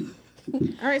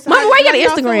 All right, so Mama, why you got an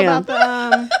how do y'all feel Instagram?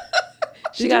 about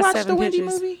the, She did got you watch 7 the Wendy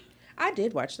pictures. movie? I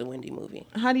did watch the Wendy movie.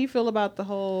 How do you feel about the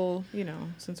whole,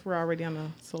 since we're already on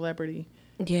a celebrity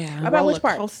Yeah. About which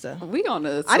part? coaster? We on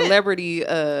a I didn't- celebrity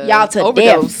Y'all to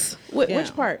overdose. Which Yeah.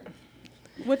 part?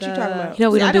 What you talking about? You know,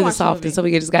 we See, I don't do didn't this watch the often, movie. so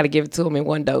we just got to give it to him in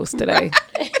one dose today.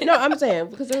 No, I'm saying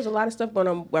because there was a lot of stuff going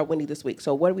on about Wendy this week.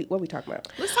 So what are we talking about?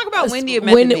 Let's talk about Wendy and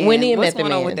Method Man. Wendy and What's Method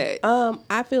going on Man. with that?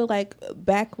 I feel like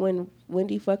back when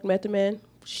Wendy fucked Method Man,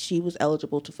 she was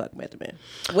eligible to fuck Method Man.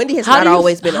 Wendy has not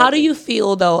always been. How do ugly. you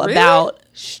feel though about?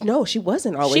 No, she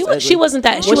wasn't always. She ugly. she wasn't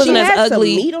that. She Well, wasn't as had some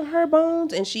ugly. meat on her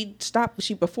bones, and she stopped.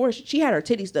 She had her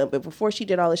titties done, but before she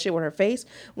did all this shit with her face,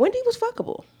 Wendy was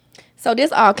fuckable. so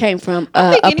this all came from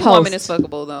I think a any post. woman is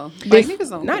fuckable though. Like niggas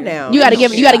don't Not care. now. You gotta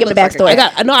give the backstory.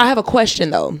 I have a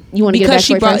question though. You wanna give because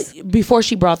she backstory brought first? before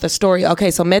she brought the story. Okay,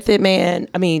 so Method Man.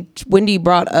 I mean, Wendy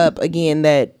brought up again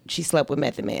that she slept with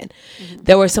Method Man.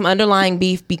 There was some underlying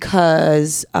beef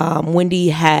because Wendy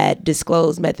had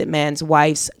disclosed Method Man's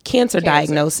wife's cancer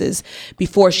diagnosis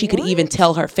before she could even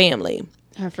tell her family.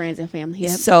 Her friends and family.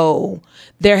 Yep. So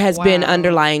there has been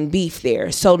underlying beef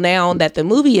there. So now that the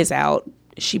movie is out,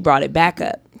 she brought it back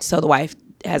up. So the wife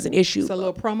has an issue. It's a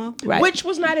little promo. Right. Which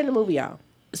was not in the movie, y'all.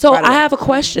 So By the I way. have a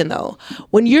question though.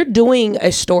 When you're doing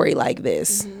a story like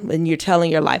this, and you're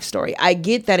telling your life story, I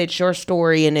get that it's your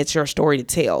story and it's your story to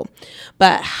tell.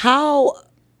 But how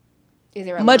Is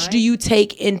there a much line? do you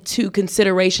take into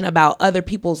consideration about other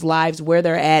people's lives, where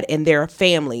they're at, and their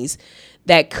families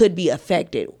that could be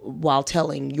affected while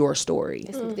telling your story?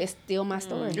 It's still my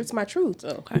story. It's my truth.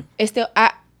 Okay. It's still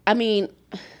I mean,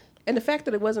 And the fact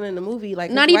that it wasn't in the movie,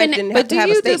 like Not his wife even- didn't But have to do have a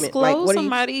you statement. Like, disclose what do you?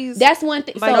 somebody's? that's one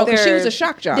thing. Like So Because she their- was a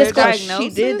shock job. their Because she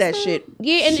diagnosis, did that though? shit.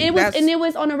 yeah, and it was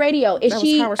That's- on the radio. Is That was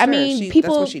she? Howard I Stern. mean,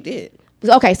 people. That's what she did.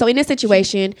 Okay, so in this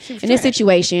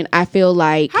situation, I feel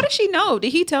like How did she know?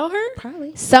 Did he tell her?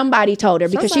 Probably. somebody told her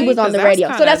because she was on the Because radio.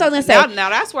 that's So that's what I kinda- was gonna say. Now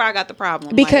that's where I got the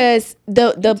problem. Because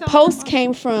the tell post her?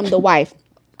 came from the wife.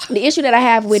 The issue that I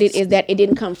have with it is that it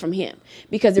didn't come from him,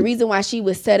 because the reason why she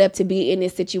was set up to be in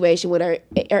this situation with her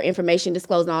information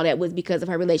disclosed and all that was because of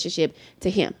her relationship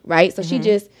to him, right? So she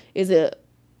just is a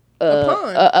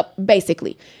pawn.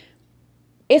 basically.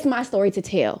 It's my story to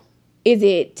tell. Is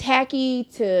it tacky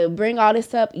to bring all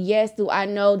this up? Yes. Do I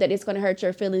know that it's going to hurt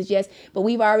your feelings? Yes. But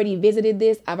we've already visited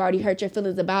this. I've already hurt your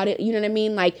feelings about it. You know what I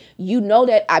mean? Like, you know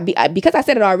that because I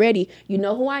said it already, you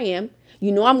know who I am.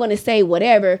 You know I'm going to say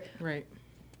whatever. Right.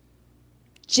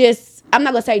 I'm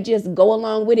not going to say just go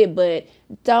along with it, but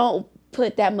don't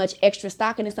put that much extra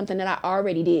stock into something that I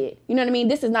already did. You know what I mean?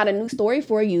 This is not a new story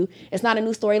for you. It's not a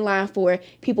new storyline for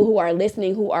people who are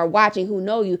listening, who are watching, who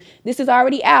know you. This is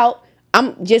already out.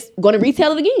 I'm just going to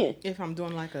retell it again. If I'm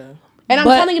doing like a And I'm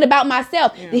telling it about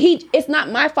myself. It's not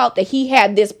my fault that he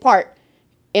had this part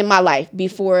in my life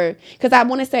before, because I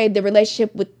want to say the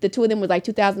relationship with the two of them was like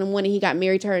 2001 and he got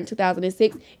married to her in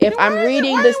 2006. If I'm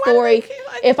reading the story,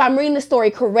 if I'm reading the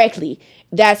story correctly,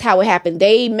 that's how it happened.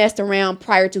 They messed around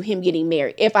prior to him getting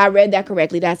married. If I read that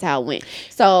correctly, that's how it went.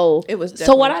 So It was.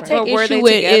 So what I definitely take But were issue they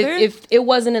with together? if it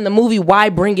wasn't in the movie, why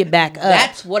bring it back up?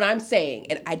 That's what I'm saying,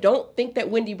 and I don't think that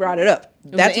Wendy brought it up.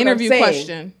 That's an what I'm interview saying.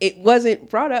 question. It wasn't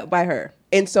brought up by her,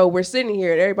 and so we're sitting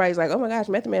here, and everybody's like, "Oh my gosh,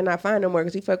 Method Man not fine no more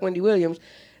because he fucked Wendy Williams."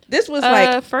 This was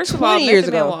like first of 20 all, years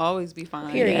Method Man will ago. always be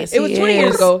fine. Period. Yes, It was he 20 years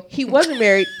is. ago. He wasn't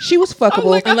married. She was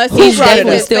fuckable. Unless Who he brought shaved it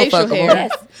up? his Still facial fuckable. hair.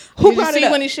 Yes. Who Did you brought it see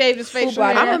up? when he shaved his facial brought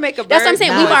it hair? up? I'm gonna make a bird. That's what I'm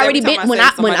saying. noise We've already every been time when say I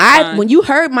somebody's fine. when you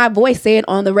heard my voice say it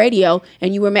on the radio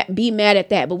and you were be mad at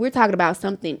that, but we're talking about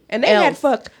something. And they else. had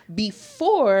fucked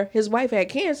before his wife had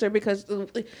cancer because.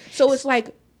 So it's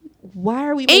like, why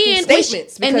are we making And when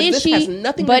statements? and then this she, has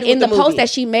nothing but to do in with the movie. post that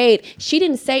she made, she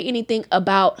didn't say anything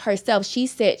about herself. She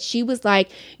said she was like,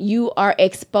 "You are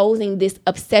exposing this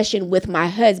obsession with my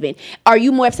husband. Are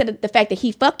you more upset at the fact that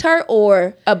he fucked her,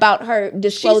 or about her She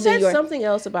disclosing said your?" something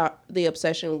else about the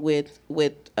obsession with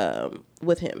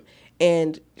him,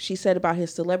 and she said about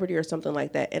his celebrity or something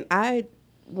like that. And I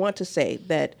want to say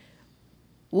that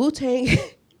Wu-Tang,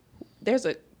 there's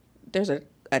a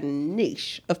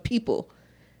niche of people.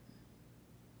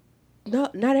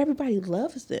 Not everybody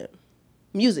loves them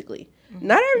musically.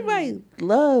 Not everybody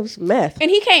loves meth. And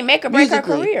he can't make or break her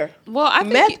Musically. career. Well, I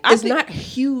think Meth I is think- not a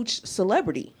huge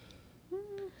celebrity.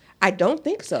 I don't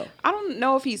think so. I don't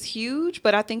know if he's huge,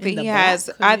 but I think that In the he black has.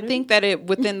 I community? think that it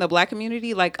within the black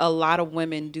community, like a lot of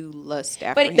women do lust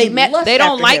after But him. they met- lust They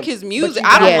don't after like him. his But music. you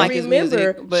I don't gotta like his remember,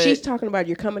 music. But she's talking about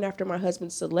you're coming after my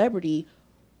husband's celebrity.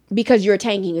 Because you're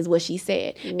tanking is what she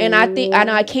said. And I think I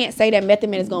know I can't say that Method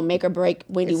Man is gonna make or break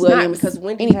Wendy It's Williams. not because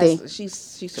Wendy anything. has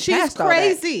she's She's surpassed all that.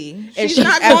 crazy. And She's she's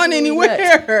not going absolutely anywhere.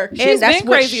 nuts. she's And that's been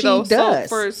what crazy she though does.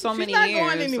 for so many not years.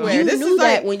 going so- anywhere. You This knew is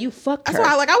that like- when you fucked That's her.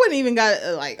 why, like, I wouldn't even got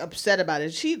like upset about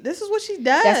it. This is what she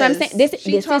does. That's what I'm saying. This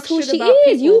She is talks who shit she about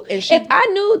is. people, You, and she- if I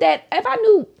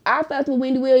knew I fucked with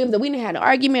Wendy Williams and we didn't have an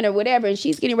argument or whatever, and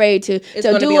she's getting ready to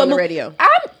gonna do be a on the mo- radio.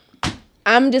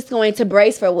 I'm just going to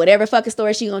brace for whatever fucking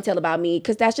story she gonna tell about me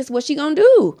because that's just what she gonna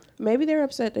do. Maybe they're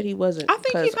upset that he wasn't. I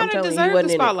think 'cause he I'm kind of telling you, he deserved the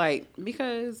wasn't in it. spotlight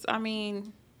because I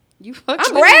mean, you fucked.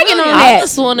 I'm Wendy bragging on Williams. that. I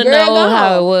just want to Girl, know go.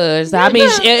 how it was. I mean,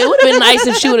 it would have been nice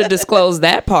if she would have disclosed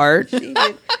that part.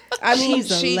 I mean,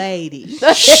 She's a lady.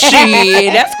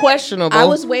 Shit, that's questionable. I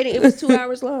was waiting. It was 2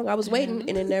 hours long. I was waiting,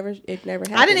 and it never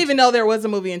happened. I didn't even know there was a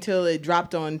movie until it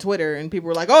dropped on Twitter, and people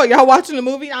were like, "Oh, y'all watching the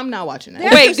movie? I'm not watching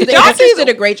that." Wait, did The y'all actors see did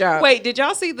a great job. Wait, did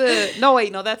y'all see the? No,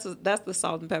 wait, no. That's the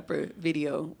Salt and Pepper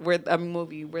video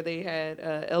movie where they had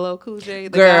LL Cool J.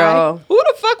 The Girl. guy. Who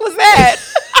the fuck was that?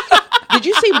 Did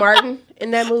you see Martin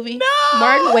in that movie? No.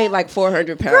 Martin weighed like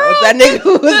 400 pounds. That nigga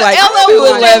was like LL Cool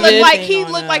J 211. looked like he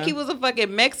on, looked like he was a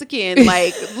fucking Mexican,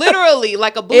 like literally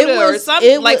like a Buddha or was- something,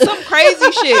 it like was- some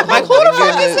crazy shit. Like who the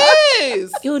fuck is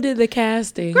this? Who did the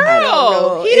casting? know.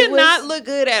 Girl, he It did was- not look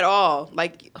good at all.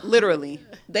 Like literally.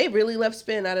 They really left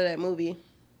spin out of that movie.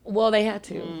 Well, they had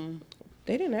to.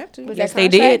 They didn't have to. Was Yes, that they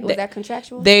contract? did. Was that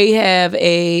contractual? They have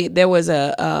there was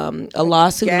a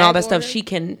lawsuit and all gag that stuff.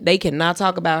 order? They cannot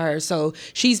talk about her, so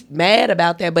she's mad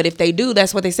about that. But if they do,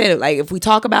 that's what they said. Like if we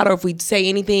talk about her, if we say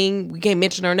anything, we can't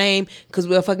mention her name because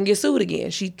we'll fucking get sued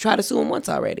again. She tried to sue him once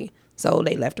already, so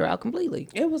they left her out completely.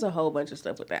 It was a whole bunch of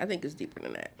stuff with that. I think it's deeper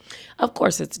than that. Of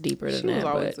course, it's deeper than She was that.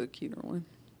 always But a cuter one.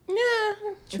 Yeah,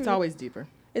 It's always deeper.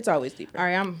 it's always deeper. All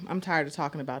right, I'm tired of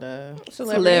talking about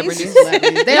Celebrities.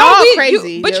 celebrities. They're No, all we-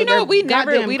 crazy. but you know, They're we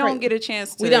never, goddamn we don't crazy. get a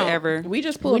chance to We don't. ever. We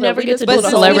just pulled never up. get to But do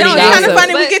since celebrity No, we it's don't- kind of gossip.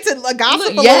 funny. We But- get to gossip a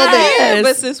little Yes. bit.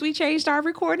 But since we changed our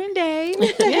recording day,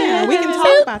 Yeah, we can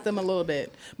talk about them a little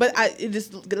bit. But it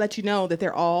just let you know that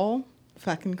they're all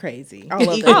fucking crazy. I love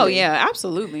that. Equally. oh yeah,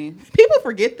 absolutely. People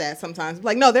forget that sometimes.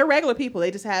 Like, no, they're regular people.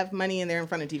 They just have money and they're in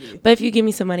front of TV. But if you give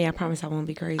me some money, I promise I won't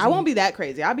be crazy. I won't be that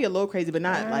crazy. I'll be a little crazy, but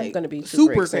not I'm like gonna be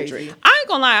super eccentric. crazy. I ain't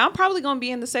gonna lie, I'm probably gonna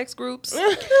be in the sex groups.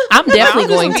 I'm definitely I'm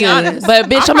going just to. gonna be honest. But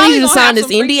bitch, I'm gonna need you to probably sign gonna this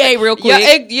have some NDA freak- real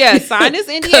quick. Yeah, sign this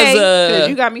NDA 'Cause, because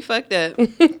you got me fucked up.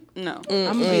 No,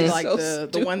 I'm gonna be like So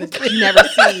the one that you never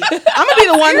see. I'm gonna be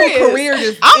the one whose serious. career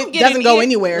just I'm it getting doesn't go in-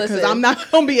 anywhere because listen. I'm not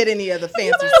gonna be at any of the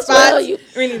fancy well, spots you-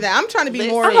 or any of that. I'm trying to be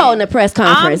more. I'm holding a press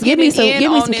conference. I'm Give me getting some. in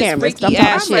Give me on some this cameras. freaky I'm talking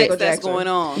ass shit. sex Michael that's Jackson. going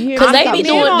on. You hear Cause me? they I'm be talking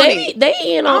doing, on they it.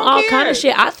 in I on don't all care. kind of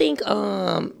shit. I think,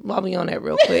 while we on that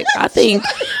real quick, I think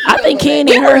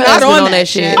Candy and her not husband on on that that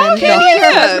shit. shit. Oh, Candy and her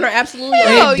Yeah. husband are absolutely on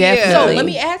Hell it. yeah. So Definitely. let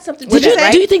me add something to Did that. you?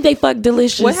 right? Do you think they fuck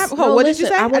delicious? What happened? No, What did you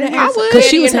listen, say? I wanna didn't ask- hear. Because she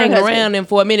Candy was and her hanging husband. around and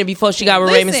for a minute before she got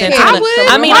with Raymond Listen, Santana. I would.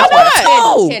 I mean, Why I not?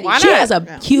 know. Candy. Why She not? has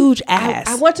a huge ass.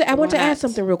 I want to Why add not?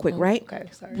 something real quick, right? Okay,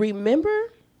 sorry.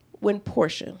 Remember when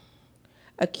Portia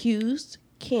accused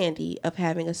Candy of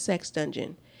having a sex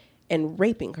dungeon and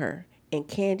raping her, and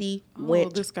Candy Oh,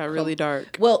 went. this got really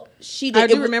dark. Well, she did. I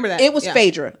do it was- remember that. It was Yeah.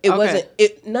 Phaedra. It Okay. wasn't.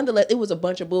 It nonetheless. It was a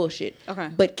bunch of bullshit. Okay.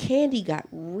 But Candy got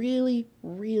really,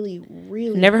 really,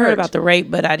 really. Never heard hurt. about the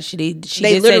rape, but she did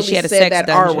say They she had a said sex that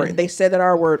dungeon. R word. They said that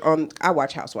R word on. I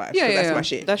watch Housewives. Yeah, so yeah, that's yeah. my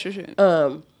shit. That's your shit.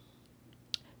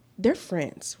 They're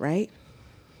friends, right?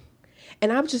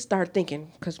 And I just started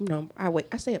thinking, because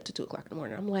I stay up to 2:00 in the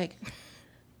morning. I'm like,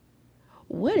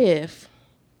 what if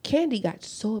Candy got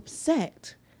so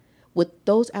upset with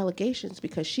those allegations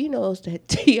because she knows that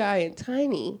T.I. and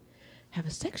Tiny have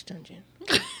a sex dungeon?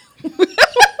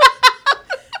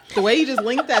 The way you just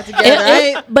linked that together,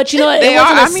 right? But you know what? It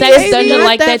wasn't a sex dungeon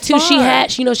like that too.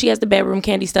 She has the bedroom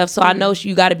Candy stuff, so I know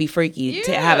you got to be freaky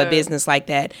to have a business like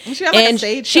that. And she had like a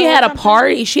stage she show had or a something?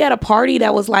 party. She had a party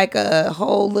that was like a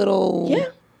whole little Yeah.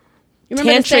 You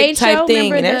remember the tantric stage type show?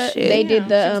 thing. Remember And that shit. they did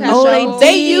the Oh,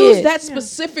 They used that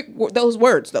specific those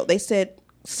words though. They said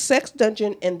sex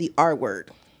dungeon and the R word.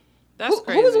 That's Who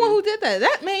crazy. was the one who did that?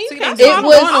 That man, you See, can't that's get why I it don't-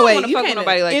 was I don't away. want to You fuck with can't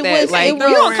nobody like it that. was- Like, it you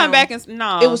don't was- come back and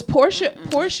no. It was Portia.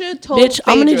 Portia told Bitch,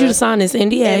 I'm gonna need you to Phaedra- sign this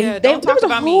NDA. Yeah, There don't talk was a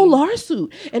about whole me.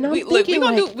 lawsuit, and I'm We, look, we thinking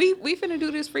gonna like, we finna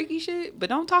do this freaky shit, but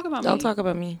don't talk about me. Don't talk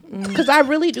about me. because I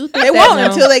really do think They that won't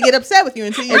now. until they get upset with you.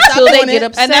 Until they get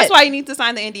upset. And that's why you need to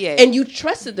sign the NDA. And you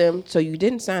trusted them, so you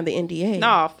didn't sign the NDA.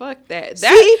 No, fuck that. See?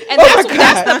 And Oh that's, my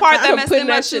that's God. the part that I'm messed putting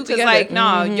them that up too. shit Because together. like,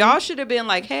 no, y'all should have been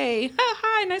like, hey,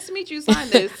 hi, nice to meet you. Sign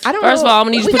this. I don't First of know. all, I'm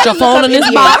gonna need you We to put your gotta look phone up in this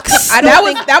NDAs. box. I don't that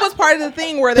think was that was part of the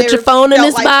thing where Put they your phone in felt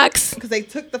this like, box. because they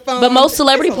took the phone. But most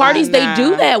celebrity It's a lot. parties, they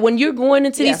do Nah. that when you're going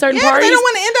into these certain Yeah, 'cause parties. they don't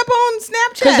want to end up on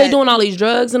Snapchat Because they doing all these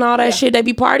drugs and all that shit. They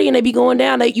be partying, they be going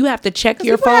down. You have to check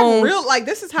your People have phone. real like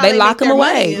this is how They they lock make them their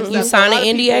money away. and You stuff. sign A an lot of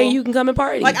NDA, people- you can come and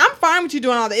party. Like I'm fine with you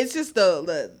doing all that. It's just the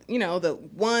the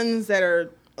ones that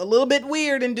are a little bit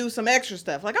weird and do some extra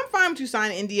stuff. Like I'm fine with you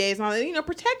signing NDAs and all that.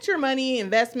 Protect your money,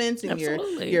 investments, and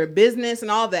Absolutely. your business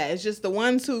and all that. It's just the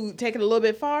ones who take it a little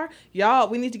bit far. Y'all,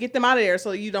 we need to get them out of there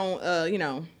so you don't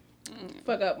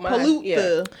fuck up my pollute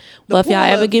the well, if y'all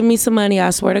pool ever of- give me some money, I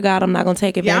swear to God, I'm not gonna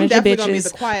take Yeah, I'm advantage of definitely gonna be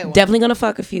bitches. the quiet one. Definitely gonna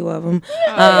fuck a few of them.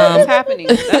 It's happening.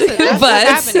 That's But-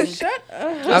 what's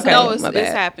happening. Okay, No, it's my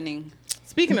bad. happening.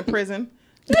 Speaking of prison,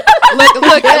 Look,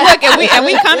 and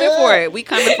we coming for it. We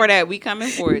coming for that. We coming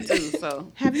for it too.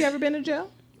 So, have you ever been to jail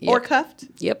or Yep. cuffed?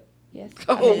 Yep.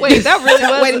 oh wait, that really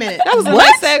was. Wait a minute. That was a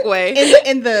What? nice segue.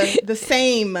 In the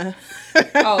same,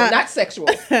 Oh, not sexual.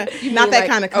 not mean that like-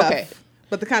 kind of cuff, okay.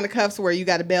 but the kind of cuffs where you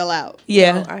got to bail out.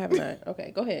 Yeah. I have not.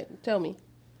 Okay, go ahead. Tell me.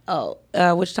 Oh,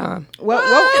 which time? Well,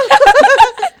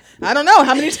 I don't know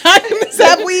how many times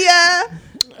have we.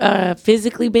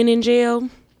 Physically been in jail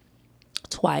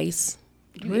twice.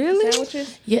 Really?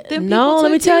 Sandwiches? Yeah. No,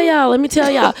 let me tell y'all.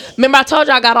 Remember, I told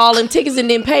y'all I got all them tickets and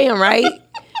didn't pay them, right?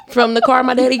 From the car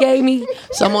my daddy gave me.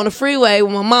 So I'm on the freeway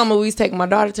with my mama. We was taking my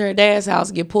daughter to her dad's house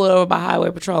and get pulled over by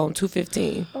Highway Patrol on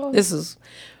 215. This is,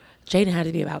 Jaden had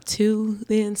to be about 2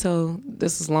 then, so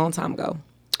this was a long time ago.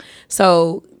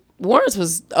 So warrants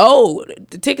was old.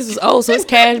 The tickets was old, so it's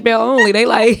cash bail only. They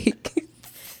like...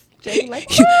 Like,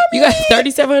 you got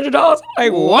 $3,700.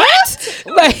 Like what?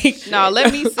 Like No,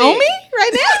 let me see. On me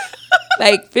right now?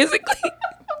 like physically.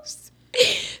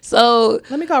 So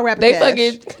Let me call Rapid they Cash.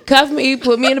 fucking cuffed me,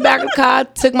 put me in the back of the car,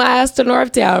 took my ass to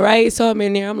Northtown, right? So I'm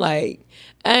in there. I'm like,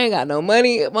 I ain't got no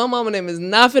money. My mama and them is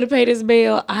not finna pay this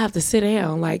bill. I have to sit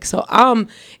down. Like, so I'm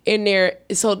in there.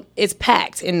 So it's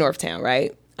packed in Northtown,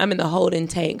 right? I'm in the holding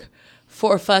tank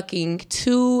for fucking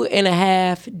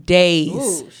 2.5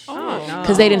 days.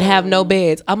 Because they didn't have no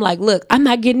beds. I'm like, look, I'm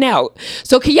not getting out.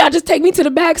 So can y'all just take me to the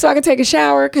back so I can take a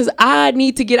shower? Because I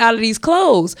need to get out of these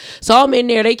clothes. So I'm in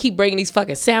there. They keep bringing these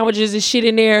fucking sandwiches and shit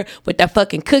in there with that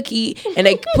fucking cookie. And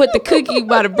they put the cookie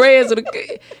by the breads.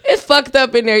 It's fucked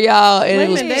up in there, y'all. And it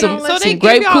was minute, some, So they some give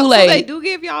grape y'all. So they Kool-Aid. do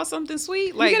give y'all something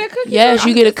sweet. Like get a cookie. Yes,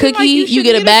 you get a It seem like cookie. you You should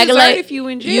get a get a bag of dessert Lay's. if you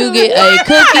in jail. You get a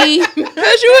cookie.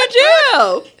 because you in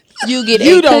jail. You get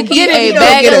You a don't cookie, get it, a you don't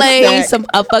bag get of a Lay's, snack.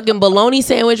 a fucking bologna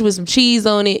sandwich with some cheese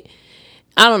on it.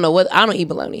 I don't know what. I don't eat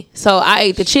bologna. So I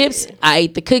ate the chips, I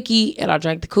ate the cookie, and I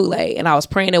drank the Kool-Aid. And I was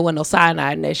praying there wasn't no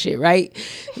cyanide in that shit, right?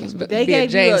 They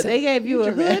gave you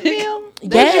a hood meal.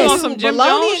 Yes. On some Jim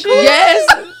Bologna Jones and shit.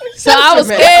 Yes. So I was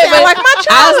Man, scared, sound but like my I was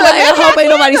childhood. like, I Maybe hope I ain't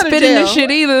nobody can go to spitting this jail.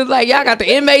 shit either. Like, y'all got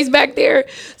the inmates back there.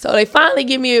 So they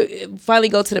finally finally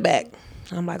go to the back.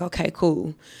 I'm like, okay,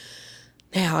 cool.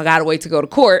 Now I gotta wait to go to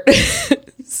court.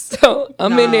 So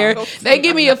I'm in there. They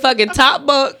give me a fucking top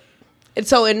bunk. And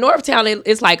so in Northtown,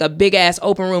 it's like a big ass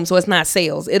open room, so it's not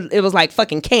cells. It was like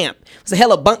fucking camp. It's a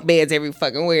hella bunk beds every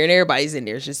fucking where, and everybody's in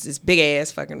there. It's just this big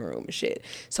ass fucking room and shit.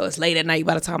 So it's late at night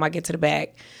by the time I get to the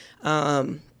back.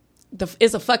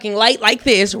 it's a fucking light like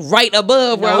this right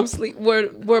above where I'm sleep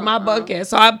where my bunk is.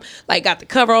 So I like got the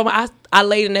cover on I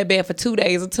laid in that bed for 2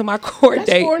 days until my court That's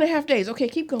date. 4.5 days. Okay,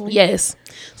 keep going. Yes.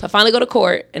 So I finally go to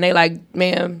court and they like,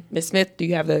 ma'am, Miss Smith, do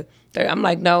you have the I'm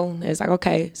like, no. And it's like,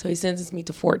 okay. So he sentenced me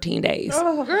to 14 days.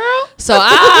 Oh, Girl. So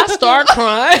I start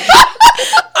crying.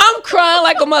 I'm crying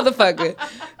like a motherfucker.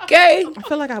 Okay. I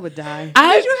feel like I would die.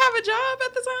 Did you have a job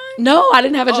at the time? No, I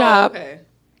didn't have a job. Okay.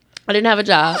 I didn't have a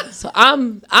job. So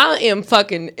I am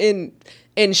fucking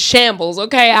in shambles,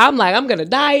 okay? I'm like, I'm gonna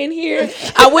die in here.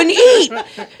 I wouldn't eat.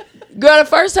 Girl, the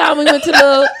first time we went to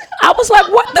I was like,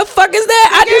 what the fuck is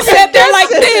that? I just sat there like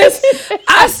this.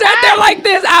 I sat there like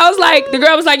this. I was like, the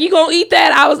girl was like, you gonna eat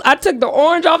that? I took the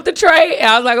orange off the tray and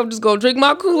I was like, I'm just gonna drink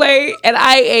my Kool-Aid. And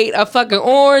I ate a fucking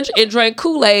orange and drank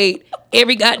Kool-Aid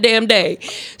every goddamn day.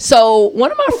 So one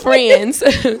of my friends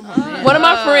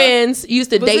used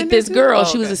to date this girl.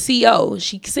 She was a CO.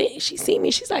 She seen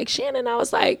me. She's like, Shannon. I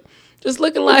was like, just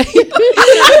looking like, she's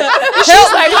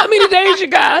like, how many days you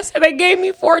guys? And they gave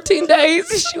me 14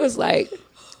 days. She was like,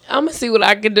 I'm gonna see what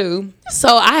I can do.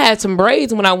 So I had some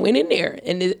braids when I went in there,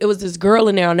 and it was this girl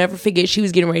in there. I'll never forget. She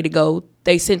was getting ready to go.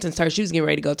 They sentenced her. She was getting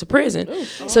ready to go to prison.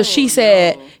 So she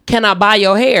said, "Can I buy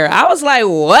your hair?" I was like,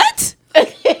 "What?"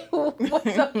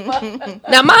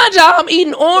 Now, mind y'all, I'm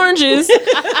eating oranges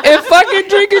and fucking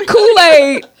drinking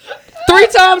Kool-Aid 3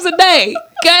 times a day.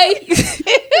 Okay.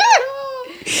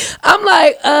 I'm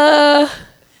like,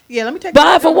 Yeah, let me take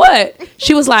buy for what?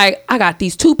 She was like, I got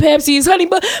these 2 Pepsis, honey,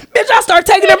 but bitch, I start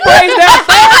taking them braids down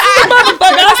fast as a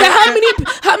motherfucker. I said,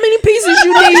 how many pieces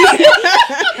you need?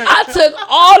 I took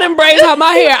all them braids out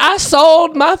my hair. I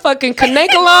sold my fucking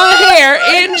Kanekalon hair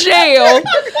in jail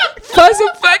for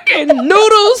some fucking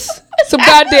noodles, some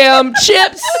goddamn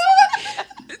chips,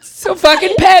 some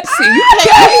fucking Pepsi,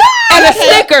 okay? And a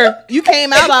Snicker. You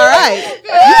came out all right.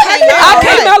 I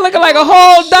came out looking like a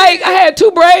whole dyke. I had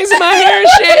 2 braids in my hair and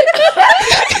shit.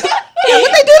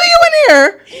 What they do to you in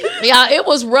here? Yeah, it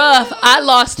was rough. I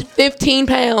lost 15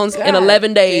 pounds in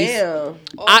 11 days. Damn.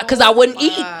 Because I wouldn't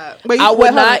eat. Wait, I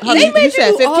would not hold on. eat. You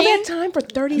said Do all 15? that time for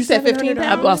 30. You said 15 I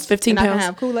pounds? lost 15 And I can pounds.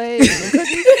 have Kool-Aid and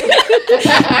cookies?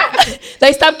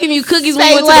 They stopped giving you cookies when Say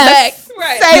you went less. to the back.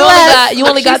 Right. Say less. You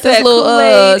only She got this said little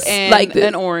Kool-Aid and like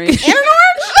an orange. And an orange?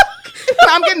 So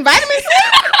I'm getting vitamin C?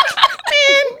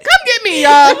 Man, come get me,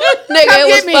 y'all. Nigga, Come it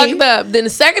was get me. fucked up. Then the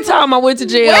second time I went to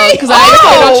jail Wait, because I ain't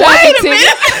paid no traffic wait a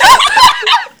ticket.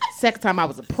 Second time I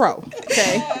was a pro.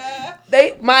 Okay.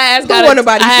 My ass got won't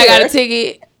nobody I got care? a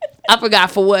ticket. I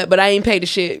forgot for what, but I ain't paid the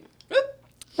shit.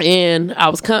 And I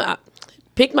was I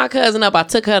picked my cousin up. I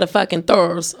took her to fucking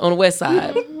Thor's on the west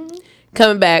side.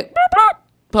 Coming back, bloop, bloop,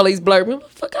 police blurb me. What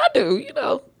the fuck I do, you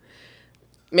know?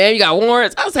 Man, you got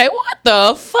warrants. I was like, what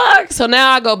the fuck? So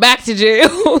now I go back to jail.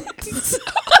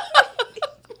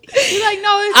 You're like,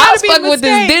 no, it's I gotta was be a fucking with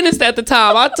this mistake. dentist at the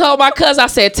time. I told my cousin, I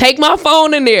said, take my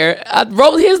phone in there. I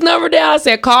wrote his number down. I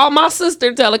said, call my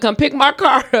sister, tell her come pick my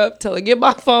car up, tell her get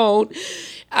my phone.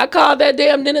 I called that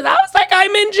damn dentist. I was like, I'm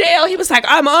in jail. He was like,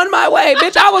 I'm on my way.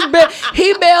 Bitch,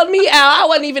 he bailed me out. I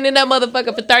wasn't even in that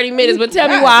motherfucker for 30 minutes. But tell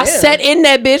me why I sat in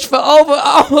that bitch for over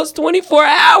almost 24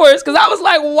 hours. Because I was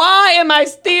like, why am I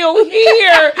still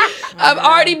here? I've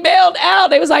already bailed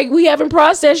out. They was like, we haven't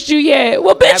processed you yet.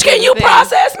 Well, bitch, can you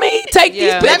process me? Take these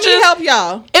Yeah. pictures. Let me help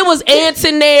y'all. It was ants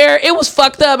in there. It was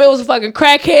fucked up. It was a fucking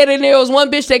crackhead in there. It was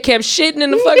one bitch that kept shitting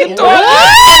in the fucking toilet.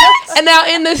 And now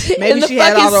in the Maybe she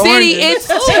had fucking all the city, oranges.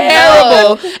 it's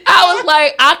terrible. I was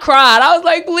like, I cried. I was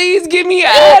like, please get me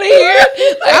out of here.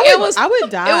 Like I would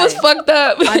die. It was fucked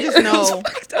up. I just It was know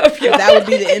fucked up, y'all. that would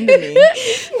be the end of me.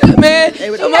 Man, They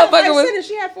would- the motherfucker was.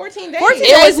 She had 14 days. 14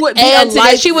 It was would be a and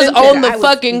life she was sentence. on the I would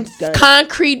fucking be done.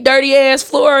 concrete dirty ass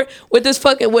floor with this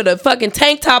fucking with a fucking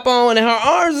tank top on and her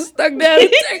arms are stuck down.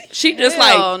 She just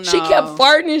Hell like she no. kept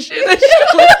farting and shit.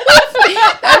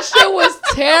 That shit was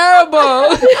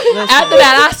terrible. After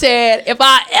that, I said, if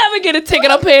I ever get a ticket,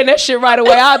 I'm paying that shit right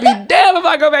away. I'll be damn if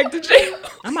I go back to jail.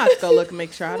 I'm about to go look and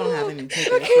make sure I don't have any tickets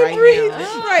right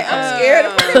now. Right, I'm scared.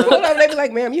 If I pull up, they be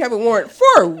like, ma'am, you have a warrant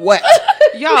for what?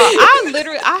 Y'all,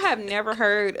 I have never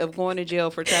heard of going to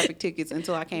jail for traffic tickets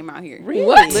until I came out here. Really?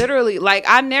 What? Literally, like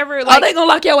I never Oh, like. they gonna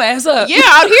lock your ass up. Yeah,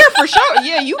 out here for sure.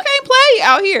 Yeah, you can't play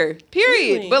out here.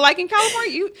 Period. But like in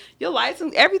California, your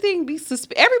license, everything be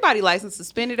everybody license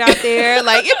suspended out there.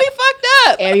 Like it be fucked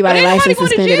up. Everybody But ain't license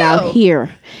nobody going to suspended out jail.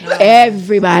 here.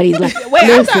 Everybody's like, Wait,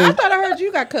 I listen, thought I heard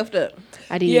you got cuffed up.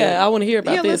 I did. Yeah, I want to hear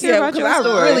about Yeah, this. let's hear about because your I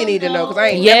story. really need to know because I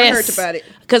ain't Yes, never heard about it.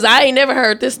 because I ain't never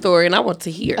heard this story and I want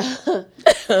to hear.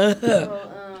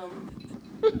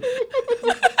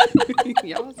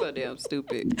 Y'all so damn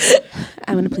stupid.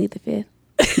 I'm gonna plead the fifth.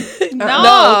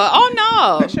 No.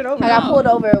 Oh no. Shit over. I got pulled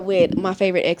over with my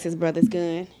favorite ex's brother's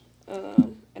gun,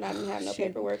 and I didn't have no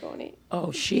paperwork on it.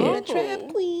 Oh shit. Trap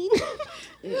queen.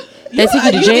 They took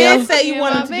you to You jail. did say you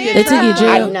wanted to be a They took you to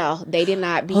jail. No, they did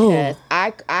not because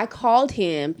I called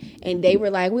him and they were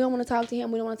like, we don't want to talk to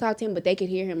him. We don't want to talk to him. But they could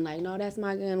hear him like, no, that's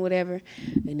my gun, whatever.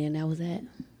 And then that was that.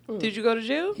 Did you go to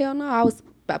jail? Hell no, I was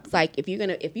like, if you're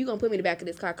gonna put me in the back of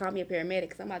this car, call me a paramedic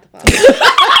because I'm about to fall.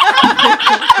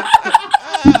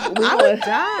 I would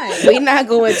die. We're not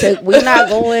going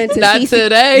to Not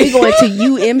today. We're going to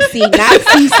UMC, not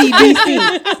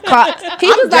CCBC. He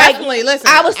was like, Definitely, listen.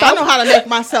 I was so know how to make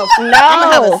myself. No, I'm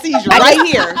gonna have a seizure right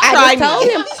here. I just told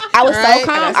him I was Right? so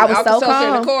calm. I was so In the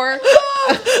calm. car.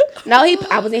 No,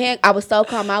 I was in hand. I was so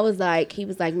calm. He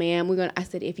was like, "Ma'am, I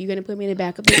said, if you're gonna put me in the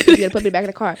back of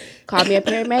the car, call me a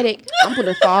paramedic. I'm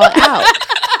gonna fall out."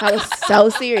 I was so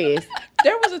serious.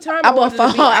 There was a time I'm I wanted,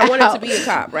 gonna to be, I fall wanted out. to be a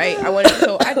cop, right?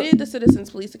 So I did the Citizens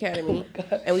Police Academy,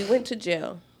 and we went to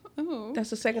jail. Oh.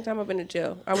 That's the second time I've been to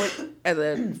jail. I went as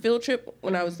a field trip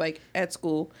when I was like at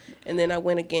school, and then I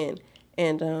went again.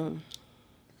 And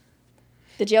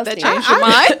The jail That scene. changed your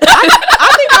mind?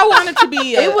 I think I wanted to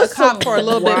be a was cop some for a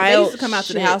little bit. They wild used to come out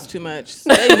to the shit. house too much.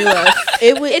 So they knew us.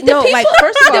 it was If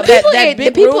first of all,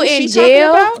 the people in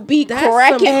jail be that's some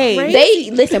cracking. crazy-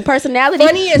 They listen personality.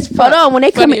 Funny as fuck. Hold on, when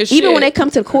they come, Funny as even shit. when they come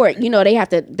to court, you know they have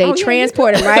to. They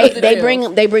transport them, right? They bring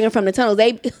them from the tunnels.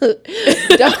 They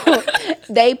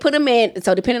put them in.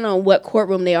 So depending on what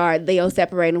courtroom they are, they'll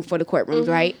separate them for the courtrooms,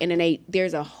 right? And then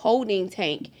there's a holding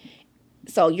tank.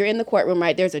 So you're in the courtroom,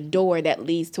 right? There's a door that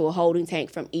leads to a holding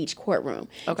tank from each courtroom.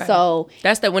 Okay. So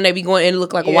That's that when they be going in,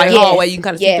 look like a white Yes, hallway. You can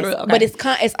kind of see through it. Okay. but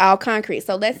it's all concrete.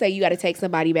 So let's say you got to take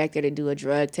somebody back there to do a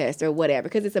drug test or whatever,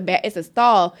 because it's a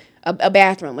stall, a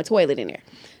bathroom, a toilet in there.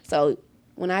 So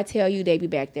when I tell you they be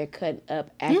back there cutting up,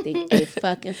 acting a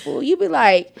fucking fool, you be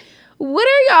like, what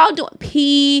are y'all doing?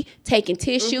 Pee, taking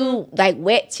tissue, like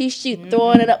wet tissue,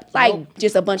 throwing it up, like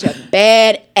just a bunch of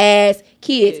bad ass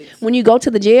kids. When you go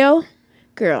to the jail,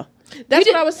 girl. That's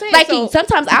you what I was saying. Like So-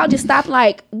 sometimes I'll just stop.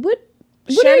 Like what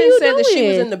are Shannon you said that she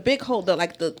was doing? in the big hole,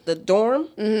 the dorm,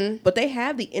 but they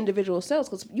have the individual cells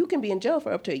because you can be in jail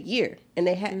for up to a year. And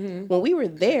they had when we were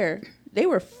there, they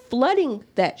were flooding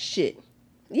that shit.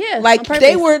 Yeah, Like on purpose.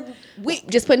 they were,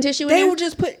 just putting tissue in they there? were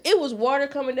just put. It was water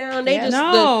coming down. They just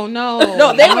No.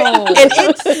 they were, and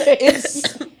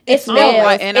it's. It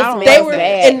smells. and I don't- It They smells were,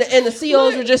 bad. and the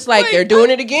COs were just like, they're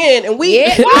doing it again, and we. Yeah.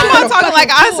 Why am I talking like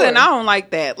I said? I don't like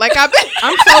that. Like I'm so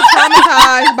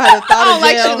Traumatized by the thought I don't of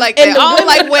like jail. shit like And that. the I don't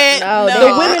like wet. No,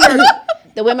 The women are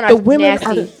the women are the women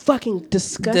nasty. are fucking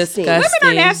disgusting. Disgusting. Women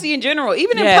are nasty in general,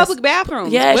 even in Yes. public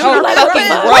bathrooms. Yes, Women you are like fucking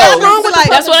that. gross. What's wrong with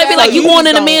That's what they be like. You going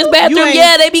in a men's bathroom? ain't-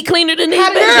 Yeah, they be cleaner than these How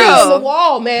did it get bitches. on the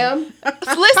wall, ma'am?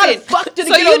 Listen, fuck did it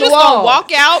so get you on the just wall? gonna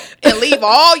walk out and leave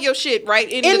all your shit right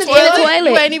in the the toilet? toilet.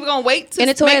 You ain't even gonna wait to In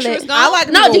the make sure toilet. it's gone. I like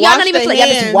No, people do y'all wash not even their play? Y'all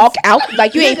just hands. walk out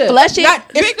like you ain't Nigga, flush it.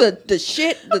 It's the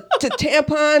shit, the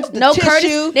tampons, the No tissue.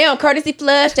 courtesy. They don't courtesy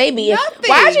flush. They be. Nothing.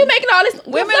 Why are you making all this?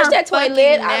 Women Flush are that fucking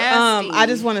toilet. nasty. I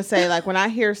just want to say, like, when I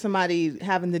hear somebody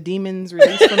having the demons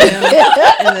released from them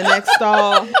in the next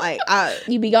stall,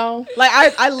 You be gone.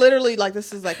 I literally, like,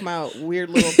 this is like my weird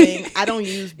little thing. I don't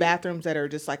use bathrooms that are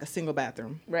just like a single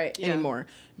bathroom anymore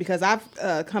because I've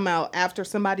come out after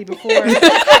somebody before.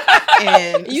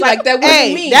 And You like, that wasn't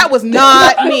hey, me. that was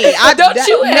not me. Don't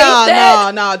you hate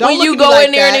that? No. Don't when look you at me go like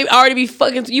in there that. and they already be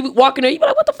fucking, you be walking there, you be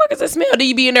like, what the fuck is that smell? Then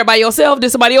you be in there by yourself, then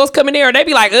somebody else come in there and they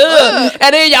be like, ugh.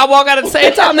 And then y'all walk out at the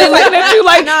same time, they looking at you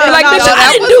like, No, you're like, no, bitch, no, I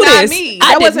that didn't was do not this. me. I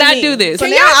That did wasn't not me. do this. So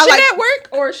Can now y'all I shit like- at work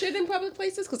or shit in public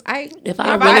places? Because If I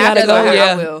My really body gotta go, doesn't, I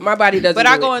yeah. will. my body doesn't. But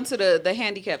I do go it. into the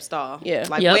handicap stall. Yeah.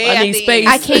 Like Yep, way I at need the space.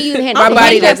 end. I can't use hand. My My body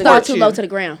body doesn't fall want too you. low to the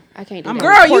ground. I can't do I'm that.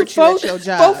 gonna Girl, you report you at 4 your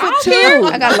job. for 2.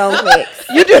 I got long legs.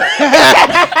 You do.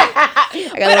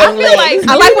 I got long feel legs. like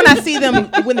I like when I see them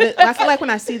I feel like when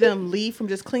I see them leave from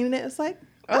just cleaning it. It's like,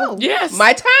 oh, Yes.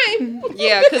 My time.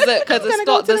 Yeah, because the gonna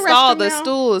go to the stall, restroom the now.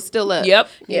 stool is still up. Yep.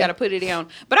 You got to put it down.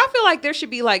 But I feel like there should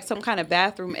be like some kind of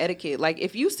bathroom etiquette. Like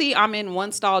if you see I'm in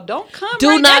one stall, don't come Do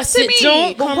right not next to sit- me.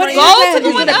 don't come Go right to next the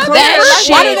to one me. up That there. Like,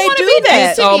 shit- why do they do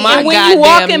that? Oh my and when goddamn you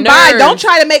walking by, nerves. don't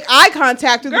try to make eye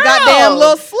contact with the Girl. goddamn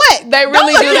little slit. They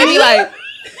really do. They be like,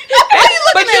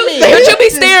 but at me? you be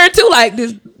staring too, like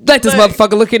this. Let this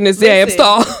motherfucker look in this damn Listen,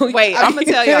 stall. Wait, I'm gonna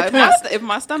tell y'all if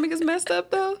my stomach is messed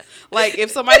up though, like if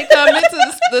somebody come into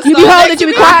the You be stall holding next it, you to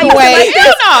be me, quiet, you like, like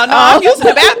this? hell no, I'm using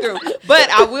the bathroom, but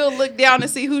I will look down and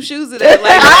see whose shoes it is.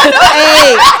 Like,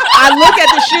 Hey, I look at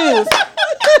the shoes.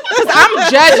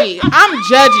 Because I'm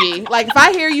judgy. Like, if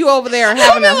I hear you over there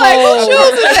having a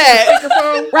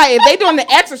whole... Right, if they doing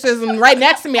the exorcism right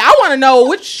next to me, I want to know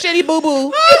which shitty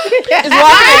boo-boo is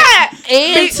walking.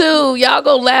 And two, y'all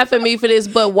gonna laugh at me for this,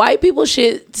 but white people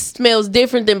shit smells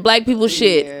different than black people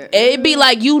shit. Yeah. It'd be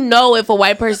like, you know, if a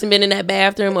white person been in that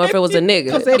bathroom or if it was a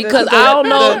nigga. they- Because the- I don't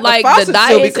know, the like faucets the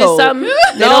still be diets or cold. something.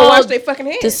 They don't wash their fucking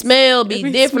hands. The smell be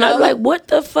different. I'm like, what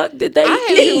the fuck did they I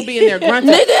hate people eat? be in there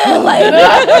grunting. Nigga, like,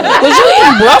 was you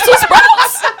eating Brussels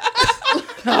sprouts?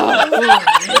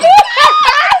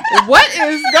 What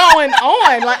is going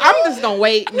on? Like, I'm just gonna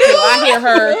wait until I hear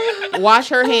her wash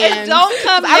her hands. And don't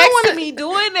come I don't next wanna- to me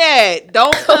doing that.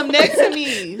 Don't come next to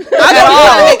me. I don't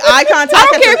want to make eye contact. I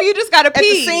don't at care the- if you just gotta the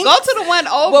pee. sink. Go to the one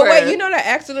over. But wait, you know that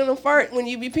accidental fart when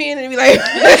you be peeing and be like,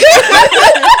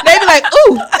 they be like,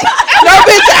 ooh, no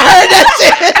bitch, I heard that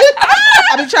shit.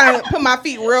 I be trying to put my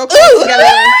feet real close together.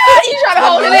 You trying to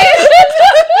hold it in?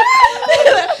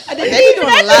 They be doing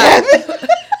a lot.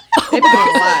 They be doing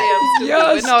a lot.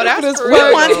 But no, that's for We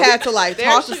real. once had to like There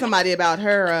talk to she- somebody about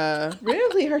her.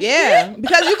 Really? Her Yeah,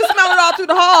 because you could smell it all through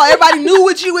the hall. Everybody knew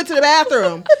what you went to the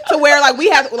bathroom. To where like we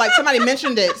had like somebody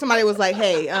mentioned it. Somebody was like,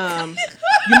 "Hey,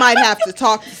 you might have to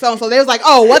talk to so and so." They was like,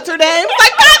 "Oh, what's her name?" It's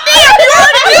like, "God damn, you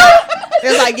already knew." It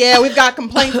was like, "Yeah, we've got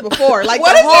complaints before." Like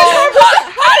What the is this whole.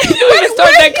 How did you even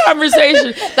start that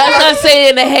conversation? That's not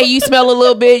saying that, hey, you smell a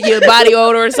little bit, your body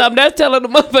odor or something. That's telling the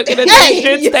motherfucker that Hey, they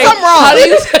should stay. something wrong. How do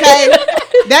you Okay,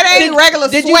 that ain't regular.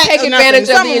 Did you sweat take or nothing. advantage of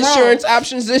the Something wrong. insurance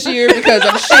options this year? Because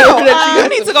I'm sure that You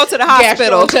need to go to the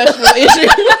hospital. gastrointestinal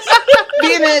issues.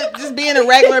 Just being a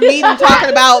regular meeting talking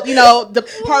about, you know,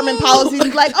 department policies.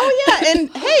 Be like, oh yeah, and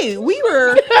hey, we were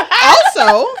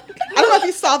also. I don't know if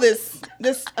you saw this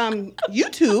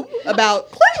YouTube about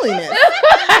cleanliness.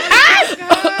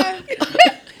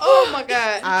 Oh my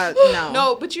god. No.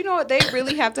 No, but you know what? They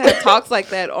really have to have talks like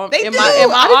that They in do. my I be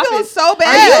feeling office. so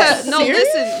bad. Because, no,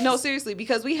 listen. No, seriously.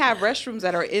 Because we have restrooms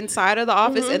that are inside of the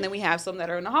office, and then we have some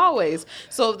that are in the hallways.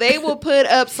 So they will put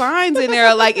up signs in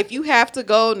there like, if you have to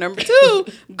go number 2,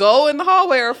 go in the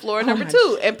hallway or floor number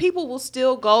 2, and people will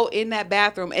still go in that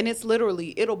bathroom, and it's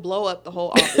literally it'll blow up the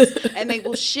whole office, and they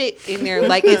will shit in there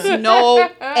like it's no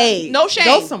no shame.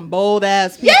 Those some bold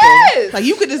ass people. Yes! Like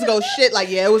you could just go shit like,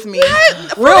 yeah, it was me.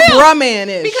 For Real real. bruh man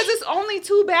is. Because it's only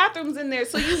 2 bathrooms in there,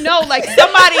 so you know, like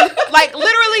somebody, like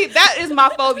literally, that is my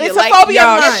phobia. It's a like, phobia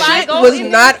Y'all, of mine. if I shit go was in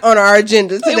there- not on our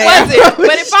agenda today. It wasn't.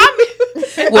 But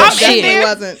if Well, I'm shit. in there,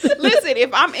 Wasn't. listen, if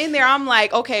I'm in there, I'm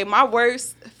like, okay, my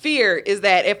worst fear is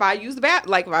that if I use the bath,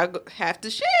 like if I have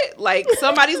to shit, like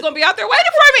somebody's gonna be out there waiting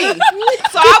for me.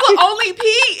 So I will only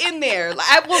pee in there. Like,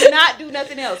 I will not do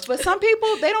nothing else. But some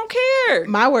people, they don't care.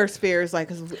 My worst fear is like,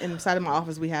 because inside of my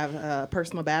office we have a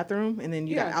personal bathroom, and then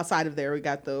you got outside of there we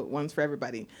got the ones for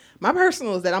everybody. My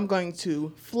personal is that I'm going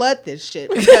to flood this shit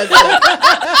because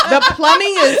the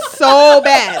plumbing is so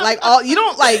bad. Like you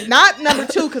don't like not number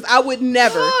 2 because I would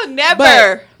never, Oh, never.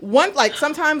 But one like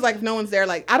sometimes like if no one's there,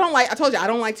 like I told you I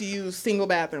don't like to use single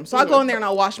bathrooms, so I'll go in there and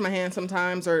I'll wash my hands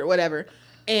sometimes or whatever.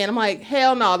 And I'm like,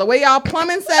 hell no. The way y'all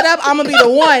plumbing set up, I'm gonna be the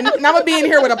one, and I'm gonna be in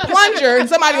here with a plunger, and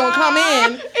somebody gonna come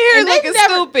in. Here and they looking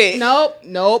never- stupid.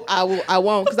 Nope. I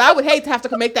won't, because I would hate to have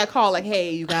to make that call. Like,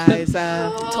 hey, you guys,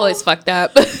 Toys fucked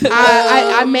up.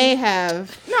 I may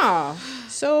have no.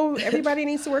 So everybody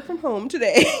needs to work from home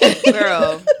today.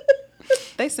 Girl,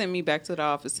 they sent me back to the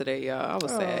office today, y'all. I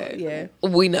was sad. Yeah.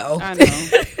 We know. I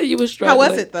know. You was How struggling.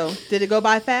 was it though? Did it go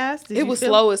by fast? Did It you was feel-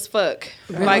 slow as fuck.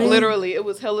 Like literally, it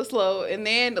was hella slow. And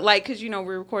then like, cause you know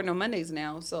we're recording on Mondays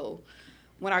now, so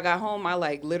when I got home, I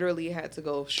like literally had to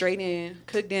go straight in,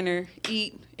 cook dinner,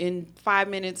 eat in 5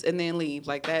 minutes, and then leave.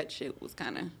 Like that shit was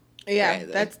kind of Yeah,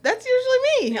 that's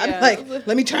usually me. Yeah. I'm like,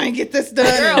 let me try and get this done.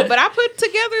 girl. But I put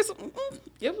together some.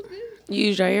 It was good. You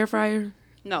used your air fryer?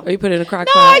 No. Or you put it in a crock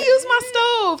No, pot? I used my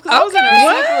stove because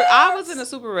I was in a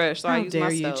super rush, so I How used dare my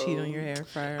you stove. cheat on your air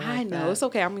fryer? I like know that. it's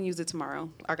okay. I'm gonna use it tomorrow.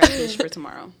 I got fish for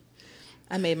tomorrow.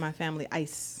 I made my family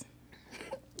ice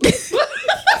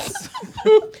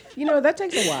You know, that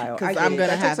takes a while. because I I'm get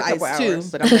it. gonna That takes have a couple ice too,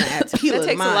 hours. but I'm gonna add tequila. That to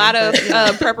takes mine, a lot of but,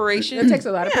 yeah. preparation. It takes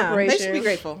a lot of Yeah, preparation. they should be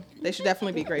grateful. They should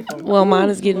definitely be grateful. Well, mine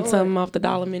is getting something off the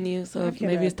dollar menu, so if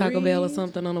maybe cannot it's Taco Bell or breathe.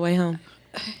 something on the way home.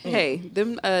 Hey,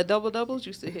 them double doubles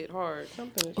used to hit hard.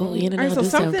 Oh, In and All right, Out so do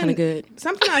sound kind of good.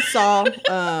 Something I saw,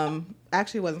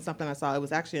 actually wasn't something I saw. It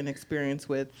was actually an experience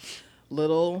with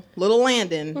little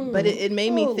Landon, but it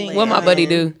made me think. What my buddy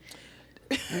do?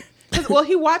 Well,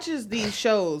 he watches these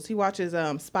shows. He watches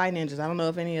Spy Ninjas. I don't know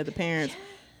if any of the parents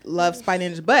love Spy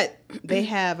Ninjas, but they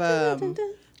have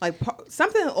like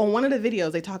something on one of the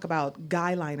videos. They talk about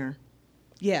guy liner.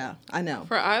 Yeah, I know.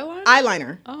 For eyeliner?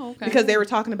 Eyeliner. Oh, okay. Because they were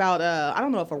talking about I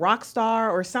don't know if a rock star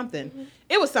or something.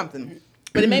 It was something.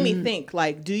 But it made me think,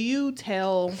 like, do you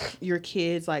tell your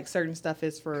kids like certain stuff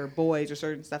is for boys or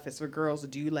certain stuff is for girls, or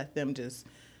do you let them just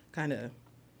kind of,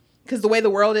 because the way the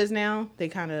world is now, they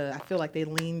kind of, I feel like they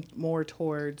lean more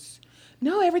towards,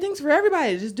 no, everything's for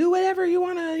everybody. Just do whatever you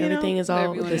want to, Everything is all.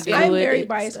 Whatever you just wanna do I'm it. very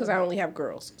biased because I only have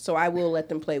girls, so I will let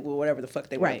them play with whatever the fuck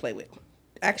they want Right. to play with,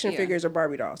 action Yeah. figures or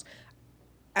Barbie dolls.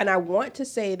 And I want to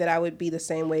say that I would be the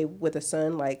same way with a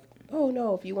son. Like, oh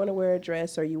no, if you want to wear a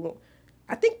dress or you want,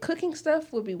 I think cooking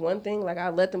stuff would be one thing. Like, I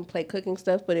let them play cooking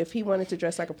stuff, but if he wanted to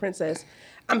dress like a princess,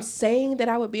 I'm saying that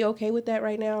I would be okay with that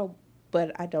right now,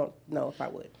 but I don't know if I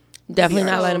would.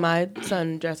 Definitely not letting my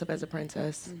son dress up as a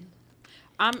princess.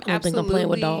 I'm I don't think I'm playing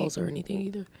with absolutely- dolls or anything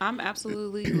either. I'm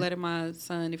absolutely letting my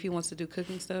son, if he wants to do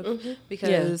cooking stuff, Mm-hmm.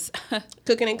 because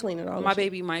Cooking and cleaning all my that shit.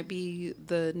 baby might be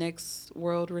the next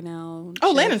world-renowned. Oh,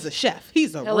 chef. Lannon's a chef.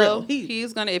 He's a Hello. real.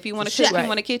 He's gonna, if you want to chef. cook, you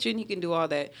want a kitchen, he can do all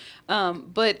that.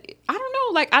 But I don't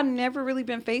know, like I've never really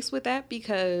been faced with that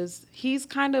because he's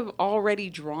kind of already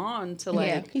drawn to like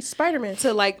Yeah, he's Spider-Man.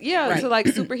 to like Right. to like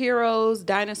superheroes,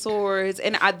 dinosaurs,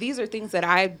 and these are things that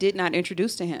I did not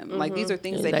introduce to him. Like these are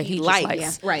things Yeah, that that he he just likes. likes.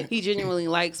 Yeah. Right. He genuinely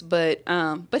likes, but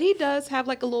he does have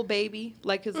like a little baby,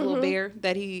 like his little bear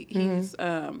that he's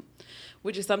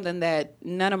which is something that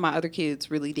none of my other kids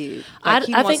really did. Like,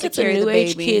 he I wants think to it's a carry the new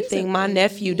age baby. kid thing. My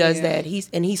nephew does Yeah. that.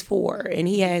 He's 4 and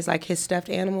he has like his stuffed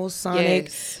animals, Sonic,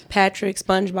 Yes. Patrick,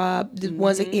 SpongeBob, the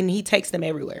ones that, and he takes them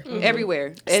everywhere.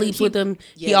 everywhere. And Sleeps he- with them.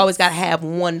 He Yes. always got to have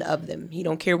one of them. He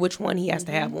don't care which one. He has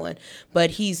to have one. But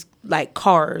he's like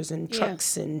cars and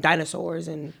trucks and dinosaurs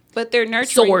and But they're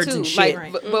nurturing Swords too. and shit. Like,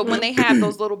 Right. but when they have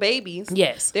those little babies,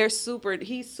 Yes. they're super.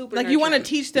 He's super. Like you want to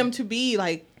nurturing. teach them to be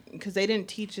like, because they didn't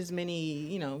teach as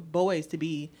many, boys to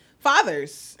be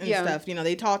fathers and Yeah. stuff.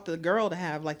 They taught the girl to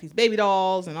have like these baby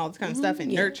dolls and all this kind of stuff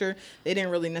and nurture. They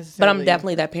didn't really But necessarily. I'm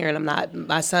definitely that parent. I'm not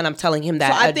my son. I'm telling him So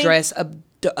that I a think- dress,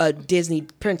 a Disney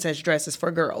princess dress is for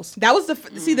girls. That was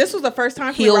see. This was the first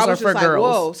time for me Heels where I are was just for like, girls.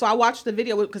 whoa. So I watched the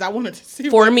video because I wanted to see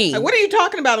For me. Like, what are you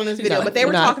talking about on this video? No, but they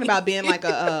were not. talking about being like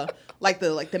a like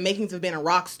the makings of being a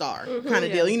rock star kind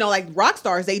of deal. Like rock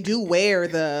stars, they do wear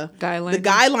the Guy liner.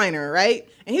 guy liner, right?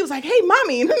 And he was like, "Hey,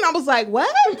 mommy," and then I was like, "What?"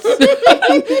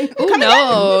 Ooh,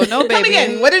 no, no, Come baby.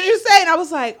 again. What did you say? And I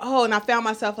was like, "Oh," and I found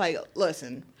myself like,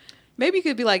 "Listen." Maybe you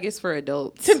could be like, it's for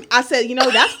adults. I said,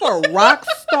 that's for a rock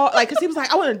star. Like, because he was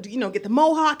like, I want to, get the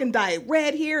mohawk and dye it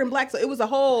red here and black. So it was a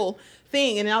whole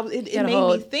thing. And it a made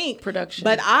whole me think. production.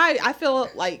 But I feel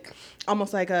like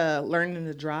almost like learning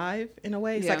to drive in a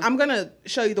way. It's Yeah. like, I'm going to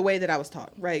show you the way that I was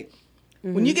taught, right?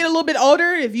 When Mm-hmm. you get a little bit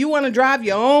older, if you want to drive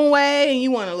your own way and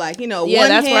you want to Yeah, one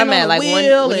that's where hand I'm at. on Like the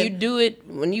wheel when you and- do it,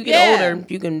 when you get Yeah. older,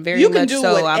 you can very You can much do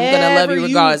so. I'm gonna love whatever you you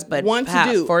regardless. But want to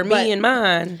do, for but me and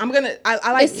mine, I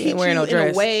like It's- teach you wearing no in a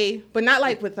dress. way, but not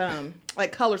like with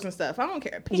like colors and stuff. I don't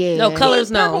care. Pink, Yeah. no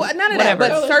colors, no purple, none of whatever. that. Colors But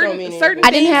don't certain mean certain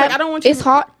I didn't things, have. like, I don't want you. It's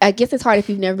hard. I guess it's hard if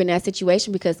you've never been in that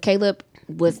situation because Caleb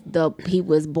he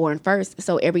was born first,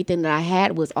 so everything that I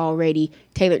had was already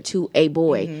tailored to a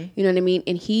boy. You know what I mean?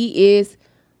 And he is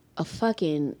a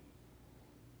fucking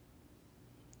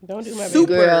Don't do my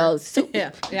Super. baby. girl.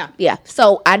 Yeah. Yeah.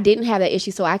 So I didn't have that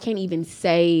issue. So I can't even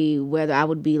say whether I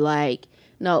would be like,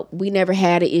 no, we never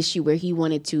had an issue where he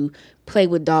wanted to play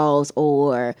with dolls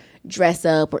or dress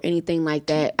up or anything like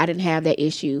that. I didn't have that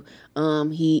issue.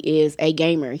 He is a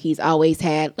gamer. He's always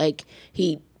had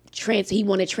he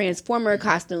wanted Transformer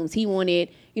costumes. He wanted,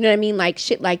 you know what I mean? Like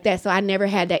shit like that. So I never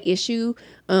had that issue.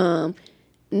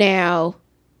 Now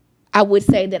I would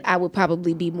say that I would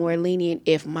probably be more lenient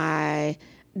if my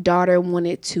daughter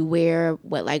wanted to wear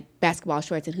basketball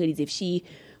shorts and hoodies, if she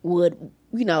would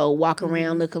walk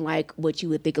around looking like what you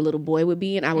would think a little boy would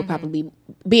be, and I would probably,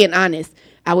 being honest,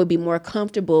 I would be more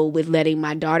comfortable with letting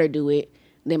my daughter do it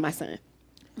than my son.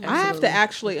 I have to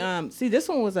actually see, this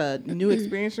one was a new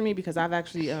experience for me because I've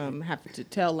actually have to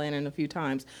tell Landon a few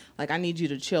times, like, I need you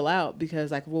to chill out because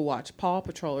like we'll watch Paw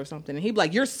Patrol or something and he'd be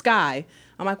like, "You're Sky."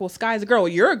 I'm like, "Well, Sky's a girl."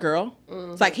 "Well, you're a girl."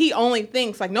 It's like he only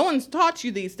thinks like no one's taught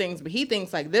you these things, but he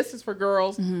thinks like this is for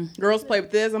girls. Girls play with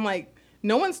this. I'm like,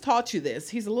 no one's taught you this.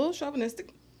 He's a little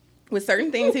chauvinistic with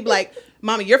certain things. He'd be like,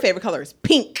 "Mommy, your favorite color is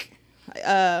pink."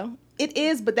 It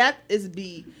is, but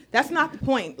that's not the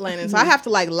point, Landon. So I have to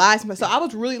like lie to myself. So I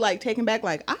was really like taken back.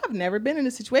 Like, I've never been in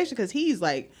this situation because he's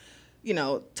like,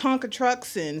 Tonka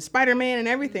trucks and Spider-Man and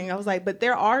everything. I was like, but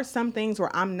there are some things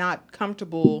where I'm not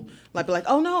comfortable. Like,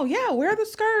 oh no, yeah, wear the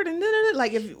skirt and da-da-da.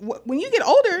 Like when you get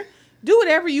older, do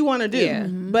whatever you want to do. Yeah.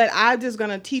 But I'm just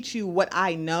gonna teach you what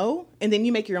I know, and then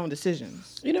you make your own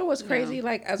decisions. You know what's crazy?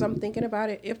 Like, as I'm thinking about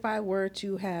it, if I were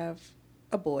to have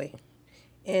a boy,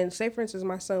 and say for instance,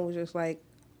 my son was just like,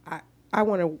 I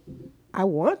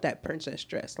want that princess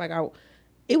dress. Like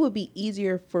it would be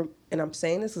easier for, and I'm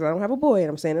saying this because I don't have a boy, and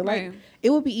I'm saying it like Right. it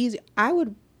would be easy. I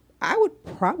would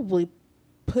probably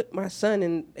put my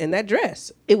son in that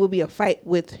dress. It would be a fight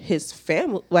with his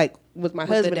family, like with my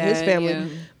husband and his dad, family. yeah.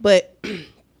 But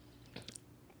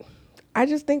I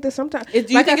just think that sometimes, Do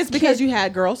you think it's because you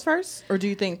had girls first, or do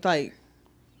you think like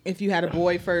if you had a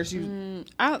boy first, you?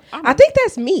 I think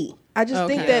that's me. I just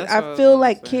think Okay. that That's what I I was feel gonna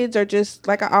like say. kids are just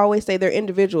like I always say, they're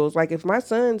individuals. Like if my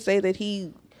son say that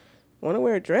he want to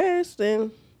wear a dress,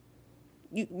 then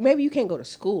maybe you can't go to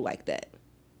school like that.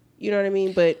 You know what I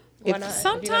mean? But Why if not?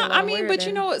 Sometimes, I mean, but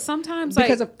you know what? Sometimes,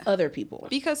 because like, of other people,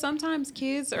 because sometimes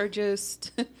kids are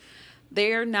just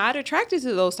they're not attracted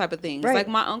to those type of things. Right. Like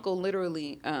my uncle,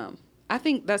 literally. I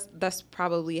think that's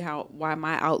probably why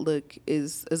my outlook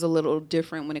is a little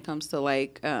different when it comes to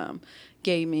like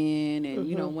gay men and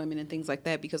you know women and things like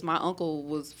that. Because my uncle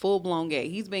was full blown gay.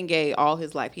 He's been gay all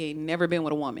his life. He ain't never been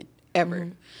with a woman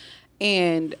ever.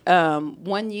 And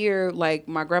one year, like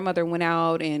my grandmother went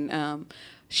out and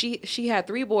she had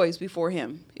 3 boys before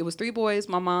him. It was 3 boys,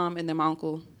 my mom, and then my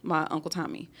uncle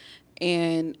Tommy.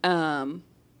 And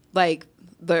like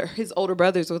his older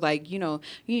brothers were like, you know,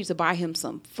 you need to buy him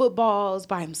some footballs,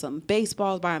 buy him some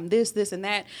baseballs, buy him this and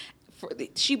that.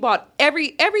 She bought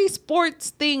every sports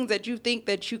thing that you think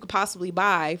that you could possibly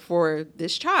buy for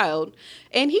this child,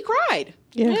 and he cried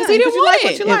because he didn't you want like it.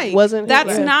 what you like. it wasn't.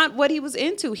 That's yeah. not what he was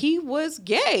into. He was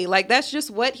gay. Like that's just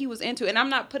what he was into. And I'm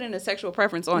not putting a sexual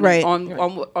preference on Right.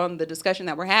 on the discussion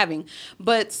that we're having.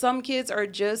 But some kids are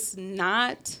just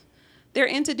not. They're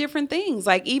into different things.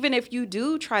 Like even if you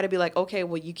do try to be like, okay,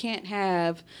 well you can't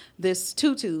have this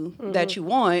tutu that you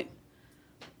want.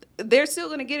 They're still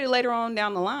going to get it later on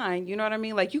down the line. You know what I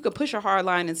mean? Like you could push a hard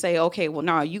line and say, okay, well,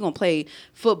 no, you're going to play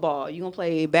football. You're going to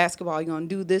play basketball. You're going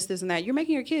to do this, and that. You're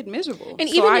making your kid miserable. And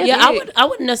So even if- I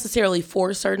wouldn't necessarily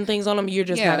force certain things on them. You're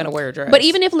just Yeah. not gonna wear a dress. But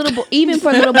even if even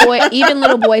for little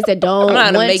boys that don't I'm not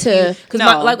gonna want make to, you because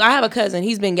No. like I have a cousin.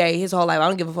 He's been gay his whole life. I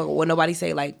don't give a fuck what nobody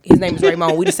say. Like his name is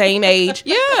Raymond. We the same age.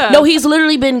 Yeah. No, he's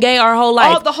literally been gay our whole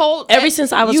life. the whole- ever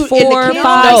since I was You- and 4, the kids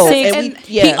 5, know, 6. and we-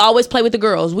 He yeah. always play with the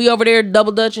girls. We over there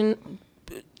double dutching.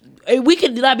 We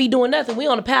could not be doing nothing. We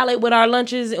on a pallet with our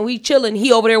lunches and we chilling.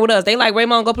 He over there with us. They like,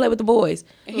 Raymond, go play with the boys.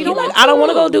 He don't like, want I don't want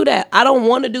to to. go do that. I don't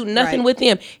want to do nothing Right. with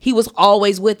him. He was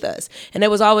always with us, and it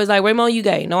was always like, Raymond, you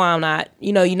gay? No, I'm not.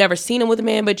 You know, you never seen him with a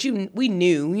man, but we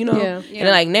knew. You know, Yeah. and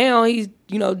then, like now he's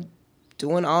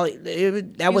doing all.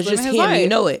 That was just living him. his You life.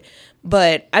 know it.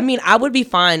 But I mean, I would be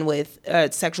fine with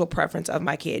sexual preference of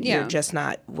my kid. Yeah. You're just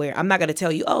not where I'm not going to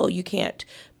tell you, oh, you can't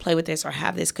play with this or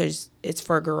have this because it's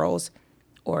for girls,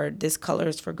 or this color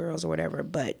is for girls or whatever.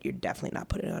 But you're definitely not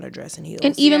putting on a dress and heels.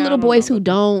 and even Yeah, little I don't boys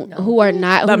know. who are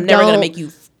not, But who I'm never going to don't, make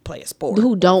you play a sport.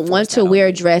 who don't want Force to that on wear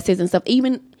me. dresses and stuff,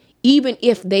 even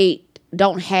if they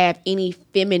don't have any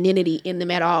femininity in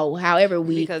them at all, however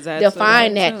we Because that's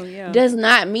define what that, too, yeah. does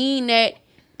not mean that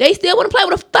they still want to play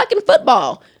with a fucking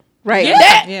football. right?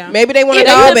 Yeah. Yeah. Maybe they want a If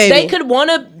doll they baby. could want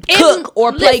to cook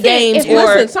or play listen, games if- or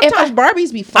Listen, if sometimes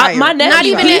Barbies be fire. my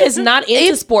nephew, even he if- is not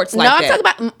into sports like no, I'm that.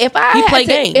 talking about if I He had play to-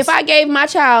 games. if I gave my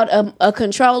child a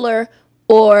controller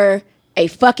or a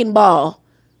fucking ball,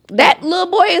 that little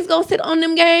boy is gonna sit on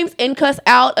them games and cuss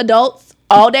out adults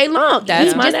all day long.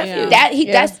 That's He my just-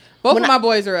 nephew. That's Both when of I- my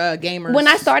boys are gamers. when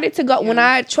I started to go, when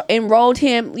I enrolled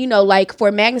him, like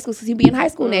for magnet school, since he'll be in high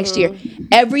school next year,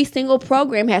 every single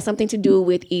program has something to do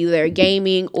with either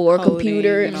gaming or Coding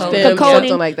computer, and all that. coding,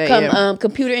 Something like that, yeah.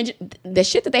 computer. The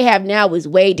shit that they have now is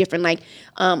way different. Like,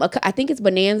 I think it's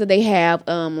Bonanza. They have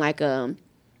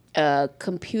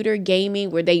computer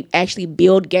gaming where they actually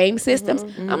build game systems.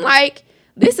 I'm like,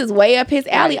 this is way up his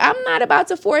alley. I'm not about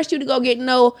to force you to go get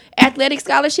no athletic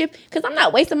scholarship because I'm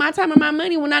not wasting my time and my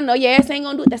money when I know your ass ain't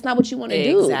gonna do it. That's not what you want to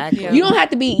do. Exactly. You don't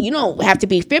have to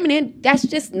be feminine. That's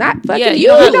just not fucking Yeah, you. you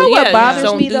don't have You know Yeah, what you bothers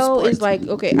don't me do though sports. is like,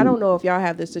 okay, I don't know if y'all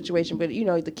have this situation, but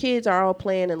the kids are all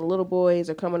playing and the little boys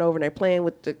are coming over and they're playing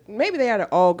with maybe they at an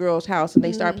all girls house and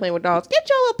they start playing with dolls. Get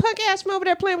your little punk ass from over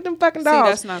there playing with them fucking See, dolls.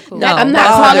 that's not cool. No. I'm not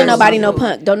bothers calling nobody me. no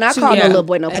punk. Do not call Yeah. no little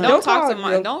boy no And punk. don't talk to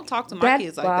call- don't talk to my that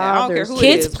kids like that. I don't care bothers who me.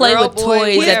 Kids it is. play Girl, with boy,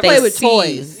 toys Kids that play they with see.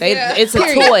 toys. It's a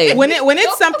Period. toy. When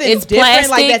it's something It's different,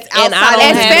 like plastic, that's and I outside don't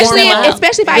of have Especially, them out.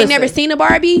 especially if I ain't never seen a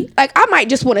Barbie, like I might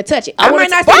just want to touch it. I wanna might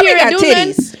not t- sit Barbie here and got do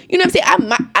nothing. titties. You know what I'm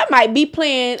saying? I might be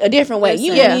playing a different way.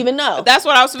 You Listen. wouldn't even know. That's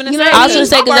what I was going to You say. know what I was gonna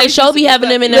say because they show be having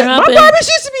them in their My humping. Barbies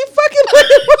used to be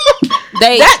fucking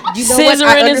They you know what?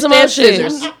 I scissoring and some other understand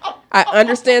shit. scissors. I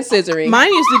understand scissoring.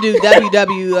 Mine used to do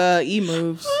WWE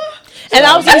moves. And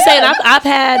I was gonna say, and I've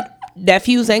had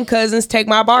nephews and cousins take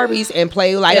my Barbies and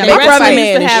play like Yeah, they my brother wrestling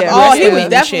used to man have and all. shit. He was Shit.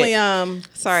 definitely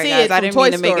Sorry, Sid guys. I from didn't Toy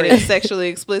mean to make Story. it sexually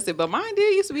explicit, but mine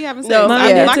did used to be having sex. No,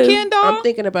 mine did my too. Ken doll. I'm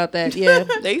thinking about that. Yeah.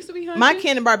 They used to be. My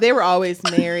Ken and Barb, they were always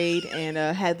married and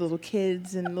had little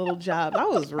kids and little jobs. I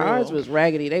was real. Ours was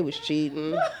raggedy. They was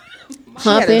cheating.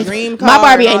 Humping. dream My car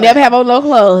Barbie and ain't all never that. have on no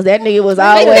clothes. That nigga was They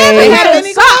always. never had Had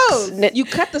any socks. clothes. You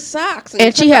cut the socks.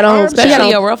 And she had on. She had Especially on.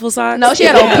 your ruffle socks. No, she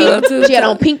had on pink. She had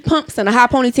on pink pumps and a high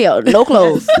ponytail. No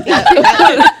clothes.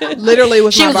 Literally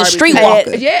was She my was a Barbie.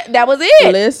 streetwalker. Yeah, that was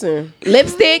it. Listen.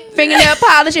 Lipstick, fingernail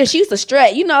polish, and she used to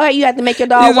strut. You know how you have to make your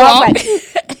dog These walk walk. like.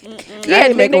 I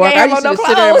didn't make her walk. I used to no just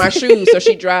sit there in my clothes. shoes so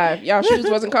she drive. Y'all shoes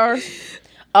wasn't cars?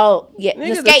 Oh yeah,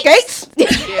 Nigga, the skates. Yes,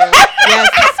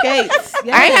 the skates. I ain't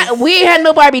Yes. had, we ain't had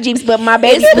no Barbie Jeeps, but my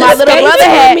baby, It's the my little skates brother for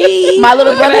had. me. My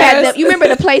little brother had Yes. them. You remember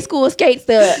the play school skates?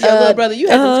 Your little The brother, you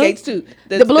had some skates too.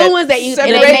 the blue ones that you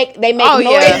and separate- they make Oh, yeah.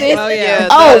 noises. Oh, yeah.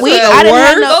 Oh, Those we are the I didn't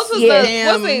have worst. no. Those was Yeah.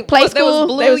 the what's it? Play What, there was school.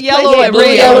 blue, They was yellow, play- and blue,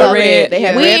 red. yellow, red. They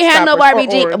had We red ain't had no stoppers or Barbie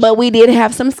Jeep, orange. but we did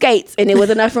have some skates, and it was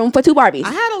enough room for two Barbies.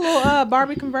 I had a little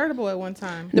Barbie convertible at one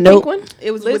time. The Nope. pink one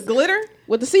It was with glitter.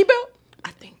 with the seatbelt. I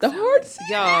think The hard seat.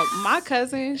 Y'all, my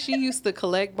cousin, she used to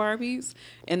collect Barbies,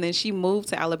 and then she moved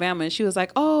to Alabama, and she was like,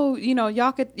 "Oh, you know,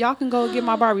 y'all can go get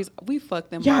my Barbies." We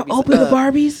fucked them. Y'all Barbies open the up.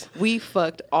 Barbies. We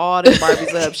fucked all the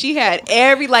Barbies up. She had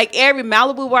every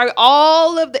Malibu Barbie,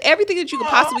 all of everything that you could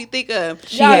possibly think of.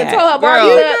 Y'all had- done tore her Girl,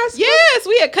 Barbie up. yes,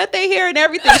 we had cut their hair and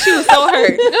everything. She was so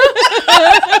hurt.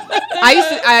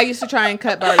 I used to try and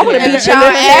cut Barbie. wanna hair. beat y'all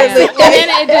ass. And then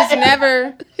it just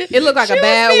never. It looked like a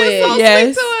bad wig. So Yes.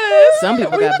 sweet to us. Some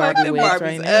people We got fucked Barbie them wigs Barbies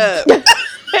right now. up.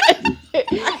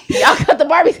 Y'all cut the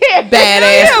Barbie's hair. Badass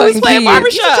Yeah, we fucking played kids.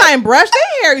 barbershop. You used to try and brush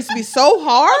their hair. Used to be so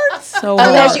hard. So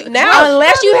Unless hard. you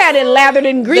unless you had it lathered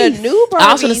in The grease. new Barbies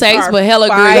I was gonna say, are but hella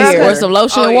fire. grease or some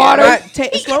lotion Oh, and yeah. water.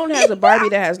 Sloan has a Barbie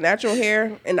that has natural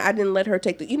hair, and I didn't let her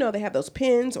take the. You know, they have those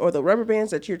pins or the rubber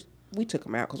bands that we took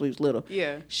them out because we was little.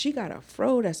 Yeah. She got a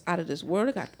fro that's out of this world.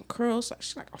 It got curls.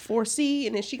 She's like a 4C,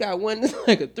 and then she got one that's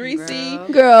like a 3C.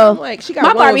 Girl, I'm like, she got my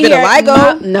one Barbie with hair.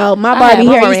 vitiligo. My I Barbie had-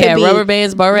 my hair Barbie used to had be rubber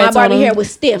bands, barrettes My on Barbie them. hair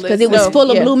was stiff because it was No,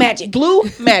 full of yeah. blue magic. Blue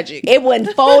magic. It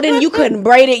wasn't folding. You couldn't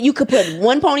braid it. You could put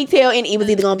one ponytail in. It was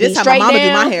either gonna be This time my straight mama do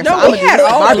down. my hair. No, so we I'ma had do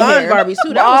all Barbie blonde hair. Barbies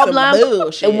too. That all was blonde some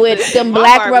bullshit. with them My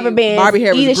black Barbie- rubber bands. Barbie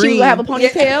hair was Either she green. would have a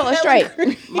ponytail or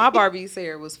straight. My Barbie's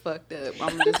hair was fucked up.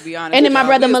 I'm gonna just be honest. And then with my y'all.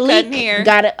 brother We was cutting Malik hair.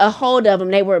 got a hold of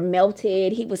them. They were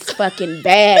melted. He was fucking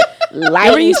bad. Light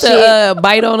Remember and you used shit. to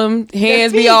bite on them,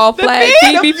 hands be all flat,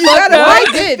 feet be fucked up. I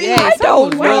did. Yeah, I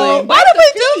don't know. Why did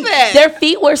we do that? Their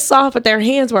feet were soft, but their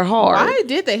hands were hard. Why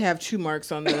did they have chew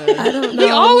marks on the? We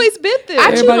always bit them. I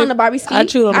chewed Everybody- on the Barbie's feet. I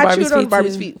chewed on I Barbie's chewed on feet.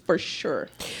 Barbie's too. feet for sure.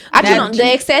 I chewed That- on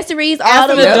the accessories. As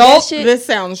All an the adult, shit. this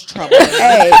sounds troubling.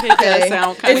 Hey, It does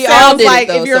sound kind It We of. all sounds did it, like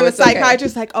though, if you're so a it's okay.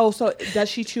 psychiatrist, like, oh, so does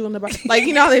she chew on the Barbie? Like,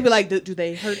 you know, they'd be like, do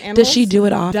they hurt animals? Does she do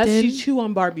it often? Does she chew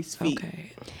on Barbie's feet? Okay.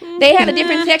 they had a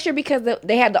different texture because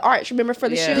they had the arch. Remember for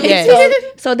the Yeah. shoes,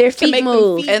 Yes. so their feet make them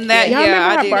moved. feet. And that, Y'all yeah, remember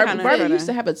I how did Barbie, kind of. Barbie used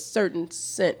to have a certain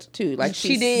scent too. Like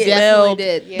she Definitely smelled.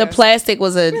 did. Yeah. The plastic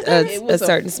was a It was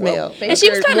certain smell. And she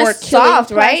was kind more of soft,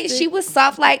 killing right? plastic. She was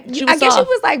soft, like She I was guess she soft.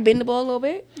 was like bendable a little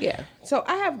bit. Yeah. So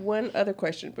I have one other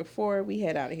question before we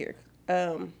head out of here.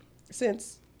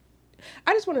 Since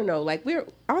I just want to know, like,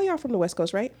 all y'all from the West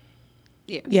Coast, right?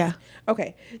 Yeah.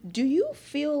 Okay. Do you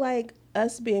feel like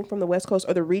us being from the West Coast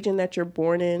or the region that you're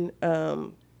born in,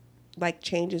 like,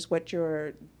 changes what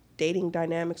your dating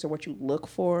dynamics or what you look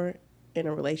for in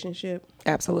a relationship?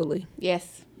 Absolutely.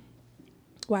 Yes,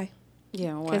 Why?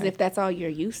 Yeah, because if that's all you're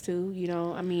used to, you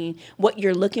know, I mean, what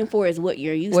you're looking for is what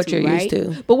you're used What to, you're right?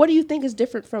 used to. But what do you think is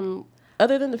different from,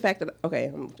 other than the fact that, okay,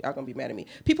 y'all gonna be mad at me.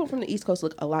 People from the East Coast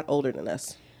look a lot older than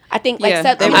us. I think like Yeah,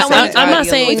 Southern, they you were know, saying when I'm not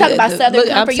saying we talk about the- Southern look,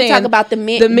 I'm comfort. You saying talk about the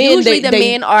men. Usually the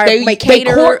men are they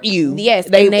cater court you. Yes,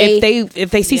 they and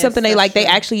if they see Yes, something they that's like, they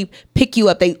true. actually pick you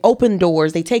up. They open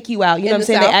doors. They take you out. You know In what I'm the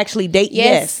saying? South? They actually date.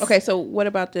 Yes. Yes. Okay, so what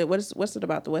about what's it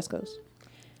about the West Coast?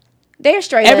 They're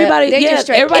straight. Everybody- up. They're yeah, just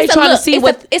straight. everybody It's a trying to look. see It's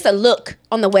what- it's a look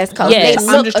on the West Coast. Yes. They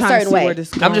I'm look just a trying to certain see way. where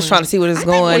this I'm just trying to see where this is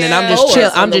going, and We're I'm just slower chill.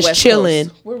 on I'm the just West chilling.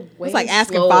 Coast. We're way It's like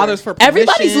asking slower. fathers for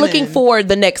Everybody's permission looking and- for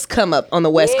the next come up on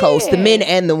the West Coast, the men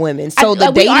and the women. So the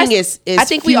Like, we dating are- is I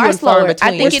think we few are and far slower.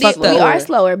 between. I think It's it is. fucked We up. are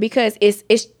slower because it's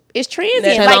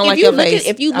transient. Turn Like on if like you your look face. at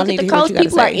if you I look need at the to hear what coast, you gotta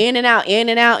people are say. in and out, in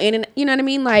and out, in and you know what I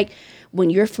mean. Like when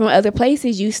you're from other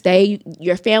places, you stay.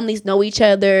 Your families know each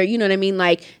other. You know what I mean?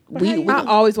 Like I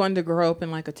always wanted to grow up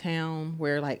in like a town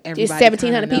where like everybody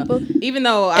 1,700 people. Even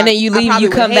though And then you leave, you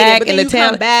come back in the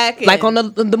town, back like on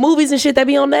the movies and shit that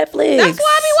be on Netflix. That's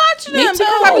why I be watching Me them too.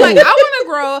 because I'm like, I want to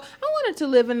grow. I wanted to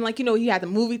live in like you had the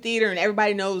movie theater and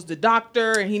everybody knows the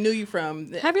doctor and he knew you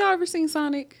from. Have y'all ever seen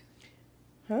Sonic?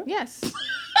 Yes.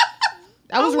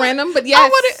 That was random, but yes.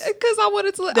 I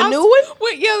wanted to. The new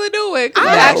one? Yeah, the new one.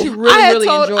 I actually really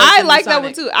enjoyed I like that Sonic.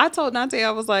 one too. I told Nante,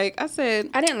 I was like, I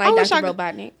didn't like wish Dr. I could-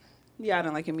 Robotnik. Yeah, I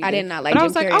didn't like him either. I did not like But I Jim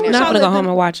was like, Carrey. I wish I'm not I gonna go lived home in-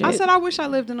 and watch I it. said, I wish I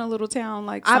lived in a little town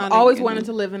like I've Sonic always and- wanted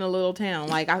to live in a little town.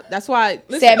 Like that's why.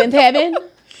 Listen, Seventh Heaven.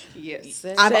 Yes.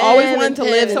 I've always wanted to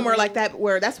live Heaven. somewhere like that.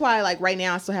 Where that's why, like right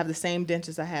now, I still have the same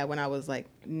dentist I had when I was like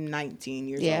 19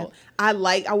 years Yeah. old. I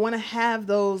want to have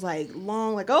those like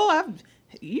long, like I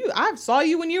saw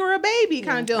you when you were a baby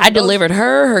kind of deal. I delivered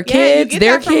her Yeah, kids, you get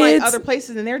their that from, like, kids. other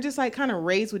places, and they're just like kind of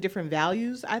raised with different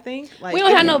values. I think like We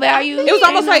don't have no values. It was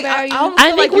almost like I almost I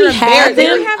feel think like you're we had embarrassed. They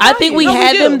them. don't have I think we values. No,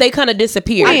 had do. them. They kind of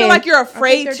disappeared. I feel like you're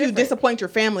afraid they're to different. disappoint your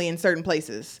family in certain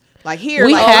places. Like here,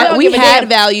 We like, had don't we give a had damn.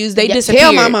 values. They Yeah, disappeared.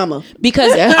 tell my mama.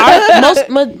 Because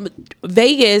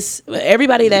Vegas,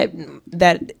 everybody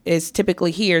that is typically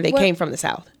here, they came from the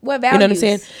South. What You know what I'm values?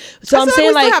 saying? So I'm we saying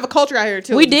still like have a culture out here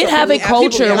too. we did have a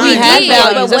culture. We had did,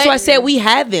 values. but That's why I what- said we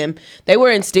had them. They were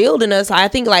instilled in us. I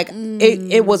think like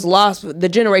it was lost the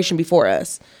generation before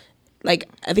us. Like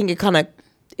I think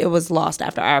it was lost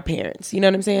after our parents. You know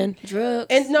what I'm saying? Drugs.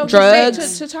 And no,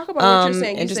 Drugs, to talk about what you're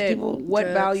saying, and you just said people- what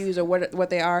drugs. values or what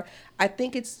they are. I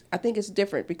think it's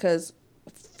different because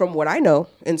from what I know,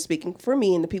 and speaking for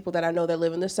me and the people that I know that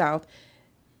live in the South,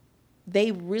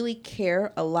 they really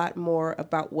care a lot more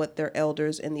about what their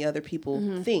elders and the other people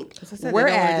think. I said, they don't wanna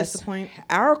Whereas disappoint.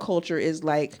 our culture is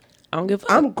like, I don't give a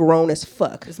fuck. I'm grown as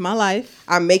fuck. It's my life.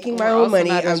 I'm making my We're own also money.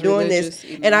 not I'm as doing religious this,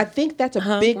 either. and I think that's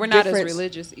a big We're not difference. as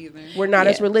religious either. We're not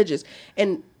as Yeah. religious,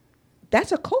 and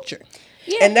that's a culture.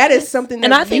 Yeah, And that is something that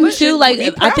And I we think should too, like be I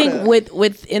proud think of.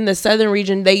 with in the southern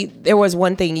region, there was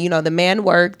one thing, the man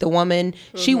worked, the woman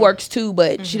she works too,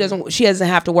 but she doesn't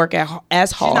have to work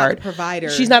as hard. not the provider.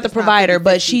 She's not the It's not provider,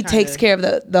 but 50-50 she takes kinda.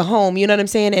 care of the home. You know what I'm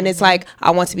saying? And it's like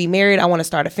I want to be married, I want to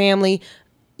start a family.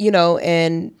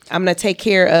 And I'm gonna take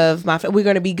care of we're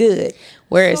gonna be good.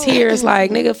 Whereas here it's like,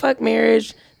 nigga, fuck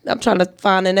marriage. I'm trying to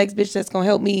find the next bitch that's gonna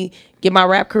help me get my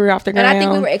rap career off the ground. And I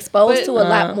think we were exposed to a uh,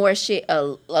 lot more shit,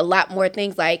 a lot more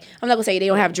things. Like, I'm not gonna say they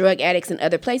don't have drug addicts in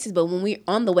other places, but when we're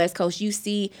on the West Coast, you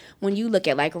see, when you look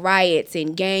at like riots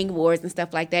and gang wars and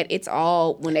stuff like that, it's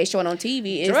all, when they show it on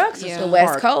TV, it's Drugs is the West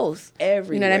hard Coast.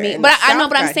 everywhere. You know what I mean? And But the I know South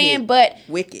what I'm got saying. hit But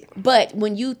wicked. But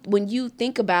when you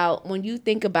think about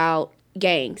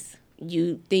gangs,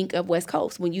 you think of West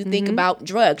Coast. When you think about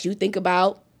drugs, you think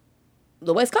about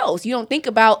the West Coast. You don't think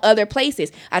about other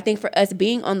places. I think for us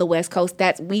being on the West Coast,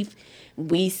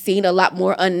 we've seen a lot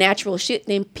more unnatural shit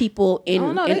than people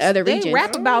in other regions. They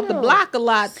rap about the block a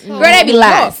lot. Girl, they be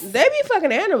lies. They be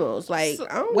fucking animals. Like,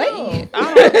 I don't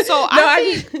know. So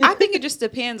I think it just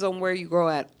depends on where you grow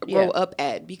up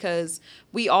at, because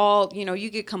we all, you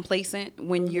get complacent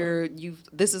when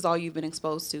this is all you've been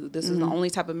exposed to. This is the only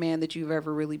type of man that you've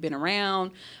ever really been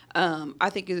around. I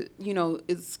think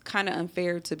it's kind of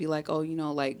unfair to be like,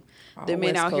 the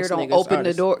men West out here Coast don't niggas open are the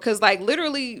just- door, because like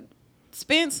literally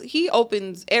Spence, he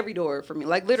opens every door for me.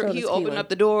 Like literally, he opened up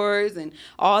the doors and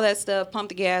all that stuff, pump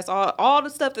the gas, all the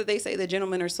stuff that they say the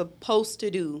gentlemen are supposed to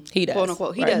do. He does. quote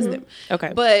unquote. He Right. does them.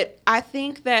 Okay. But I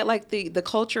think that like the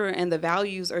culture and the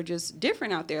values are just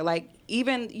different out there. Like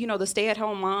even the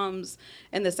stay-at-home moms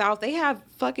in the South, they have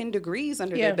fucking degrees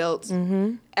under their belts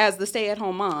as the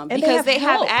stay-at-home mom, And because they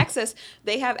have help. access.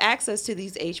 They have access to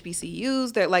these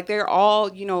HBCUs. They're all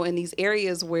in these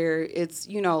areas where it's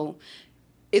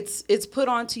it's put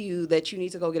onto you that you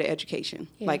need to go get an education.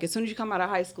 Yeah. Like as soon as you come out of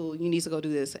high school, you need to go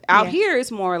do this. Out here, it's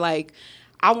more like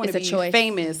I want to It's a be choice.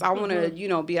 famous. I want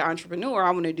to be an entrepreneur. I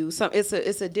want to do something.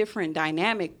 It's a different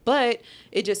dynamic, but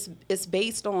it's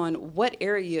based on what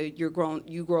area you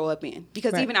grow up in.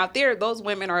 Because even out there, those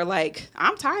women are like,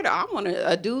 I'm tired of. I want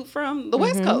a dude from the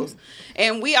West Coast,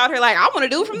 and we out here like I want a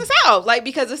dude from the South. Like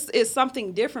because it's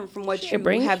something different from what you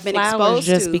bring have been flowers exposed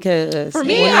just to. because. For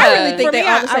me, Yeah. I really think for they me,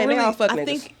 all the same. I They all fuck I niggas.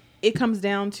 think it comes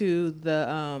down to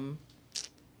the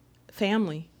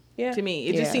family. Yeah. To me,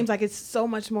 it just seems like it's so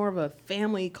much more of a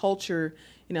family culture,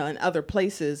 in other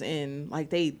places, and like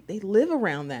they live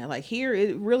around that. Like here,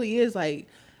 it really is like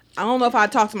I don't know if I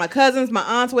talk to my cousins, my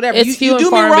aunts, whatever. It's you few and do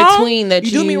me far wrong, between that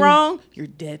you do me you- wrong, you're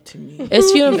dead to me.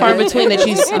 It's few and far between that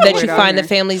you weird out find the here.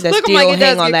 families that Look, still like, it does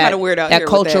hang on get kinda weird out that here with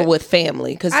culture that. with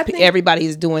family because I think-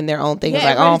 everybody's doing their own thing. Yeah, It's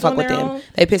like, I don't everybody's fuck with doing their them. own.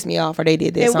 They pissed me off or they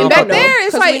did this. And I we don't back fuck with There, them.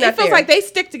 it's 'Cause like we it not feels there. like they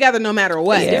stick together no matter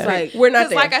what. Yeah. It's like We're not Because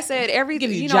there. like I said,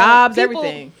 Give you know, jobs, people,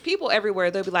 everything. People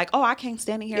everywhere, they'll be like, "Oh, I can't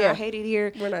stand it here. Yeah. I hate it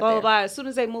here." We're not blah blah there. blah. As soon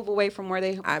as they move away from where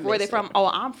they miss from, it. oh,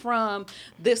 I'm from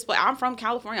this place. I'm from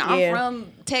California. Yeah. I'm from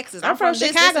Texas. I'm from this,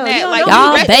 Chicago. This, You and don't that. know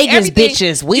Y'all you repping Vegas everything.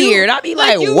 bitches weird. I'll be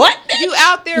like, you, what? You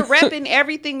out there repping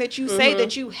everything that you say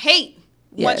that you hate.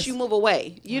 Once Yes. you move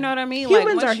away, you know what I mean. Humans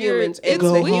once are you're- humans, It's and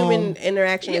Go the home. human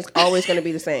interaction is always going to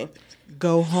be the same.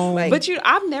 go home. Like- But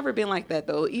I've never been like that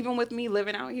though. Even with me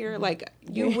living out here, like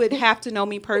you would have to know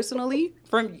me personally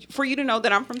for you to know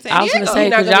that I'm from San I was Diego. gonna say You're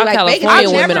not because gonna y'all be like, Vegas, California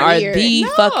I've women never are heard the No.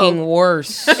 fucking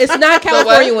worst. It's not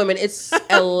California women. It's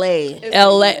L.A.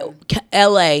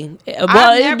 L.A. Well,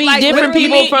 I've it'd never, be like, different literally-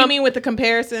 people you from. mean with the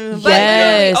comparison? Of But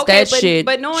Yes, literally, that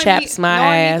shit knowing chaps my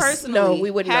knowing ass. Me personally, No,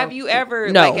 we wouldn't have know. you ever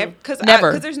No, because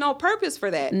never. there's no purpose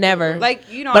for that. Never.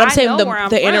 Like you know, But I'm I saying know the where I'm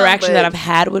the from, interaction that but I've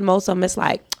had with most of them, it's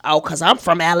like, oh, cause I'm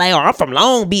from LA or I'm from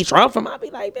Long Beach or I'm from. I'll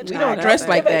be like, bitch, We I don't don't dress give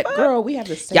like a that, fuck. girl. We have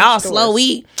the same Y'all stores. slow.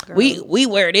 We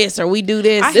wear this or we do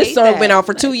this. I This hate song that. been out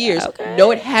for 2 years. Okay.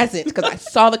 No, it hasn't, because I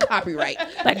saw the copyright.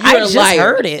 like You're I a just liar.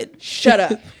 heard it. Shut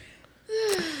up.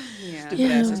 yeah.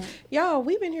 Stupid asses. Y'all,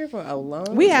 we've been here for a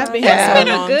long we have been time. here It's for been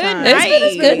a a long good time. night.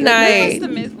 It's been a good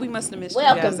night. We must have missed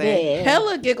Welcome you guys. back.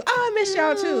 Hella giggles. Oh, I miss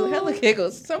y'all too. Hella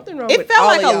giggles. Something wrong It with felt all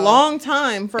like of a y'all. long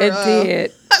time for It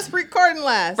did. us recording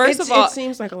last. First It of all,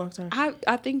 seems like a long time.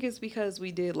 I think it's because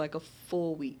we did like a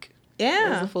full week. It was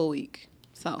yeah. a full week.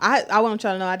 So I want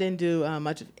y'all to know I didn't do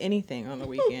much of anything on the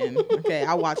weekend. Okay,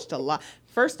 I watched a lot.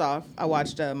 First off, I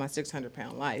watched my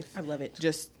 600-pound life. I love it.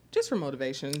 Just for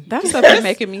motivation. that stuff is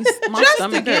making me my Just to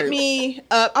stomach get hurt. me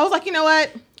up. I was like, you know what?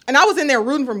 And I was in there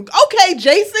rooting for him. Okay,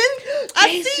 Jason.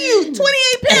 I see you.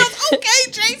 28 pounds.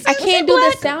 Okay, Jason. I can't do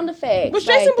the sound effects. Was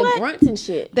like Jason the Black? grunts and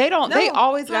shit. They don't. They No.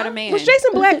 always got a man. Was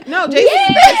Jason Black? No, Jason.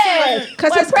 Yes!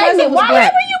 Because We're his cousin pregnant. was Why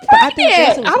black. were you But I think pregnant?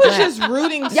 Jason I was black. just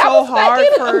rooting Y'all so was hard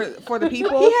fucking- for the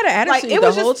people. He had an attitude it the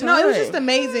was whole just, No, it was time. just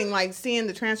amazing, like seeing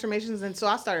the transformations. And so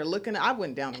I started looking. I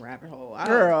went down the rabbit hole.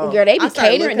 Girl. Girl, they be I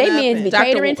started catering. They looking up men be and-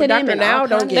 catering to them. Dr. and Now all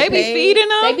don't kinds get of- They be paid. feeding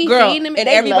them. They be Girl, feeding them. and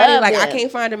they everybody love like, I them.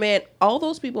 can't find a man. All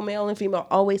those people, male and female,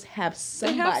 always have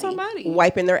somebody, somebody.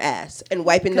 wiping their ass and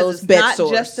wiping 'Cause those it's bed not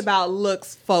sores. just about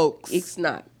looks, folks. It's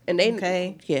not. And they,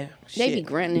 Okay. yeah, They shit. be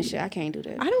grunting and shit. I can't do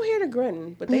that. I don't hear the